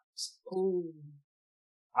Our Lives. Ooh.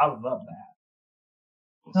 I would love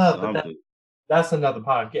that. But that's another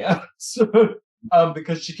podcast.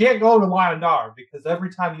 Because she can't go to Y&R because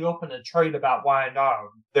every time you open a trade about Y&R,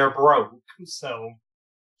 they're broke. So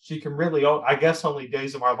she can really, I guess only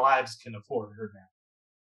Days of Our Lives can afford her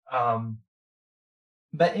now.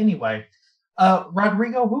 But anyway,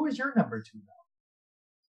 Rodrigo, who is your number 2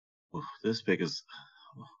 though? Oof, this pick is,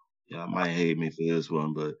 I might hate me for this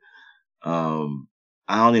one, but I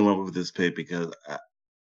only went with this pick because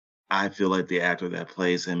I feel like the actor that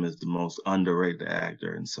plays him is the most underrated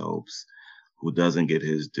actor in soaps, who doesn't get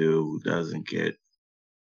his due, who doesn't get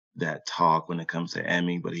that talk when it comes to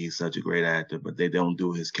Emmy, but he's such a great actor, but they don't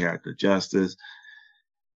do his character justice.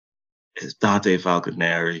 It's Dante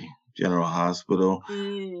Falconeri, General Hospital.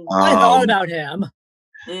 I thought about him.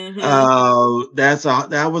 Mm-hmm.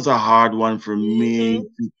 That was a hard one for me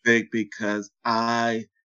to pick because I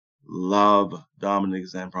love Dominic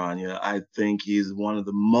Zamprogna. I think he's one of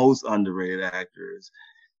the most underrated actors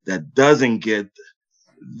that doesn't get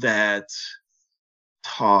that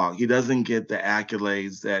talk. He doesn't get the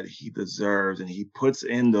accolades that he deserves, and he puts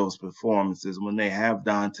in those performances when they have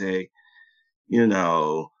Dante,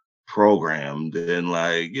 programmed and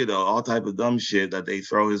all type of dumb shit that they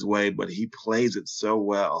throw his way, but he plays it so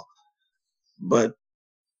well. But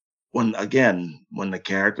when the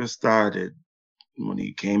character started, when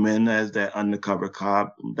he came in as that undercover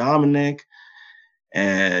cop, Dominic,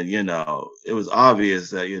 And, it was obvious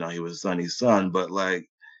that, he was Sonny's son, but like,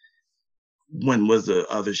 when was the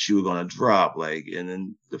other shoe going to drop? Like, and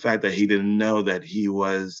then the fact that he didn't know that he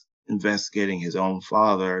was investigating his own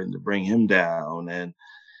father and to bring him down. And,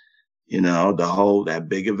 that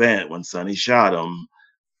big event when Sonny shot him.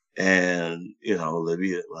 And,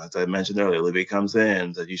 Libby, as I mentioned earlier, Libby comes in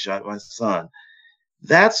and says, "You shot my son."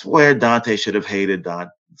 That's where Dante should have hated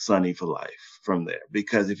Sonny for life from there.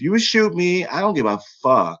 Because if you would shoot me, I don't give a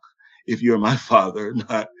fuck if you're my father or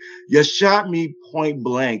not. You shot me point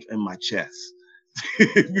blank in my chest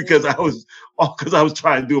because I was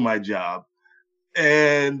trying to do my job.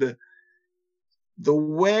 And the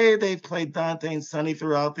way they played Dante and Sonny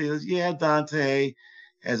throughout this, Dante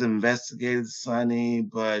has investigated Sonny,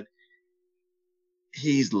 but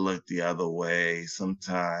he's looked the other way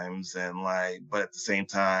sometimes, and but at the same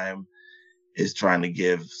time is trying to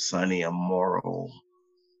give Sonny a moral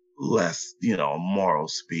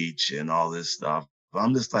speech and all this stuff. But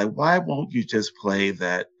I'm just like, why won't you just play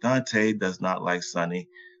that Dante does not like Sonny?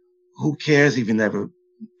 Who cares if he never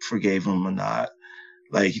forgave him or not?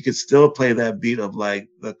 Like, you could still play that beat of like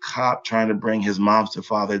the cop trying to bring his monster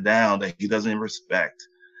father down that he doesn't respect.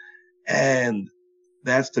 And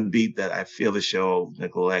that's the beat that I feel the show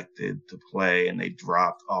neglected to play, and they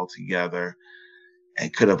dropped altogether,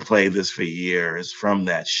 and could have played this for years from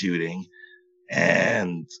that shooting.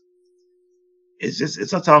 And it's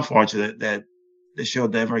just unfortunate that the show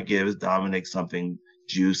never gives Dominic something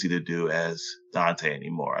juicy to do as Dante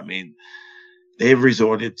anymore. I mean, they've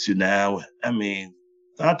resorted to now,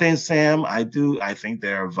 Dante and Sam, I think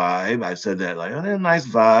they're a vibe. I've said that, like, they're a nice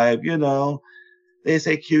vibe, They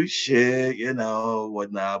say cute shit,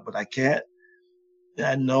 whatnot, but I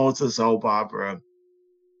know it's a soap opera,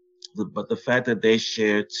 but the fact that they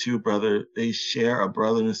share a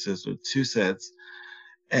brother and a sister, two sets,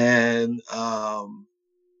 and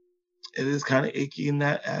it is kind of icky in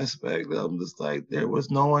that aspect. I'm just like, there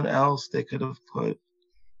was no one else they could have put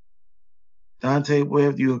Dante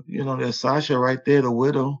with. There's Sasha right there, the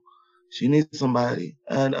widow. She needs somebody,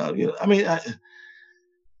 and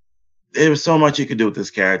there was so much you could do with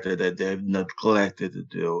this character that they've neglected to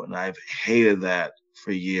do. And I've hated that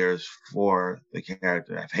for years for the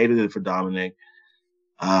character. I've hated it for Dominic.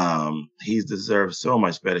 He deserves so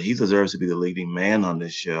much better. He deserves to be the leading man on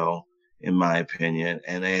this show, in my opinion.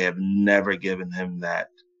 And they have never given him that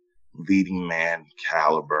leading man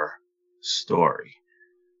caliber story.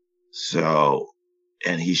 So,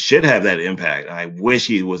 and he should have that impact. I wish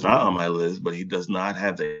he was not on my list, but he does not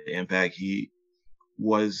have the impact he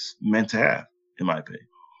was meant to have, in my opinion.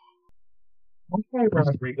 Okay,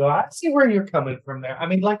 Rodrigo, I see where you're coming from there. I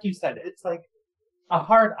mean, like you said, it's like a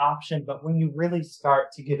hard option, but when you really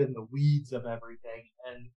start to get in the weeds of everything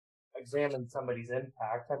and examine somebody's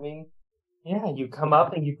impact, you come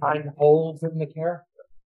up and you find holes in the character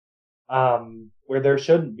where there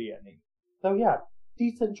shouldn't be any. So yeah,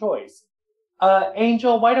 decent choice.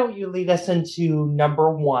 Angel, why don't you lead us into number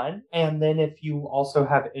 1, and then if you also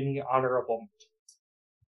have any honorable.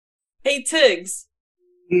 Hey, Tiggs.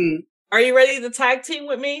 Are you ready to tag team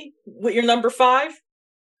with me with your number 5?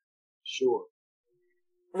 Sure.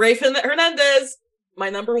 Rafe Hernandez, my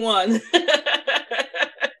number 1.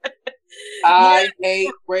 I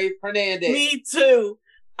hate Rafe Hernandez. Me too.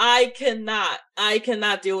 I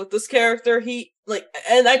cannot deal with this character.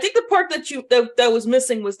 And I think the part that was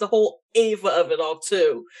missing was the whole Ava of it all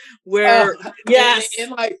too. Where yes, and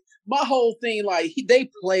like my whole thing, like he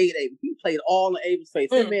played all in Ava's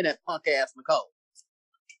face. Him and that punk ass Nicole.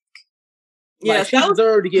 Yeah, she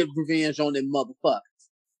deserved to get revenge on them motherfuckers.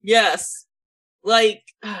 Yes, like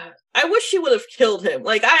I wish she would have killed him.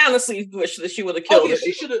 Like I honestly wish that she would have killed him.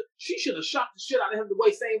 She should have shot the shit out of him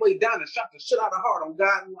the same way down and shot the shit out of her on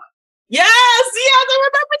God and life. Yes, I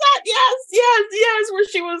remember that. Yes, where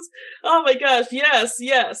she was. Oh my gosh,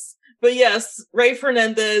 yes. But yes, Rafe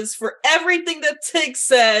Hernandez, for everything that Tig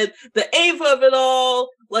said, the Ava of it all.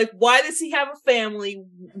 Like, why does he have a family?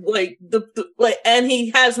 Like and he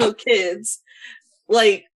has no kids.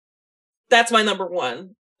 Like, that's my number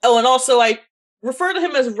 1. Oh, and also I refer to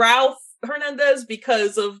him as Ralph Hernandez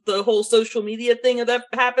because of the whole social media thing that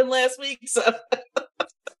happened last week. So.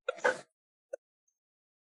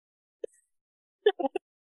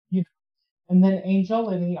 And then Angel,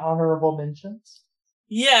 any honorable mentions?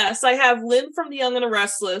 Yes, I have Lynn from The Young and the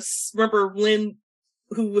Restless. Remember Lynn,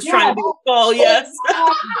 who was trying to be a fall? Yes.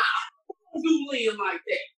 Do Lynn like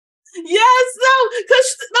that? Yes,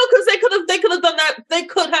 because they could have done that. They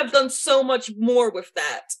could have done so much more with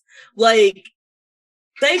that. Like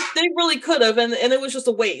they really could have, and it was just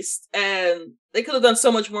a waste. And they could have done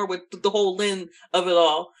so much more with the whole Lynn of it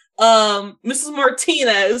all. Mrs.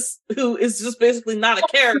 Martinez, who is just basically not a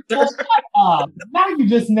character. Now you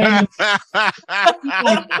just named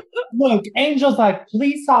look, Angel's like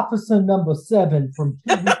police officer number 7 from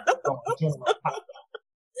 2 weeks ago.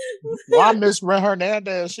 Why Miss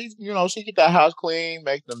Hernandez? She get that house clean,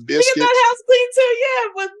 make them biscuits. She get that house clean too, yeah.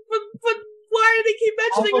 But why do they keep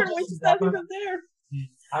mentioning her when she's not even there?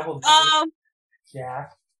 I will.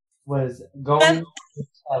 Jack was going to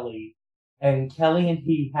Kelly, and Kelly and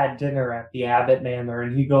he had dinner at the Abbott Manor,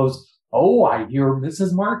 and he goes, "Oh, I hear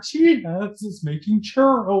Mrs. Martinez is making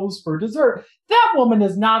churros for dessert." That woman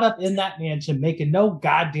is not up in that mansion making no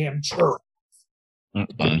goddamn churros.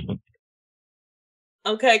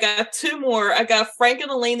 Okay, I got 2 more. I got Frank and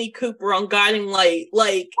Eleni Cooper on Guiding Light.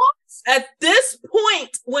 Like, at this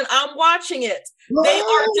point, when I'm watching it, they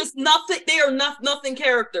are just nothing. They are nothing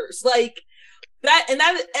characters. Like, that,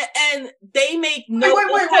 and they make no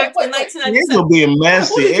impact in 1997. Angel being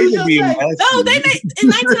messy. Angel being messy. No, they made, in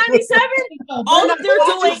 1997, all that they're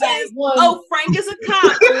doing is, oh, Frank is a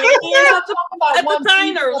cop. Eleni is at the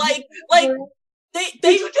diner. Like,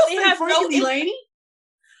 they have no... Eleni?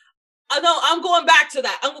 No, I'm going back to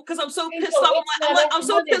that because I'm so pissed off. I'm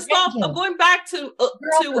so pissed off. I'm going back to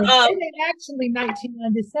actually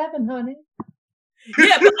 1997, honey.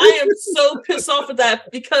 Yeah, but I am so pissed off at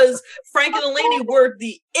that because Frank and Eleni were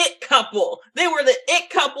the it couple. They were the it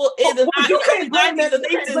couple in the 1990s, and they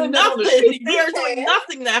did nothing. They are doing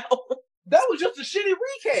nothing now. That was just a shitty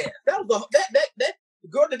recast. That was that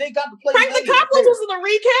girl that they got to play. Frank the Couples was in the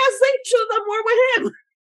recast. They should have done more with him.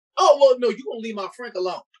 Oh well, no, you gonna leave my Frank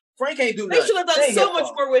alone. Frank ain't do nothing. They should have done so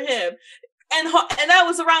much more with him. And that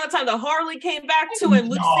was around the time that Harley came back too, and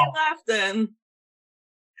Lucy left. And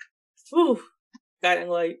Guiding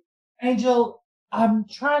Light. Angel, I'm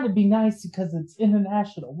trying to be nice because it's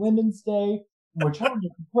International Women's Day. We're trying to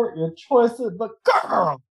support your choices, but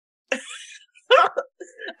girl.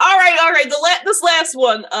 all right. This last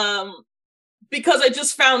one, because I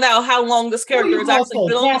just found out how long this character has actually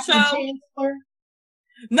been on the show. Chancellor?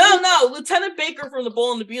 No, Lieutenant Baker from The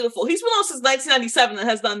Bold and the Beautiful. He's been on since 1997 and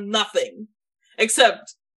has done nothing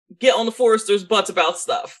except get on the Forrester's butts about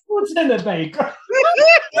stuff. Lieutenant Baker.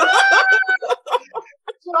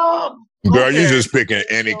 Girl, you just picking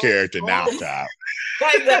any character now, child.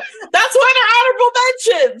 That's why they're honorable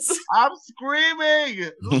mentions. I'm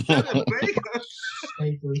screaming. Lieutenant Baker.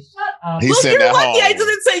 He said that lucky I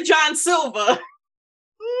didn't say John Silva.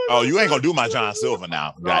 Oh, you ain't gonna do my John Silva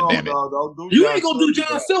now. God damn it. You ain't gonna do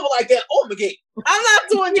John Silva like that. Oh my God. I'm not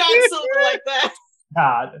doing John Silva like that.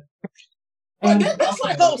 God. That's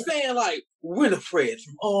like those saying like Winifred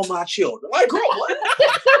from All My Children. Like, girl, what?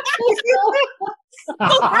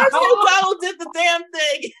 First O'Donnell did the damn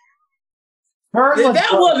thing.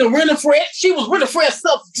 That wasn't Winifred. She was Winifred's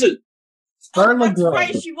substitute. That's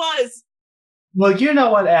right, she was. Well, you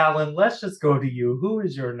know what, Alan? Let's just go to you. Who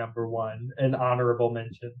is your number 1 and honorable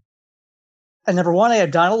mention? At number 1, I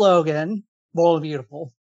have Donna Logan, Bold and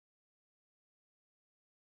Beautiful.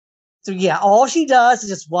 So yeah, all she does is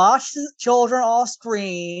just watch the children off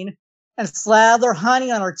screen and slather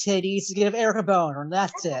honey on her titties to give Eric a boner, and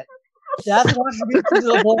that's it. That's what she does to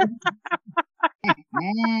the boy.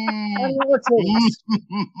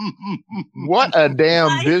 What a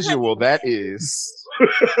damn visual that is.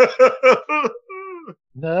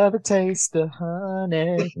 Another taste of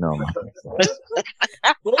honey. No,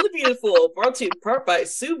 Bold and Beautiful, brought to you in part by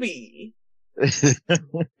Subi.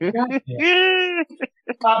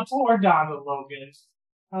 Poor Donna Logan.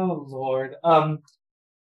 Oh Lord.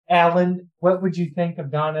 Alan, what would you think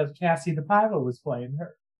of Donna if Cassie the Pilot was playing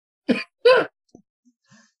her?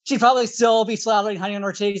 She'd probably still be slathering honey on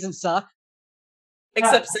her titties and suck.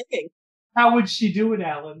 Except singing. How would she do it,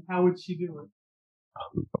 Alan? How would she do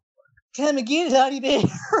it? Can I get it, honey bear?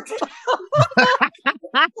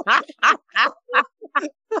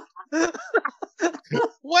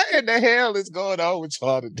 What in the hell is going on with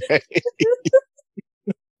y'all today?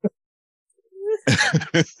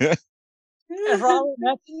 And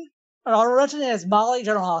Robert Renton is Molly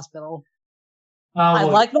General Hospital. I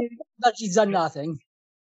like her, but she's done nothing.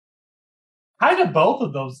 Kind of both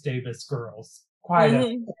of those Davis girls. Quite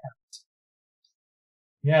a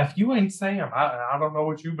yeah, if you ain't Sam, I don't know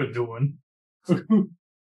what you've been doing.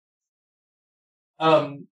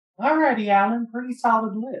 Alrighty, Alan, pretty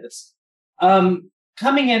solid list.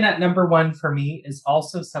 Coming in at number 1 for me is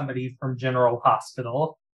also somebody from General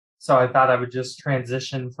Hospital. So I thought I would just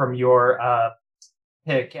transition from your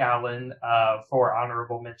pick, Alan, for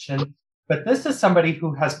honorable mention. But this is somebody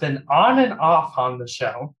who has been on and off on the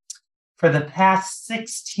show for the past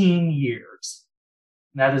 16 years.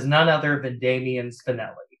 That is none other than Damian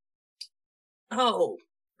Spinelli. Oh,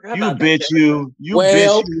 bitch, you.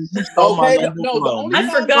 Bitch, you stole my number one. I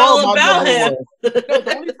forgot all about him.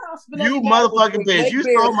 You motherfucking bitch, you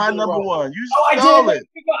stole my number one. You stole it.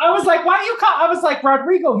 I was like, why you call? I was like,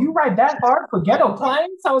 Rodrigo, you ride that hard for Ghetto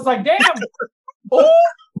Plains? I was like, damn.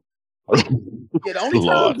 Yeah, the only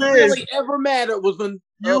time it really ever mattered was when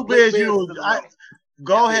you bitch, you.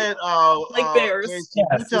 Go ahead, Bears. You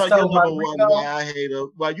tell your number one why I hate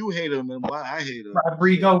him, why you hate him, and why I hate him.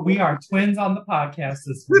 Rodrigo, we are twins on the podcast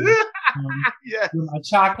this week. Yeah, you're my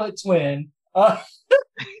chocolate twin. I'm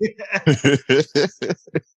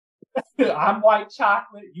white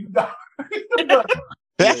chocolate. You dark.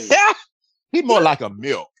 He's more like a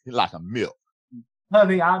milk. He's like a milk.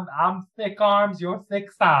 Honey, I'm thick arms. You're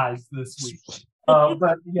thick thighs this week.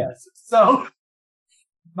 But yes, so.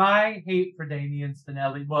 My hate for Damian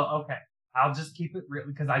Spinelli, well, okay, I'll just keep it real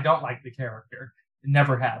because I don't like the character.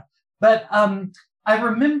 Never have. But I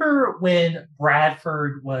remember when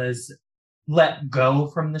Bradford was let go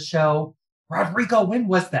from the show. Rodrigo, when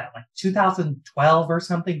was that? Like 2012 or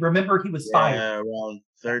something? Remember he was fired. Yeah, around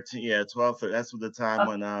 13, 12. That's the time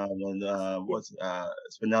when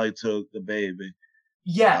Spinelli took the baby.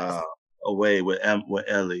 Yes. Away with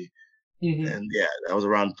Ellie. Mm-hmm. And that was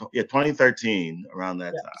around 2013, around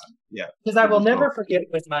that time. Yeah. Because I will never forget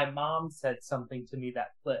when my mom said something to me that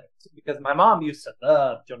clicked. Because my mom used to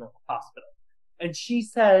love General Hospital. And she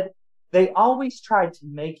said they always tried to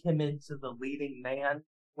make him into the leading man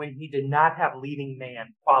when he did not have leading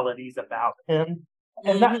man qualities about him.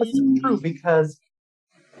 And that was true because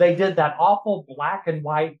they did that awful black and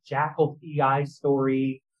white Jackal PI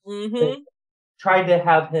story. Mm-hmm. They tried to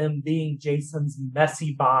have him being Jason's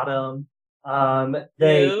messy bottom.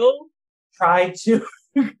 They tried to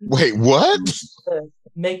wait, what?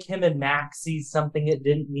 Make him and Maxie something it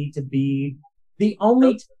didn't need to be. The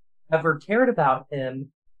only time I ever cared about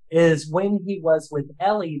him is when he was with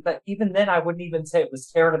Ellie, but even then I wouldn't even say it was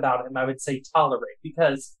cared about him. I would say tolerate,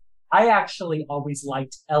 because I actually always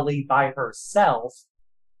liked Ellie by herself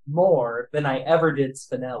more than I ever did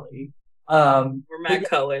Spinelli. Or Matt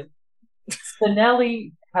Cohen.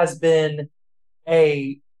 Spinelli has been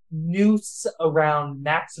a noose around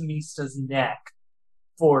Maximista's neck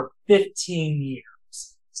for 15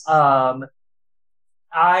 years.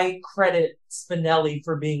 I credit Spinelli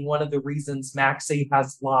for being one of the reasons Maxie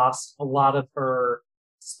has lost a lot of her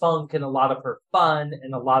spunk and a lot of her fun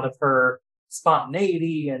and a lot of her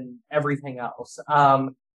spontaneity and everything else.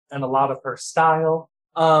 And a lot of her style.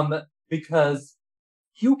 Because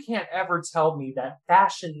you can't ever tell me that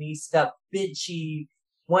fashionista, bitchy,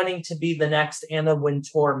 wanting to be the next Anna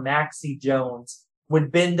Wintour, Maxie Jones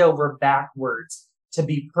would bend over backwards to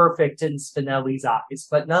be perfect in Spinelli's eyes.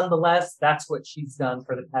 But nonetheless, that's what she's done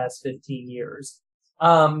for the past 15 years.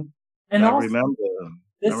 And I also,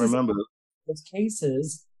 remember those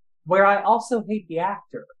cases where I also hate the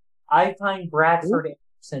actor. I find Bradford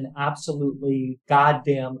Anderson absolutely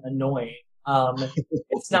goddamn annoying.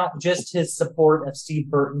 It's not just his support of Steve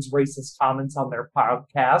Burton's racist comments on their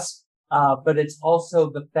podcast, but it's also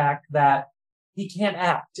the fact that he can't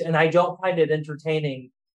act. And I don't find it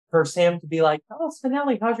entertaining for Sam to be like, "Oh,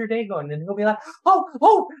 Spinelli, how's your day going?" And he'll be like,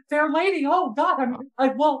 "Oh, fair lady. Oh God, I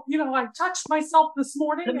touched myself this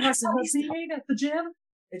morning and I saw a at the gym."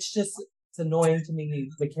 It's annoying to me.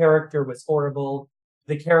 The character was horrible.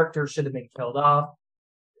 The character should have been killed off.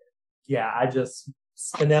 Yeah,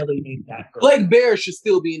 Spinelli needs that. Blake Bear should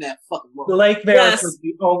still be in that fucking world. Blake Bear was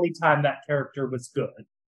the only time that character was good.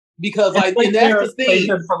 Because and that's the thing.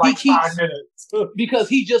 5 minutes. Because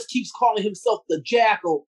he just keeps calling himself the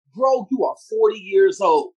Jackal. Bro, you are 40 years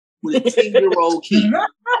old with a 10-year-old kid.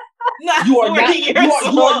 You are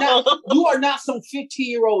not some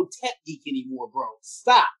 15-year-old tech geek anymore, bro.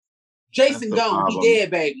 Stop. Jason gone. He dead,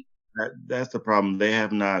 baby. That's the problem. They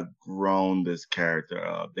have not grown this character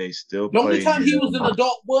up. They still the only time he was an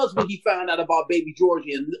adult was when he found out about Baby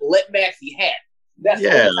Georgie and let Maxie have. That's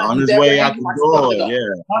on his way out the door.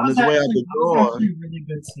 On his way out the door. Really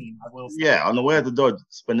good scene, I will say. Yeah, on the way out the door,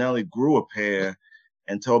 Spinelli grew a pair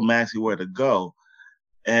and told Maxie where to go.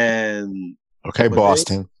 And okay,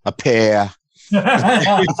 Boston, a pair.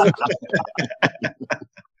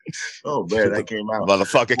 Oh man, that came out.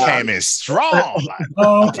 Motherfucker came in strong.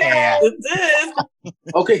 Yeah, it did.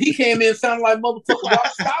 Okay, he came in sounding like motherfucker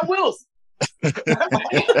Scott Wilson.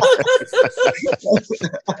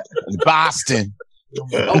 Boston.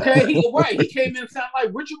 Okay, he came in sounding like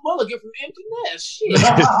Richard Mulligan from Empty Nest. Shit.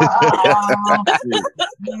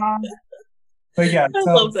 But yeah, I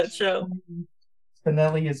love that show.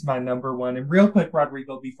 Spinelli is my number one. And real quick,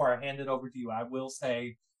 Rodrigo, before I hand it over to you, I will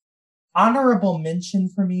say honorable mention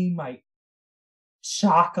for me might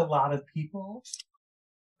shock a lot of people.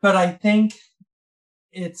 But I think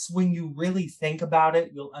it's when you really think about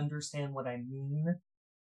it, you'll understand what I mean.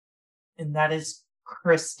 And that is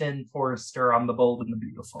Kristen Forrester on The Bold and the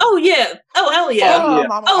Beautiful. Oh yeah! Oh hell yeah!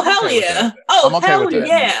 Oh hell yeah! Oh hell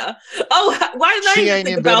yeah! Oh, why did I even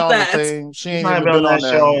think about that? She ain't even been on that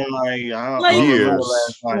show in like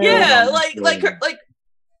years. Yeah, like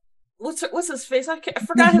what's his face? I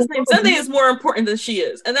forgot his name. Zendaya is more important than she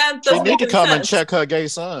is, and that she need to come and check her gay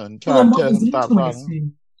son.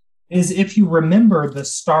 Is if you remember the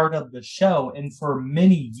start of the show, and for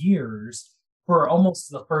many years, for almost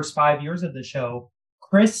the first 5 years of the show,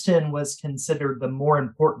 Kristen was considered the more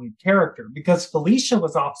important character because Felicia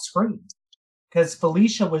was off screen. Because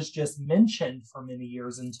Felicia was just mentioned for many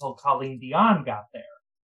years until Colleen Dion got there.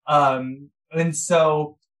 And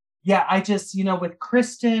so, yeah, I just, with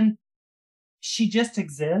Kristen, she just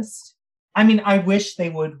exists. I mean, I wish they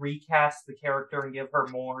would recast the character and give her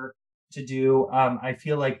more to do. I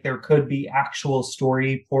feel like there could be actual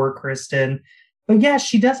story for Kristen. But yeah,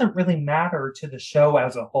 she doesn't really matter to the show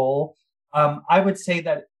as a whole. I would say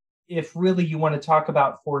that if really you want to talk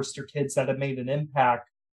about Forrester kids that have made an impact,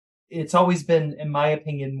 it's always been, in my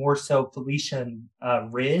opinion, more so Felicia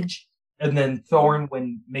and Ridge, and then Thorne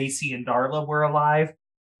when Macy and Darla were alive.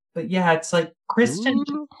 But yeah, it's like Kristen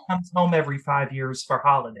comes home every 5 years for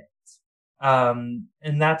holidays. And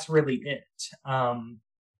that's really it. And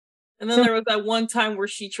then there was that one time where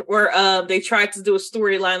they tried to do a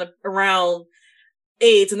storyline around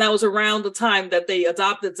AIDS, and that was around the time that they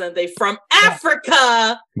adopted Zendaya from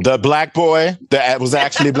Africa. The black boy that was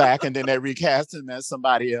actually black, and then they recast him as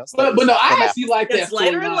somebody else. But no, I actually like that story.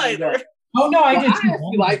 Later and later. Oh no, I did. I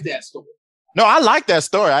actually like that story. No, I like that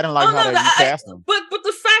story. I didn't like how they recast him. But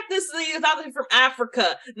the fact is, they adopted him from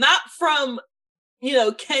Africa, not from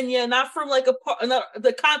Kenya, not from like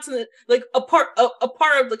the continent, like a part of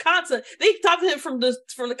the continent. They adopted him from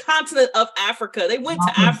the continent of Africa. They went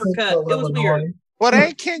to Africa. It was weird. Well,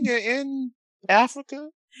 ain't Kenya in Africa?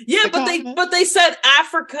 Yeah, but they said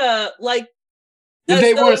Africa like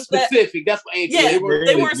they weren't specific. That's what ain't. Yeah, they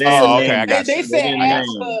weren't specific. Oh, okay, I got they said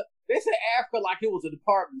Africa. They said Africa like it was a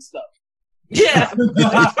department store. Yeah,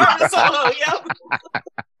 department store. Yep.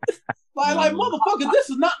 Like motherfucker,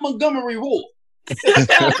 this is not Montgomery Ward.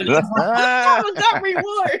 Montgomery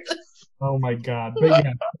Ward. Oh my God! But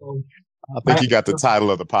yeah, I think you got the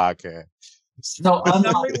title of the podcast. So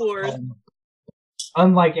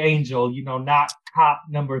unlike Angel, not cop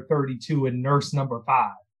number 32 and nurse number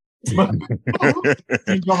 5.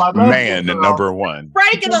 Man, number 1.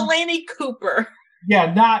 Frank and Elaney Cooper.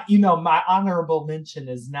 Yeah, not, my honorable mention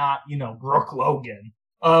is not, Brooke Logan.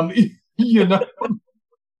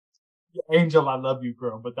 Angel, I love you,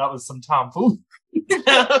 girl, but that was some tomfoolery.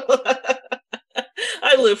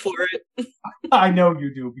 I live for it. I know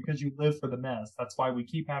you do, because you live for the mess. That's why we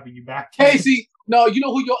keep having you back. Casey, no, you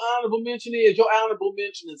know who your honorable mention is? Your honorable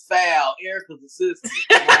mention is Val, Erica's assistant.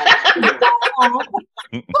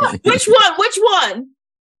 Which one?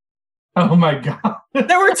 Oh my God.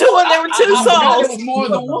 There were two songs. There was more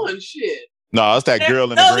than one. Shit. No, it's that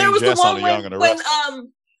girl in the green dress on the Young and the Restless.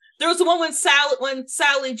 There was the one when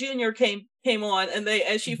Sally Jr. came on and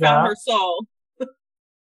she found her Saul.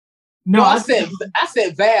 No, I said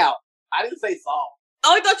Val. I didn't say Saul.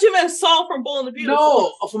 Oh, I thought you meant Saul from Bold and the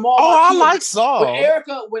Beautiful. No, from all. Oh, I like Saul. When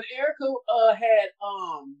Erica had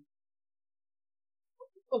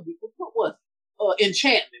what was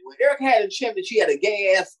Enchantment. When Erica had Enchantment, she had a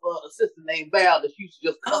gay ass assistant named Val that she used to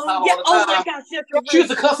just cuss out all the time. Oh my gosh, yes, she used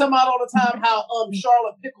to cuss him out all the time. How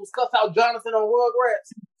Charlotte Pickles cussed out Jonathan on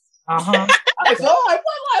Rugrats. I said, all right,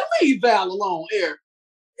 leave Val alone, Eric.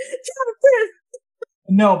 Jonathan.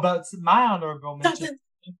 No, but my honorable mention,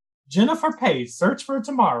 Jennifer Pace, Search for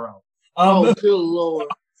Tomorrow. Oh, good Lord.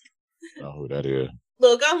 I know who that is.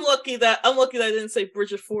 Look, I'm lucky that I didn't say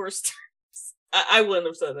Bridget Forrester. I wouldn't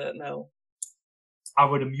have said that, no. I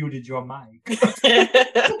would have muted your mic.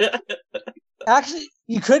 Actually,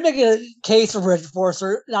 you could make a case for Bridget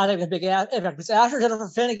Forrester not having a big impact, because after Jennifer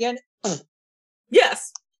Finnegan,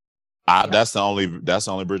 yes. That's the only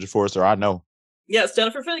Bridget Forrester I know. Yes,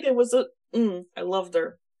 Jennifer Finnegan was I loved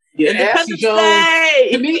her. Yeah, Ashley Jones.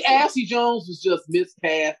 To me, Ashley Jones was just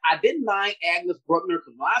miscast. I didn't mind Agnes Bruckner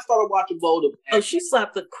because when I started watching Bold, she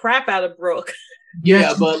slapped the crap out of Brooke.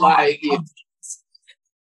 Yeah, but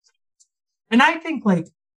and I think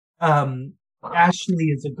Ashley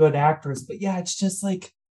is a good actress, but yeah, it's just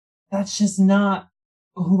that's just not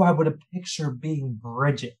who I would have pictured being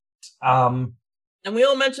Bridget. And we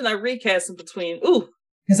all mentioned that recast in between. Ooh,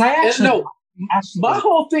 because I actually no. My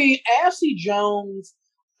whole thing, Ashley Jones,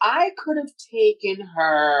 I could have taken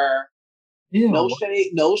her Ew. No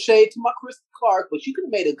shade to my Kristen Clark, but you could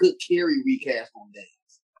have made a good Carrie recast on that.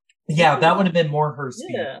 Yeah, that would have been more her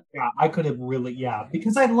speed. Yeah. I could have really,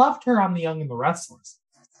 because I loved her on The Young and the Restless.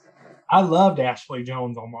 I loved Ashley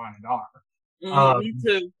Jones on Law and Order. Me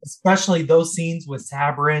too. Especially those scenes with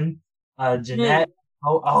Sabrin, Jeanette.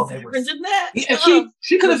 They were. Jeanette. Yeah,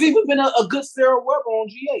 she could have even been a good Sarah Weber on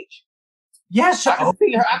GH. Yeah, I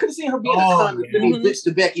could have seen her being a condescending bitch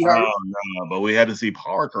to Becky Harvey. Oh no, but we had to see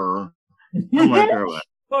Parker. I'm like,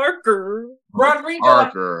 Parker. Rodrigo.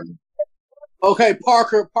 Parker. Okay,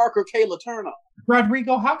 Parker, Kayla Turner.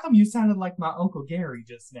 Rodrigo, how come you sounded like my Uncle Gary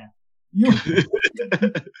just now?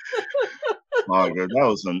 Parker, that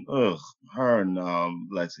was some her and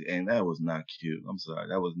Lexi, and that was not cute. I'm sorry,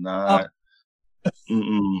 that was not.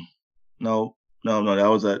 No, that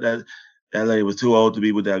was that lady was too old to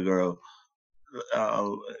be with that girl.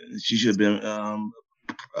 She should have been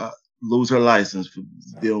lose her license for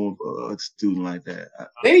dealing with a student like that.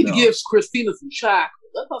 They need to give Christina some chocolate.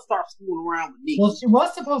 Let her start fooling around with me. Well, she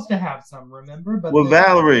was supposed to have some, remember? But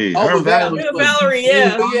Valerie. Valerie,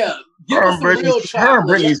 yeah. Her and Brittany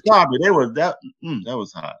Stopper. They were that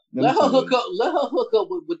was hot. Let her hook up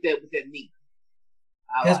with that meat.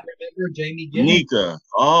 Because remember Jamie Giddens? Nika.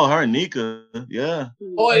 Oh, her Nika. Yeah.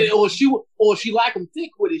 Or she like them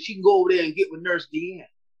thick with it. She can go over there and get with Nurse Deanne.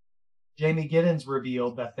 Jamie Giddens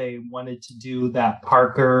revealed that they wanted to do that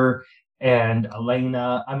Parker and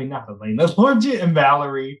Elena, Lorgia and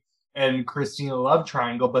Valerie and Christina love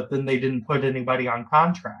triangle, but then they didn't put anybody on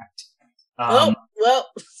contract. It's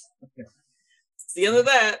the end of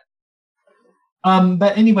that.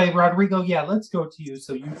 But anyway, Rodrigo, let's go to you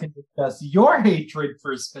so you can discuss your hatred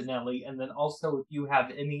for Spinelli, and then also if you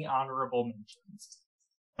have any honorable mentions.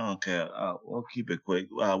 Okay, we'll keep it quick.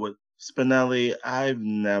 With Spinelli, I've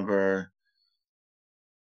never.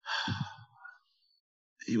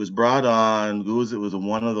 He was brought on. It was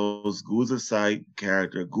one of those Guza side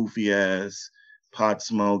character, goofy ass, pot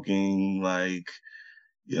smoking,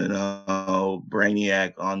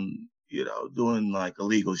 brainiac on, doing like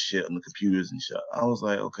illegal shit on the computers and shit. I was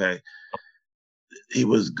like, okay, he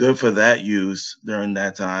was good for that use during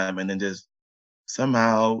that time, and then just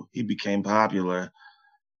somehow he became popular.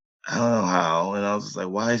 I don't know how, and I was just like,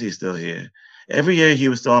 why is he still here? Every year he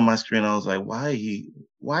was still on my screen. I was like, why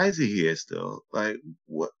is he here still? Like,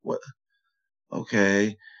 what?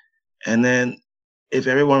 Okay. And then if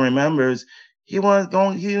everyone remembers, he didn't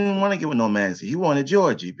want to get with no Maxie. He wanted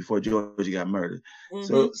Georgie before Georgie got murdered. Mm-hmm.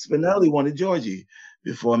 So Spinelli wanted Georgie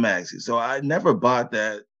before Maxie. So I never bought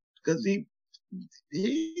that because he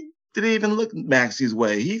didn't even look Maxie's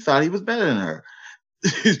way. He thought he was better than her.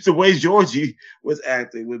 It's the way Georgie was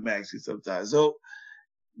acting with Maxie sometimes. So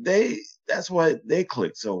that's why they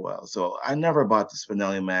clicked so well. So I never bought the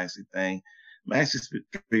Spinelli and Maxie thing. Maxie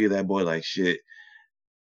treated that boy like shit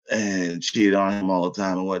and cheated on him all the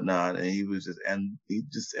time and whatnot. And he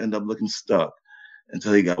just ended up looking stuck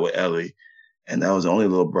until he got with Ellie. And that was the only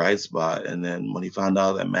little bright spot. And then when he found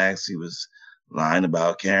out that Maxie was lying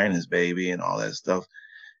about carrying his baby and all that stuff,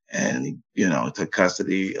 and he, took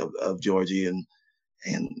custody of Georgie and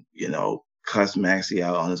cussed Maxie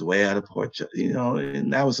out on his way out of Port,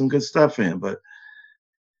 and that was some good stuff for him, but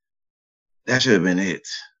that should have been it.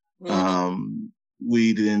 Mm-hmm.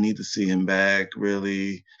 We didn't need to see him back,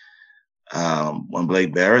 really. When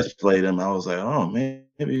Blake Barris played him, I was like, oh,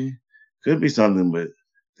 maybe could be something with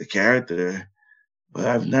the character, but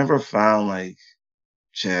I've never found like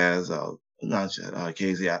Casey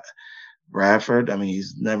Bradford. I mean,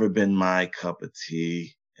 he's never been my cup of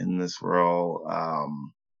tea in this role.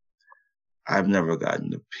 I've never gotten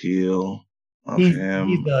the appeal of him.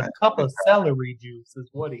 He's a cup of celery juice is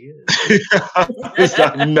what he is.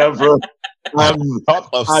 I've never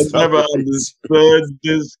understood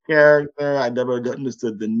this character. I never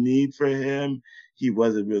understood the need for him. He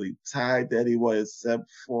wasn't really tied that he was, except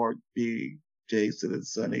for being Jason and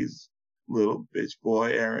Sonny's little bitch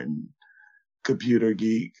boy, Aaron, computer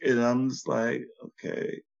geek. And I'm just like,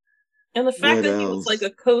 okay. And the fact that he was like a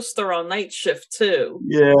co-star on Night Shift too.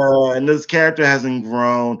 Yeah, and this character hasn't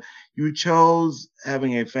grown. You chose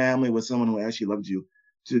having a family with someone who actually loved you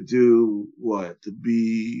to do what? To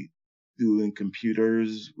be doing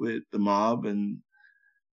computers with the mob, and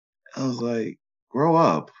I was like, grow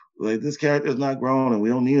up. Like, this character is not growing, and we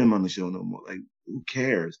don't need him on the show no more. Like, who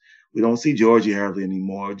cares? We don't see Georgie hardly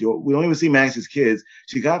anymore. We don't even see Max's kids.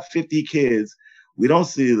 She got 50 kids. We don't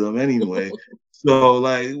see them anyway. So,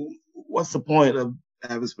 like, what's the point of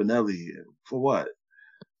having Spinelli here? For what?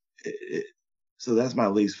 So that's my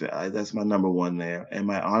least favorite. That's my number one there. And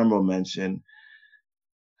my honorable mention,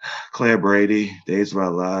 Claire Brady, Days of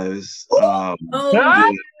Our Lives. Yeah.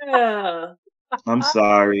 I'm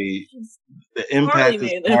sorry. The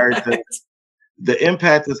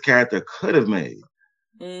impact this character could have made.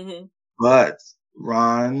 Mm-hmm. But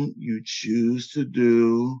Ron, you choose to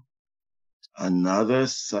do another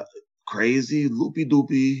crazy loopy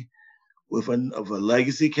doopy with a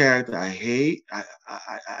legacy character. I hate. I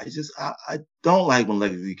don't like when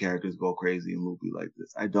legacy characters go crazy and loopy like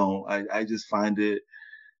this. I don't. I just find it.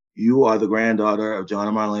 You are the granddaughter of John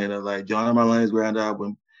and Marlena. Like John and Marlena's granddaughter,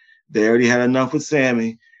 when they already had enough with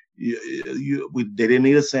Sammy. They didn't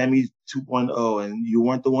need a Sammy 2.0, and you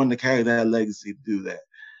weren't the one to carry that legacy to do that,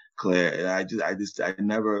 Claire. And I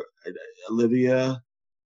never. Olivia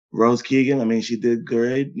Rose Keegan. I mean, she did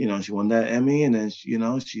great. You know, she won that Emmy, and then she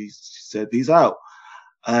said peace out,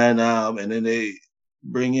 and then they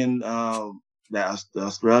bring in the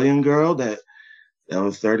Australian girl that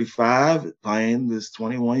was 35 playing this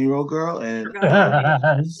 21-year-old girl, and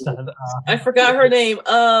I forgot her name.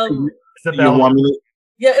 You want me to,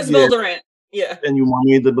 Isabel Durant. Yeah, and you want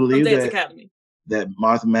me to believe that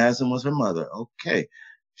Martha Madison was her mother? Okay,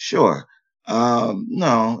 sure.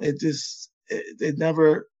 No, it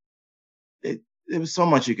never. There was so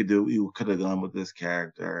much you could have done with this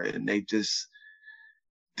character, and they just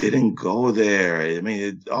didn't go there. I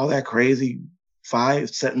mean, all that crazy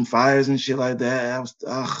setting fires and shit like that.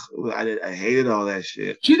 I hated all that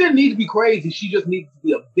shit. She didn't need to be crazy. She just needed to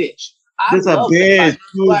be a bitch. I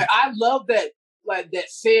love that. Like that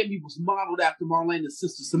Sammy was modeled after Marlena's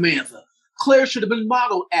sister Samantha. Claire should have been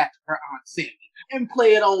modeled after her aunt Sammy and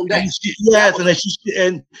play it on that.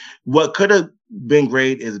 And what could have been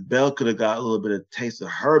great is Belle could have got a little bit of taste of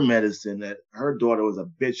her medicine, that her daughter was a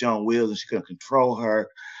bitch on wheels and she couldn't control her,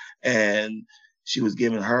 and she was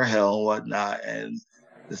giving her hell and whatnot, and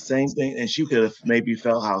the same thing, and she could have maybe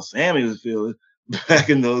felt how Sammy was feeling back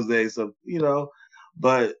in those days. So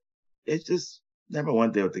but it just never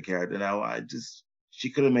went there with the character. Now she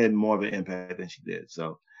could have made more of an impact than she did.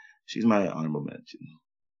 So she's my honorable mention.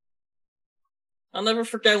 I'll never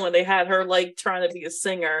forget when they had her like trying to be a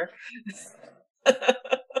singer.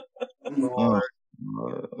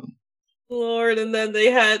 Lord, and then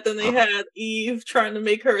they had Eve trying to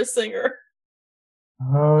make her a singer.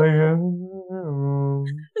 Oh yeah.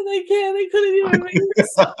 And they couldn't even make it.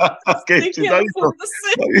 Okay, they can't afford to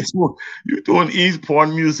sing. You're doing Eve's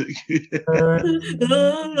porn music.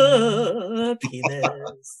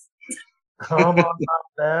 Penis. Come on my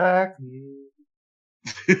back.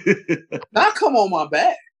 Not come on my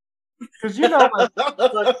back. Because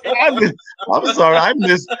I'm sorry,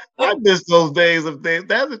 I missed those days of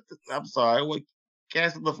things. I'm sorry. When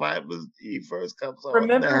Cast of the Five was Eve first comes on.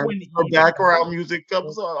 Remember when her background music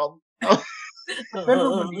comes on.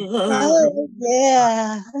 Remember when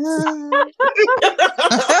yeah.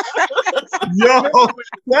 Yo,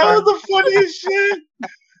 that was the funniest shit.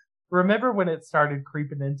 Remember when it started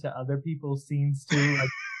creeping into other people's scenes too? Like,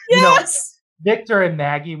 yes. Victor and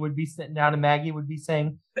Maggie would be sitting down, and Maggie would be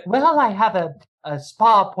saying, "Well, I have a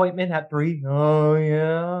spa appointment at 3. Oh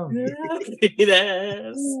yeah.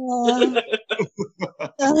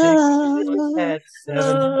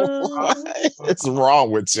 What's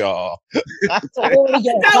wrong with y'all? That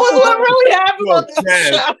was what really happened on this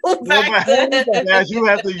show back then. As you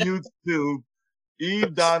have to YouTube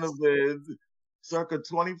Eve Donovan circa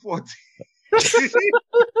 2014.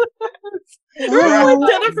 Remember when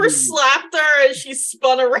Jennifer slapped her and she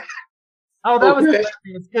spun around? Oh, that was hilarious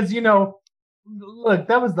because look,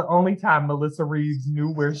 that was the only time Melissa Reeves knew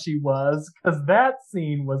where she was, because that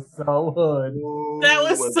scene was so hood. That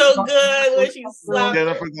was so good when she slapped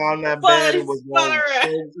Jennifer got on that bed and was going to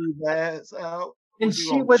choke her ass out. And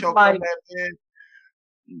she was like,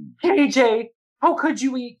 KJ, how could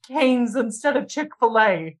you eat Cane's instead of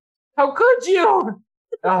Chick-fil-A? How could you?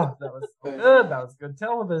 Oh, that was so good. That was good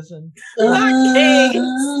television.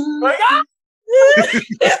 Not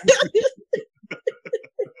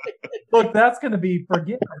Look, that's going to be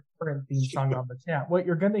forget our current theme song on the chat. What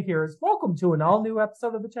you're going to hear is "Welcome to an all new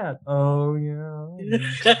episode of the chat." Oh yeah. Why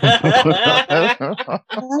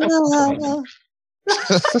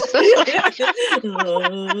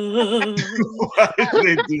did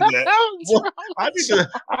they do that? I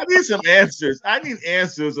need some answers. I need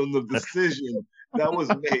answers on the decision that was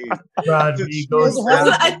made. Doesn't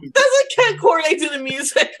Ken Corday do the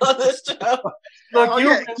music on this show? Look,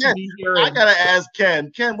 I gotta ask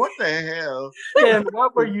Ken. Ken, what the hell? Ken,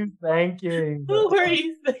 what were you thinking? What were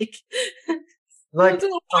you thinking? Like a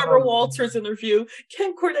Barbara Walters interview.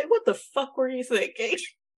 Ken Corday, what the fuck were you thinking?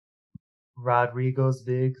 Rodrigo's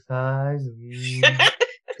big thighs.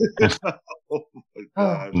 Oh my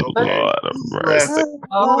God!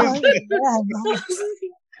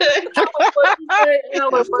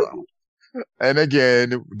 And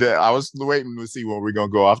again, I was waiting to see when we're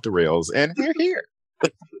gonna go off the rails, and we're here.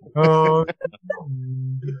 Oh,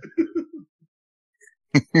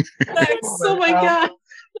 Next, oh my god.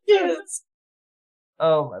 Yes.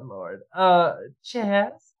 Oh my lord.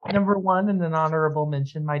 Chaz, number one and an honorable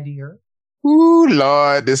mention, my dear. Ooh,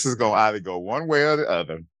 Lord, this is gonna either go one way or the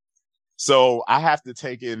other. So I have to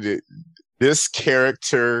take in this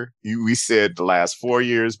character. We said the last 4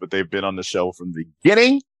 years, but they've been on the show from the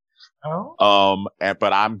beginning. Oh.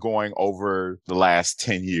 But I'm going over the last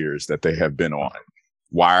 10 years that they have been on.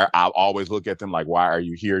 I always look at them like, why are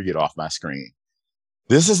you here? Get off my screen.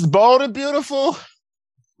 This is Bold and Beautiful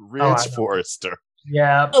Ridge Forrester.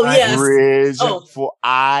 Yeah. Oh, yes. Ridge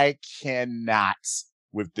I cannot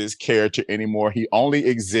with this character anymore. He only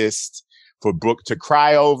exists for Brooke to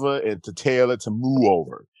cry over and to Taylor to moo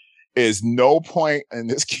over. There's no point in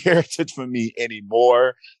this character for me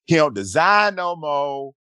anymore. He don't design no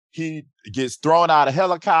more. He gets thrown out of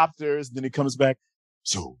helicopters. Then he comes back.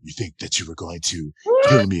 So you think that you were going to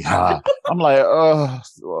kill me, huh? I'm like, oh,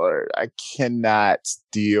 Lord, I cannot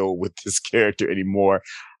deal with this character anymore.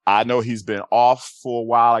 I know he's been off for a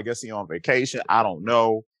while. I guess he's on vacation. I don't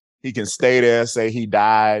know. He can stay there, say he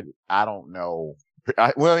died. I don't know.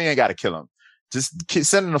 Well, he ain't got to kill him. Just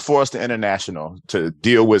send him to Forrester International to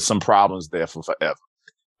deal with some problems there for forever.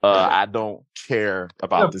 I don't care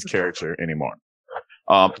about this character anymore.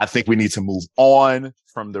 I think we need to move on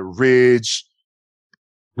from the Ridge,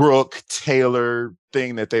 Brooke, Taylor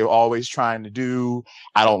thing that they're always trying to do.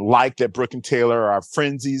 I don't like that Brooke and Taylor are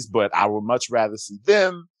frenzies, but I would much rather see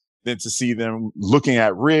them than to see them looking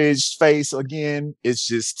at Ridge's face again. It's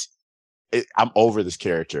just, I'm over this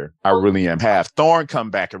character. I really am. Have Thorne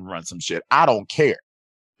come back and run some shit. I don't care.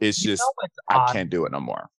 It's just, I can't do it no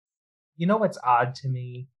more. You know what's odd to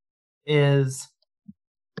me is,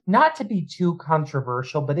 not to be too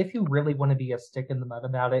controversial, but if you really want to be a stick in the mud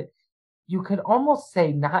about it, you could almost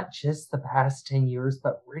say not just the past 10 years,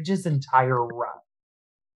 but Ridge's entire run.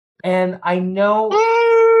 And I know...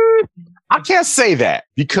 I can't say that,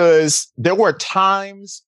 because there were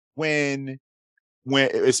times when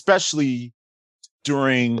especially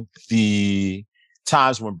during the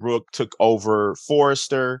times when Brooke took over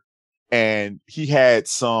Forrester, and he had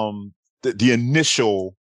the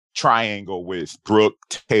initial triangle with Brooke,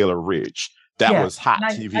 Taylor, Ridge. That was hot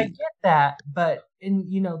TV. I get that, but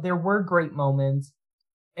there were great moments,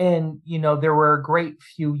 and there were a great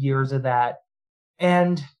few years of that.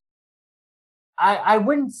 And I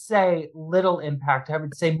wouldn't say little impact. I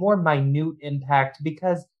would say more minute impact,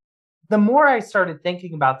 because the more I started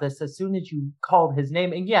thinking about this, as soon as you called his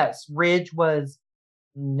name, and yes, Ridge was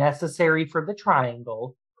necessary for the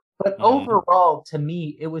triangle, but overall, to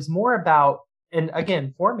me, it was more about, and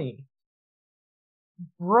again, for me,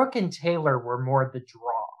 Brooke and Taylor were more the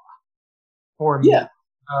draw for me.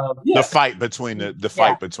 The fight between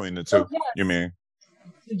between the two. So yes, you mean?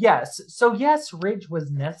 Yes. So yes, Ridge was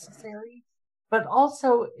necessary, but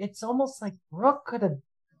also it's almost like Brooke could have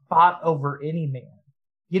fought over any man.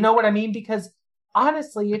 You know what I mean? Because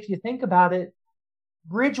honestly, if you think about it,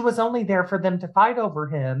 Ridge was only there for them to fight over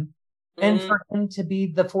him and for him to be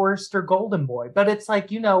the Forrester Golden Boy. But it's like,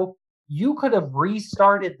 you could have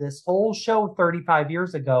restarted this whole show 35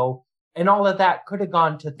 years ago, and all of that could have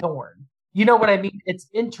gone to Thorne. You know what I mean? It's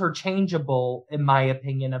interchangeable, in my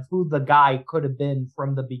opinion, of who the guy could have been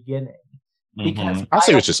from the beginning. Because I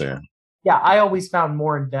see what you're saying. Yeah, I always found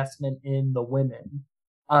more investment in the women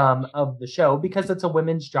of the show, because it's a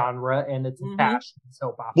women's genre and it's a fashion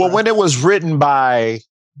soap opera. Well, when it was written by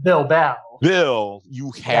Bill Bell,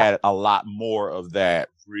 you had a lot more of that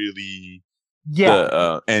really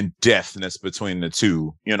and deftness between the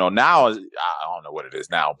two. Now I don't know what it is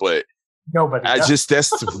now, but nobody. It's just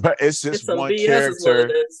one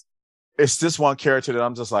character. It's this one character that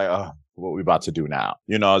I'm just like, oh, what we about to do now?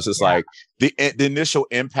 It's just like the initial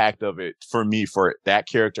impact of it for me for that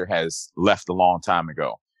character has left a long time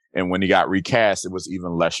ago, and when he got recast, it was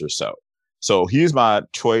even lesser so. So he's my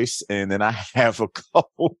choice, and then I have a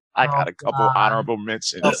couple. I got a couple honorable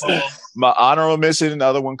mentions. My honorable mention,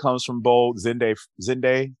 another one comes from Bold.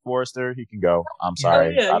 Zende Forrester. He can go. I'm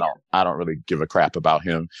sorry. I don't really give a crap about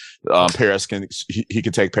him. Paris he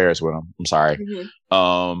can take Paris with him. I'm sorry.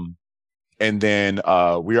 And then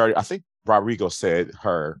I think Rodrigo said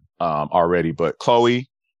her already, but Chloe,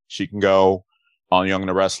 she can go on Young and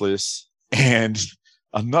the Restless. And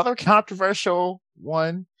another controversial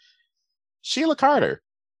one, Sheila Carter.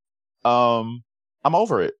 I'm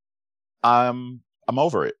over it. I'm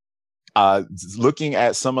over it. Looking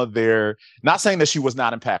at some of their, not saying that she was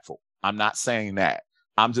not impactful. I'm not saying that.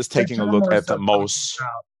 I'm just taking a look at the most.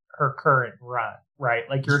 her current run, right?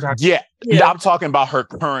 Like you're talking. Yeah. I'm talking about her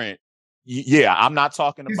current. Yeah, I'm not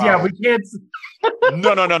talking about. Yeah, we can't.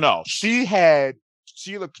 No.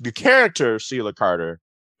 The character Sheila Carter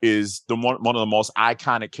is one of the most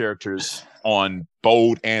iconic characters on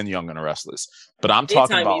Bold and Young and the Restless. But I'm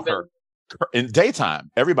talking about her in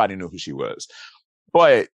daytime. Everybody knew who she was.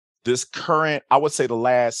 But this current, I would say the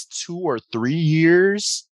last 2 or 3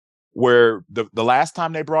 years, where the last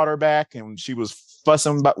time they brought her back and she was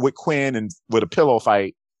fussing with Quinn and with a pillow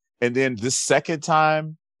fight. And then this second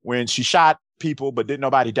time when she shot people, but didn't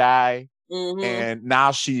nobody die. Mm-hmm. And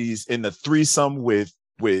now she's in the threesome with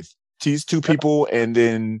these two people. And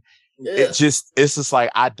then it's just like,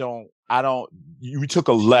 you took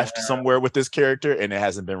a left somewhere with this character and it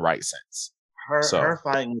hasn't been right since. Her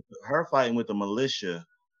fighting with the militia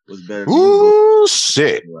was better. Ooh,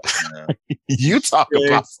 shit. Right you talk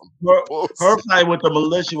about her fight with the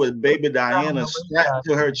militia with Baby Diana strapped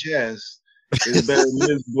to her chest is better than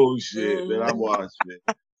this bullshit that I watched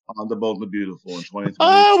on The Bold and the Beautiful in 2020.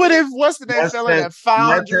 Oh, but it wasn't that fella that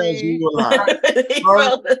found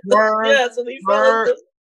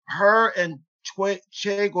her and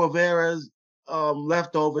Che Guevara's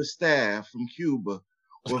leftover staff from Cuba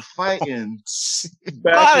were fighting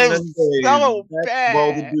back in the day. So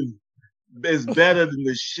bad. It's better than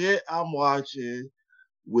the shit I'm watching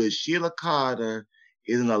with Sheila Carter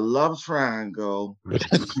in a love triangle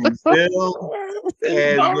between Phil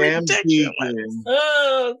and Ram Deacon.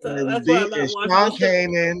 And Sean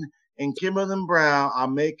Kanan and Kimberly Brown are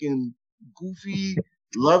making goofy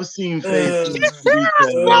love scene faces.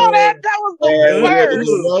 That was the worst.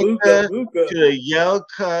 To the yell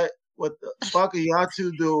cut. What the fuck are y'all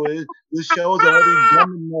two doing? This show's already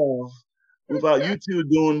done enough without you two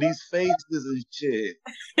doing these faces and shit.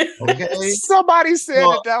 Okay? Somebody said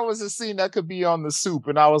that was a scene that could be on The Soup,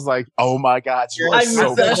 and I was like, oh my God, you are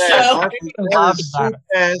so bad. That is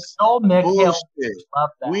soup-ass bullshit.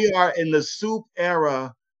 We are in the Soup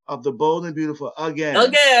era of The Bold and Beautiful again.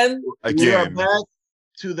 We are back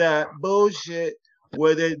to that bullshit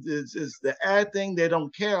where it's the acting, they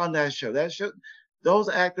don't care on that show. Those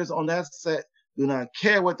actors on that set do not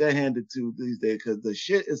care what they're handed to these days because the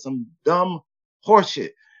shit is some dumb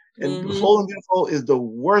horseshit. And Bold and Beautiful is the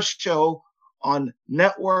worst show on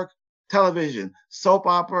network television, soap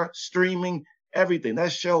opera, streaming, everything.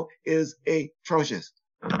 That show is atrocious.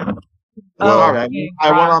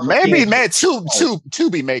 Maybe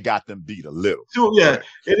Tubi may got them beat a little. It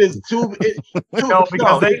is Tubi.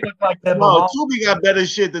 Because they look like them. No, Tubi got better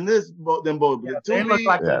shit than both. They look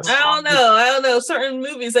like I don't know. Certain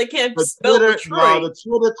movies they can't spell Detroit. The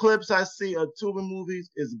Twitter clips I see of Tubi movies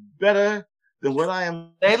is better than what I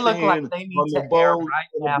am. They look like they need to air right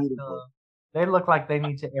after. They look like they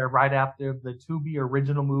need to air right after the Tubi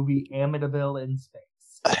original movie Amityville in Space.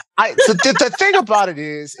 So the thing about it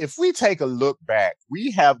is, if we take a look back,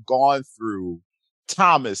 we have gone through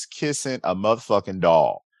Thomas kissing a motherfucking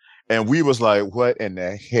doll, and we was like, what in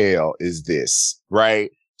the hell is this?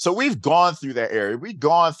 Right? So we've gone through that area. We've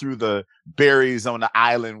gone through the berries on the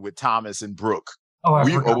island with Thomas and Brooke.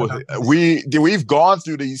 We've gone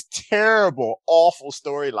through these terrible, awful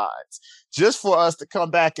storylines just for us to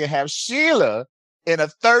come back and have Sheila in a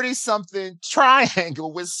 30-something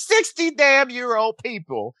triangle with 60 damn year old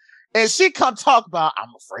people. And she come talk about,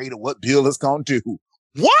 I'm afraid of what Bill is going to do.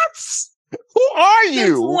 What? Who are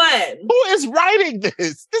you? Who is writing this?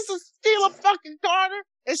 This is Sheila fucking Carter?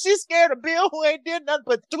 And she's scared of Bill, who ain't did nothing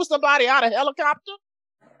but threw somebody out of a helicopter?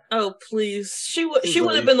 Oh, please. She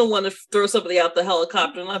would have been the one to throw somebody out the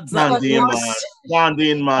helicopter. Don Dienmont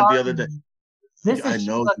the other day. This is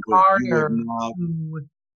Sheila Carter who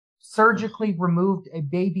surgically removed a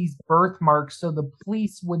baby's birthmark so the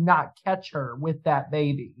police would not catch her with that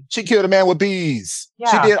baby. She killed a man with bees. Yeah.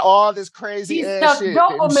 She did all this crazy ass shit.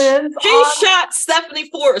 She shot Stephanie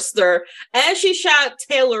Forrester and she shot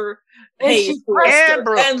Taylor Hayes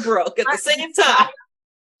and Brooke at the same time.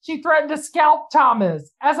 She threatened to scalp Thomas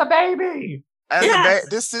as a baby.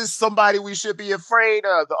 This is somebody we should be afraid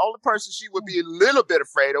of. The only person she would be a little bit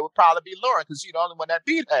afraid of would probably be Lauren because she's the only one that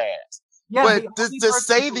beat her ass. Yeah, but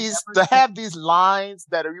to have these lines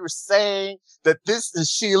that you were saying that this is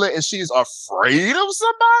Sheila and she's afraid of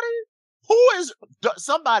somebody? Who is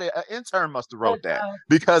somebody? An intern must have wrote that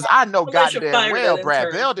because I know goddamn well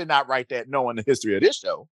Brad Bell did not write that knowing the history of this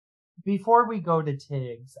show. Before we go to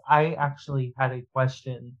Tiggs, I actually had a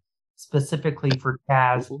question specifically for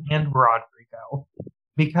Kaz and Rodrigo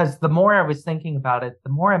because the more I was thinking about it, the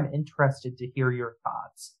more I'm interested to hear your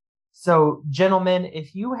thoughts. So, gentlemen,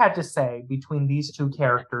 if you had to say between these two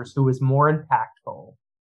characters who is more impactful,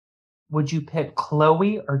 would you pick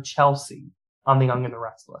Chloe or Chelsea on The Young and the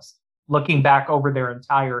Restless? Looking back over their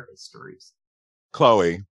entire histories.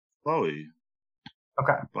 Chloe. Okay.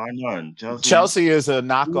 By none. Chelsea is a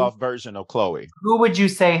knockoff version of Chloe. Who would you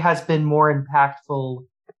say has been more impactful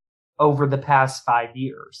over the past 5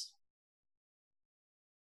 years?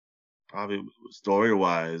 Probably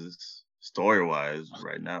story-wise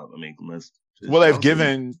right now. I mean, well, they've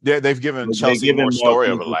given Chelsea more story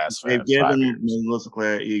over the last 5 years. They've given Melissa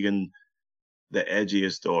Claire Egan the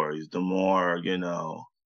edgiest stories, the more,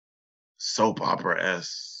 soap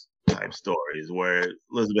opera-esque type stories, where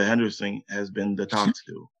Elizabeth Henderson has been the talk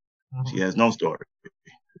to. She has no story.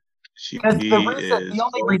 The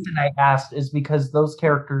only reason I asked is because those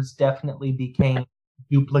characters definitely became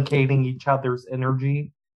duplicating each other's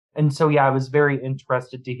energy. And so, yeah, I was very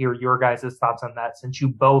interested to hear your guys' thoughts on that, since you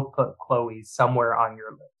both put Chloe somewhere on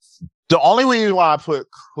your list. The only reason why I put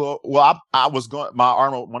Chloe, I was going,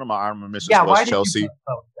 one of my honorable mentions was Chelsea.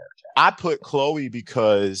 I put Chloe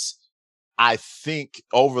because I think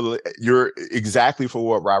you're exactly for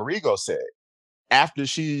what Rodrigo said. After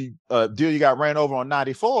Delia got ran over on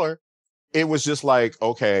 94, it was just like,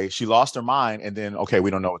 okay, she lost her mind, and then, okay, we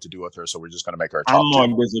don't know what to do with her, so we're just going to make her talk.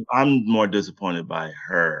 I'm more disappointed by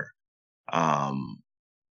her,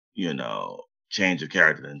 change of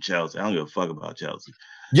character than Chelsea. I don't give a fuck about Chelsea.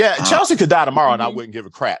 Yeah, Chelsea could die tomorrow, and I wouldn't give a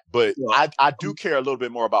crap. But I do care a little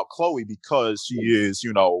bit more about Chloe because she is,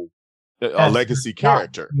 a legacy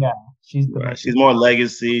character. Yeah, she's more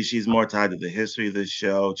legacy. She's more tied to the history of the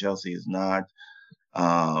show. Chelsea is not.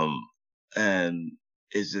 And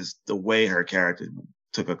it's just the way her character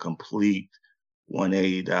took a complete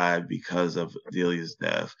 180 dive because of Delia's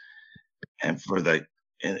death, and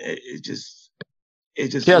it just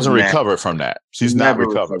she hasn't recovered from that. She's not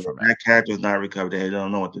recovered from that. That character's not recovered. They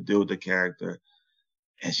don't know what to do with the character,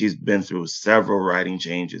 and she's been through several writing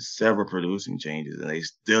changes, several producing changes, and they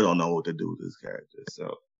still don't know what to do with this character.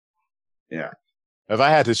 So, yeah. If I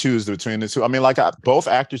had to choose between the two, I mean, both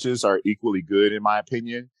actresses are equally good in my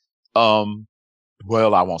opinion.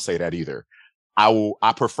 Well, I won't say that either.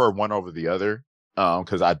 I prefer one over the other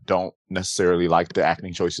because I don't necessarily like the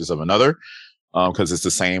acting choices of another because it's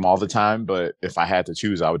the same all the time. But if I had to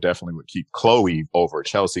choose, I would definitely keep Chloe over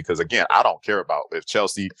Chelsea because, again, I don't care about if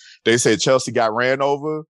they said Chelsea got ran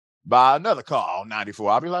over by another car on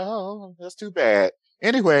 94. I'll be like, oh, that's too bad.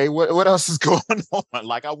 Anyway, what else is going on?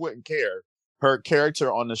 Like, I wouldn't care. Her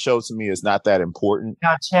character on the show to me is not that important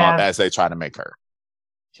as they try to make her.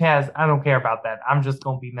 Chaz, I don't care about that. I'm just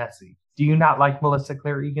going to be messy. Do you not like Melissa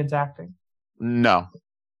Claire Egan's acting? No.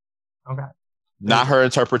 Okay. Not her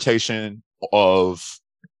interpretation of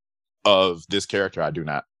this character. I do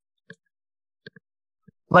not.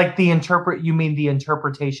 Like you mean the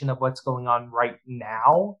interpretation of what's going on right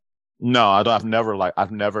now? No, I don't.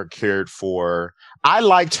 I've never cared for. I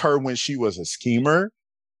liked her when she was a schemer,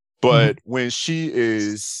 but when she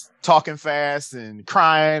is talking fast and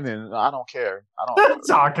crying, and I don't care. I don't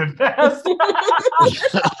talking fast.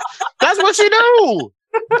 That's what she do.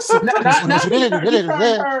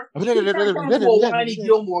 Whiny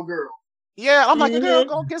Gilmore girl. Yeah, I'm like, girl,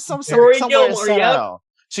 go get somewhere and sit down.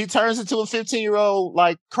 She turns into a 15-year-old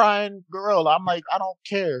like crying girl. I'm like, I don't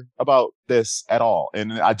care about this at all,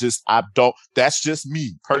 and I don't. That's just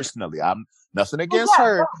me personally. I'm nothing against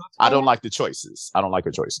her. I don't like the choices. I don't like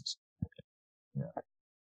her choices. Yeah.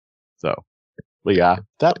 So, but yeah,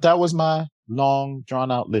 that was my long drawn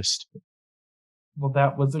out list. Well,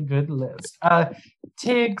 that was a good list.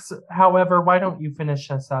 Tiggs, however, why don't you finish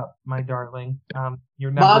us up, my darling? My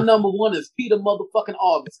number one is Peter motherfucking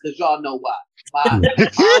August, because y'all know why.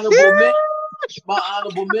 My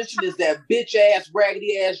honorable mention is that bitch ass,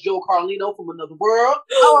 raggedy ass Joe Carlino from Another World.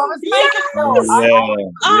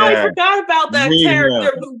 I forgot about that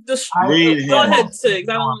character. Go ahead, Tiggs.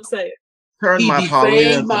 I don't want to say it. He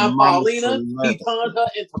defamed my Paulina. He turned her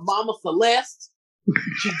into Mama Celeste.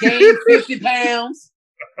 She gained 50 pounds.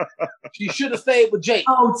 She should have stayed with Jake.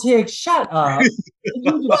 Oh, Tiggs, shut up.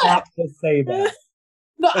 You just have to say that.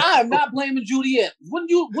 No, I am not blaming Juliet. Wouldn't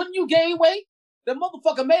you gain weight? That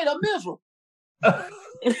motherfucker made her miserable. That's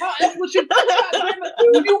what you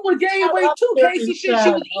would gain weight too, Casey. She was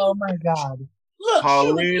eating. Oh my god. Look,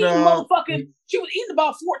 she was eating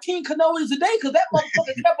about 14 cannolis a day because that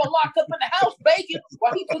motherfucker kept her locked up in the house baking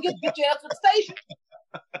while he took his bitch ass to the station.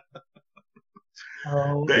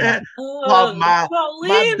 Oh, man. My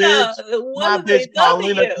bitch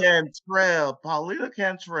Paulina Cantrell. Paulina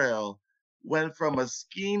Cantrell went from a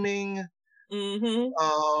scheming,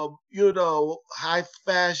 high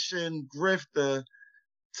fashion grifter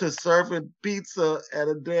to serving pizza at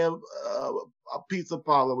a damn a pizza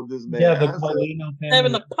parlor with this man. Yeah, the Paulino family.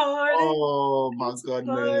 Having a party. Oh my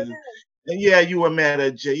goodness. And yeah, you were mad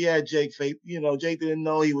at Jake. Yeah, Jake, Jake didn't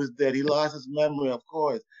know he was dead. He lost his memory, of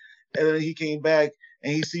course. And then he came back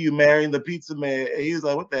and he see you marrying the pizza man. And he was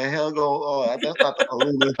like, what the hell going on? That's not the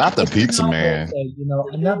police. Not the pizza man.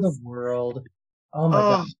 Another World. Oh my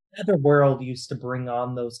God. Another World used to bring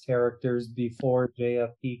on those characters before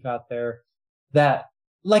JFP got there. That,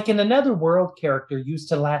 like in Another World, character used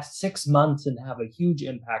to last 6 months and have a huge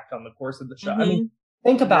impact on the course of the show. I mean,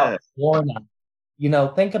 think about Lorna.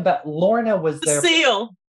 Lorna was there.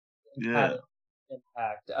 Cecile. Yeah.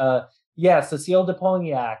 Impact. Cecile de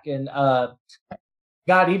Pognac and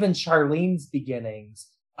God, even Charlene's beginnings.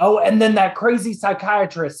 Oh, and then that crazy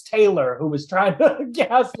psychiatrist Taylor who was trying to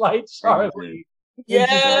gaslight Charlie.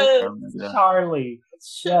 Yes, Charlie.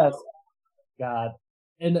 Yes, God.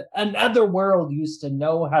 And Another World used to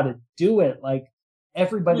know how to do it. Like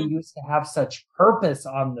everybody used to have such purpose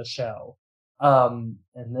on the show. And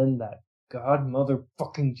then that godmother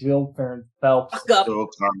fucking Jill Farren Phelps.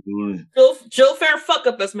 Jill Farren fuck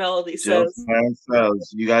up, as Melody says. Jill Farren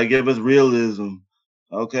Phelps. You gotta give us realism.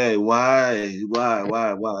 Okay, why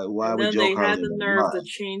would Joe they had the nerve to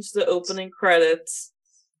change the opening credits.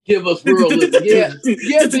 Give us realism. Yeah, bitch, you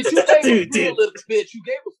gave us realism, bitch. You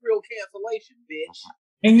gave us real cancellation, bitch.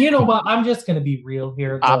 And you know what? I'm just gonna be real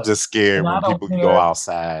here. Look, I'm just scared when people can go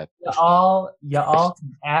outside. Y'all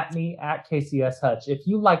can at me at KCS Hutch. If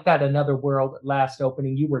you like that Another World last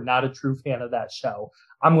opening, you were not a true fan of that show.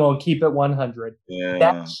 I'm gonna keep it 100. Yeah.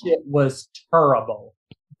 That shit was terrible.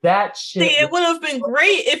 That shit. See, it would have been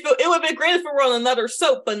great if it would have been great if it were on another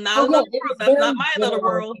soap, but not Another World. That's not my Another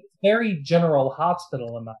World. Very General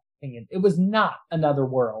Hospital, in my opinion. It was not Another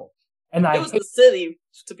World. And it was The City,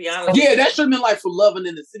 to be honest. Yeah, that should have been like for Loving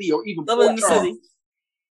in the City or even Loving in the City.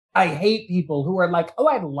 I hate people who are like, oh,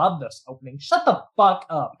 I love this opening. Shut the fuck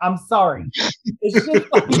up. I'm sorry. It's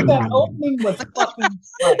just like that opening was fucking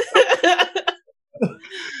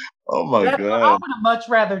Oh my God. I would have much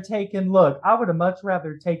rather taken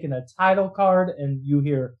a title card and you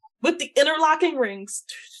hear with the interlocking rings.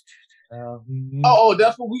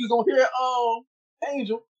 That's what we was gonna hear.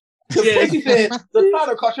 Angel. Because she said the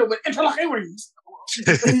title card show with interlocking rings.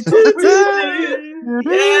 Yes.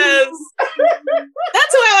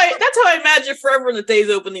 That's how I imagine Forever in a Day's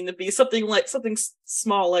opening to be. Something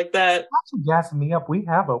small like that. Not you gassing me up. We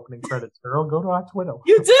have opening credits, girl. Go to our Twitter.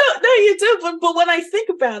 You do. No, you do. But when I think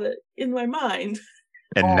about it in my mind.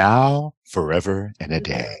 And now Forever in a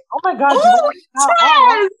Day. Oh my God.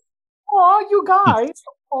 You guys.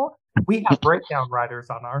 We have breakdown writers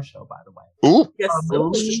on our show, by the way. Ooh, yes,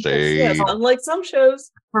 unlike some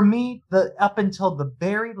shows. For me, up until the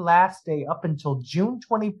very last day, up until June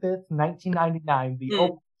 25th, 1999, the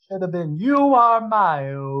opening should have been "You Are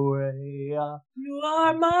My Way." You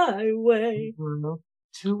are my way. Who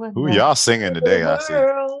y'all singing today? I see.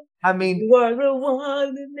 I mean, you are the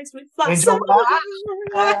one that makes me fly so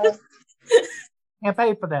high. Can't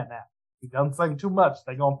pay for that now. You don't sing too much,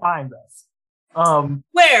 they're gonna find us.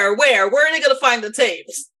 Where are they gonna find the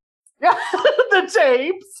tapes? The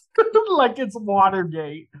tapes, like it's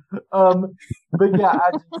Watergate. But yeah,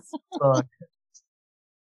 I just God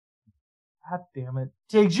damn it,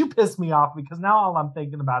 Tiggs, you pissed me off because now all I'm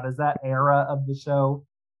thinking about is that era of the show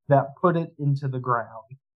that put it into the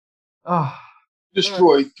ground.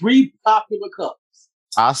 Destroyed 3 popular couples.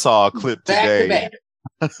 I saw a clip today. Back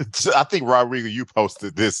to back. I think Rodrigo, you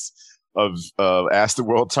posted this. Of As the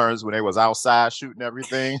World Turns when they was outside shooting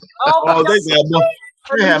everything.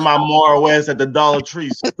 They had my Mara West at the Dollar Tree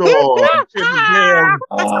store. My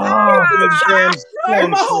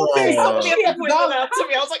whole thing. Somebody had to point that out to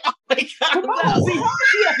me. I was like, oh my God.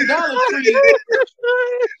 She at the Dollar Tree.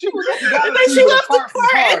 She was at the Dollar Tree. And then she left the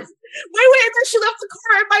car. Wait, and then she left the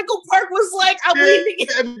car and Michael Park was like, I'm leaving.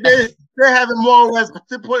 They're having more West.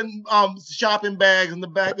 They're putting shopping bags in the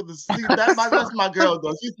back of the seat. That's my girl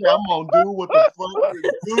though. She said, "I'm gonna do what the fuck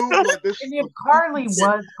do what this." And if Carly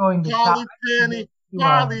was going to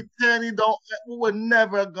Carly Penny would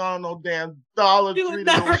never have gone no damn Dollar Tree.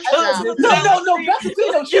 No. That's the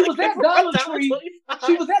thing though. She was at Dollar Tree.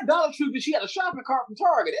 She was at Dollar Tree, but she had a shopping cart from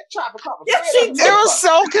Target. That shopping cart was they were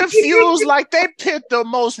so confused. Like they picked the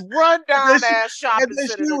most rundown ass shopping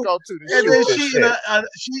center to go to. And then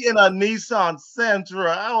she in a Nissan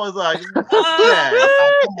Sentra. I was like, did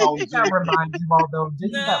that remind you all though?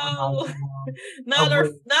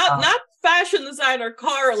 Not fashion designer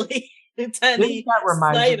Carly. Didn't that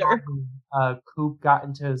remind you when Coop got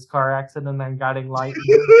into his car accident and then got enlightened?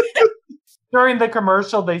 During the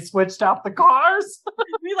commercial, they switched out the cars.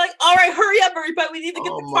 Be like, all right, hurry up, everybody. We need to get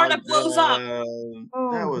the car that blows up.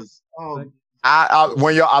 That was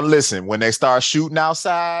when y'all listen, when they start shooting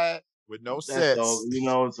outside with no sets. So, you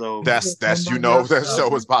know, so that's that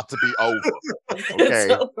show is about to be over.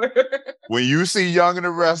 Okay. When you see Young and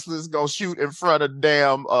the Restless go shoot in front of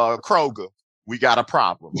damn Kroger, we got a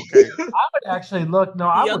problem. Okay. I would actually look. No,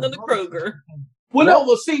 I Young would and the Kroger. Well, no,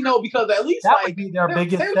 we'll see. No, because at least that like would be their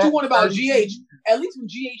biggest. Say what you want about GH. At least when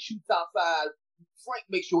GH shoots outside, Frank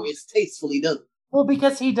makes sure it's tastefully done. Well,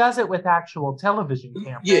 because he does it with actual television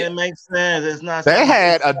cameras. Yeah, it makes sense. It's not. They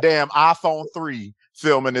had a damn iPhone 3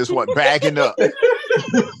 filming this one, bagging up.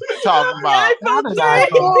 Talking about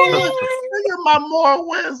my more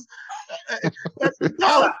West.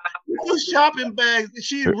 Those shopping bags.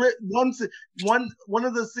 She ripped one of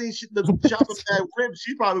the scenes. The shopping bag ripped.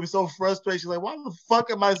 She probably was so frustrated. She's like, "Why the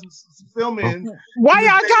fuck am I filming? Why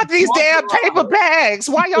y'all got these damn paper bags?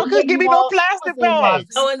 Why y'all couldn't give me no plastic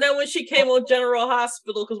bags?" Oh, and then when she came on General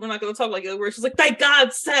Hospital, because we're not going to talk like it, where she's like, "Thank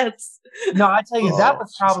God, sets." No, I tell you, that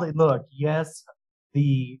was probably yes,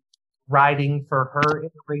 the writing for her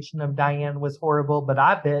iteration of Diane was horrible, but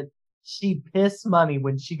I bet she pissed money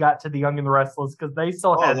when she got to the Young and the Restless because they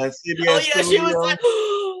still had. That CBS yeah, she was like,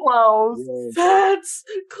 clothes. That's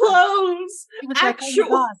clothes. Actual.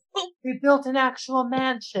 Like, oh, they built an actual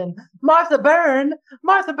mansion. Martha Byrne,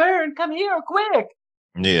 come here quick.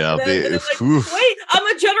 Yeah, like, wait, I'm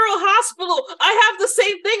at General Hospital. I have the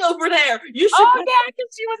same thing over there. You should. Oh yeah,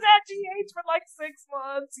 because she was at GH for like 6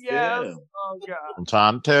 months. Yes. Yeah. Oh god. I'm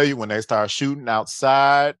trying to tell you, when they start shooting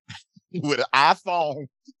outside with an iPhone,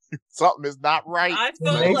 something is not right.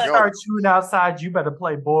 When they start shooting outside, you better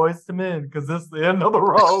play Boys to Men because this is the end of the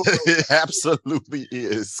road. It absolutely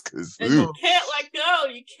is. And you can't let go.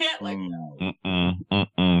 You can't let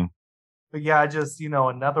go. But yeah, just,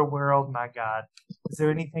 Another World, my God. Is there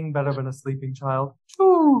anything better than a sleeping child?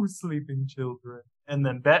 2 sleeping children. And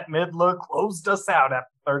then Bette Midler closed us out after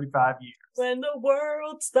 35 years. When the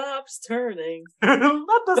world stops turning. Let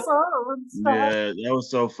the sun stop. Yeah, that was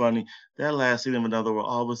so funny. That last scene of Another World,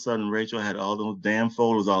 all of a sudden Rachel had all those damn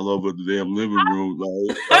photos all over the damn living room.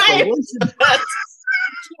 Like, I was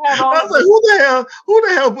like, who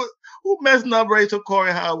the hell who messing up Rachel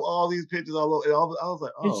Corey Howard with all these pictures all over? I was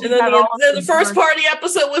like, oh. And then the first party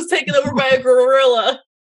episode was taken over by a gorilla.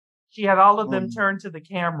 She had all of them turned to the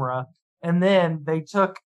camera, and then they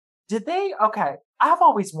took. Okay, I've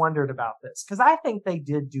always wondered about this because I think they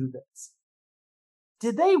did do this.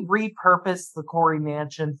 Did they repurpose the Corey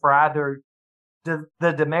Mansion for either the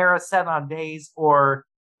Demera set on Days or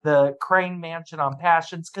the Crane Mansion on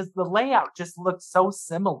Passions? Because the layout just looks so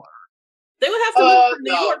similar. They would have to move to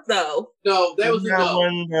New York, though. No, that was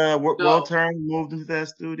when World Turns moved into that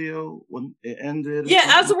studio when it ended. Yeah,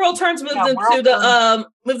 as the World Turns moved into the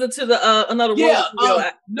Another World.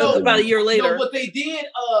 About a year later. No, but they did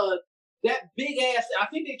that big ass. I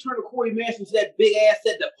think they turned the Corey Mansion to that big ass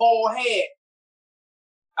set that Paul had.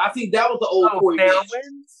 I think that was the old Corey Mansion.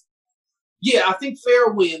 Fairwinds? Yeah, I think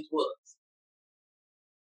Fairwinds was.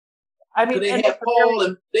 I mean, they had Paul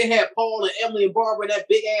and Emily and Barbara in that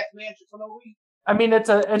big ass mansion for no reason. I mean, it's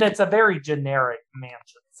a very generic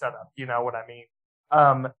mansion setup. You know what I mean?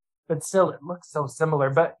 But still, it looks so similar.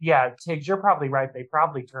 But yeah, Tiggs, you're probably right. They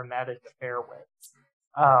probably turned that into Fairwinds.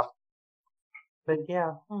 But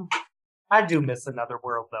yeah, I do miss Another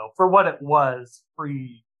World though for what it was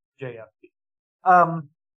pre JFP. But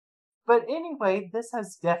anyway, this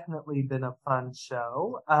has definitely been a fun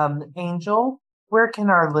show. Angel, where can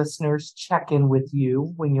our listeners check in with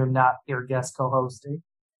you when you're not here guest co-hosting?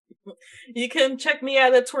 You can check me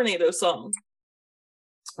out at Tornado Song.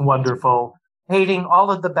 Wonderful. Hating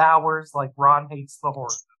all of the Bowers like Ron hates the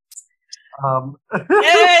horse. Hey,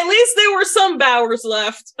 at least there were some Bowers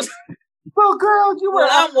left. Well, girl, you were.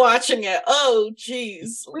 I'm watching it. Oh,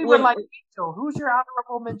 jeez. We were like, Angel, who's your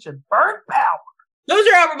honorable mention? Bert Bauer. Who's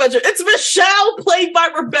your honorable mention? It's Michelle, played by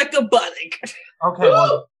Rebecca Budig. Okay.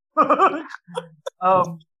 Well,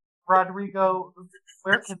 Rodrigo,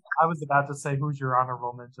 I was about to say who's your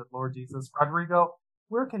honorable mention, Lord Jesus. Rodrigo,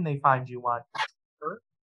 where can they find you on Twitter?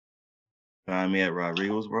 Find me at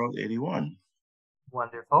Rodrigo's World 81.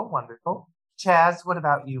 Wonderful. Chaz, what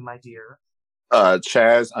about you, my dear?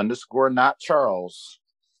 Chaz_not Charles.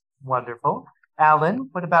 Wonderful. Alan,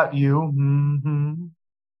 what about you? Mm-hmm.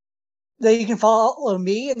 Then you can follow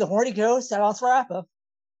me and the Horny Ghost at Osrappa.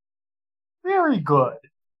 Very good.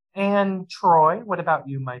 And Troy, what about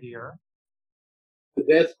you, my dear?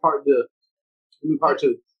 That's part 2.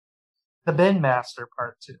 The Ben Master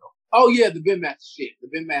part 2. Oh yeah, the Ben Master shit. The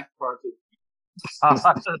Ben Master part 2.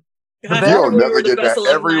 You'll never get that.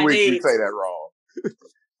 Every week you say that wrong.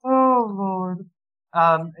 Oh Lord.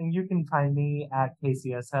 And you can find me at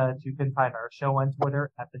KCS Head. You can find our show on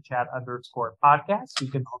Twitter at the chat_podcast.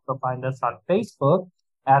 You can also find us on Facebook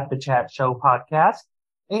at the Chat Show Podcast.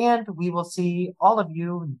 And we will see all of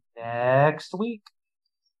you next week.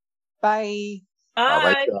 Bye. Bye. All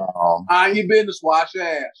right, y'all. Mind your business, wash your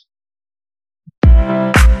ass.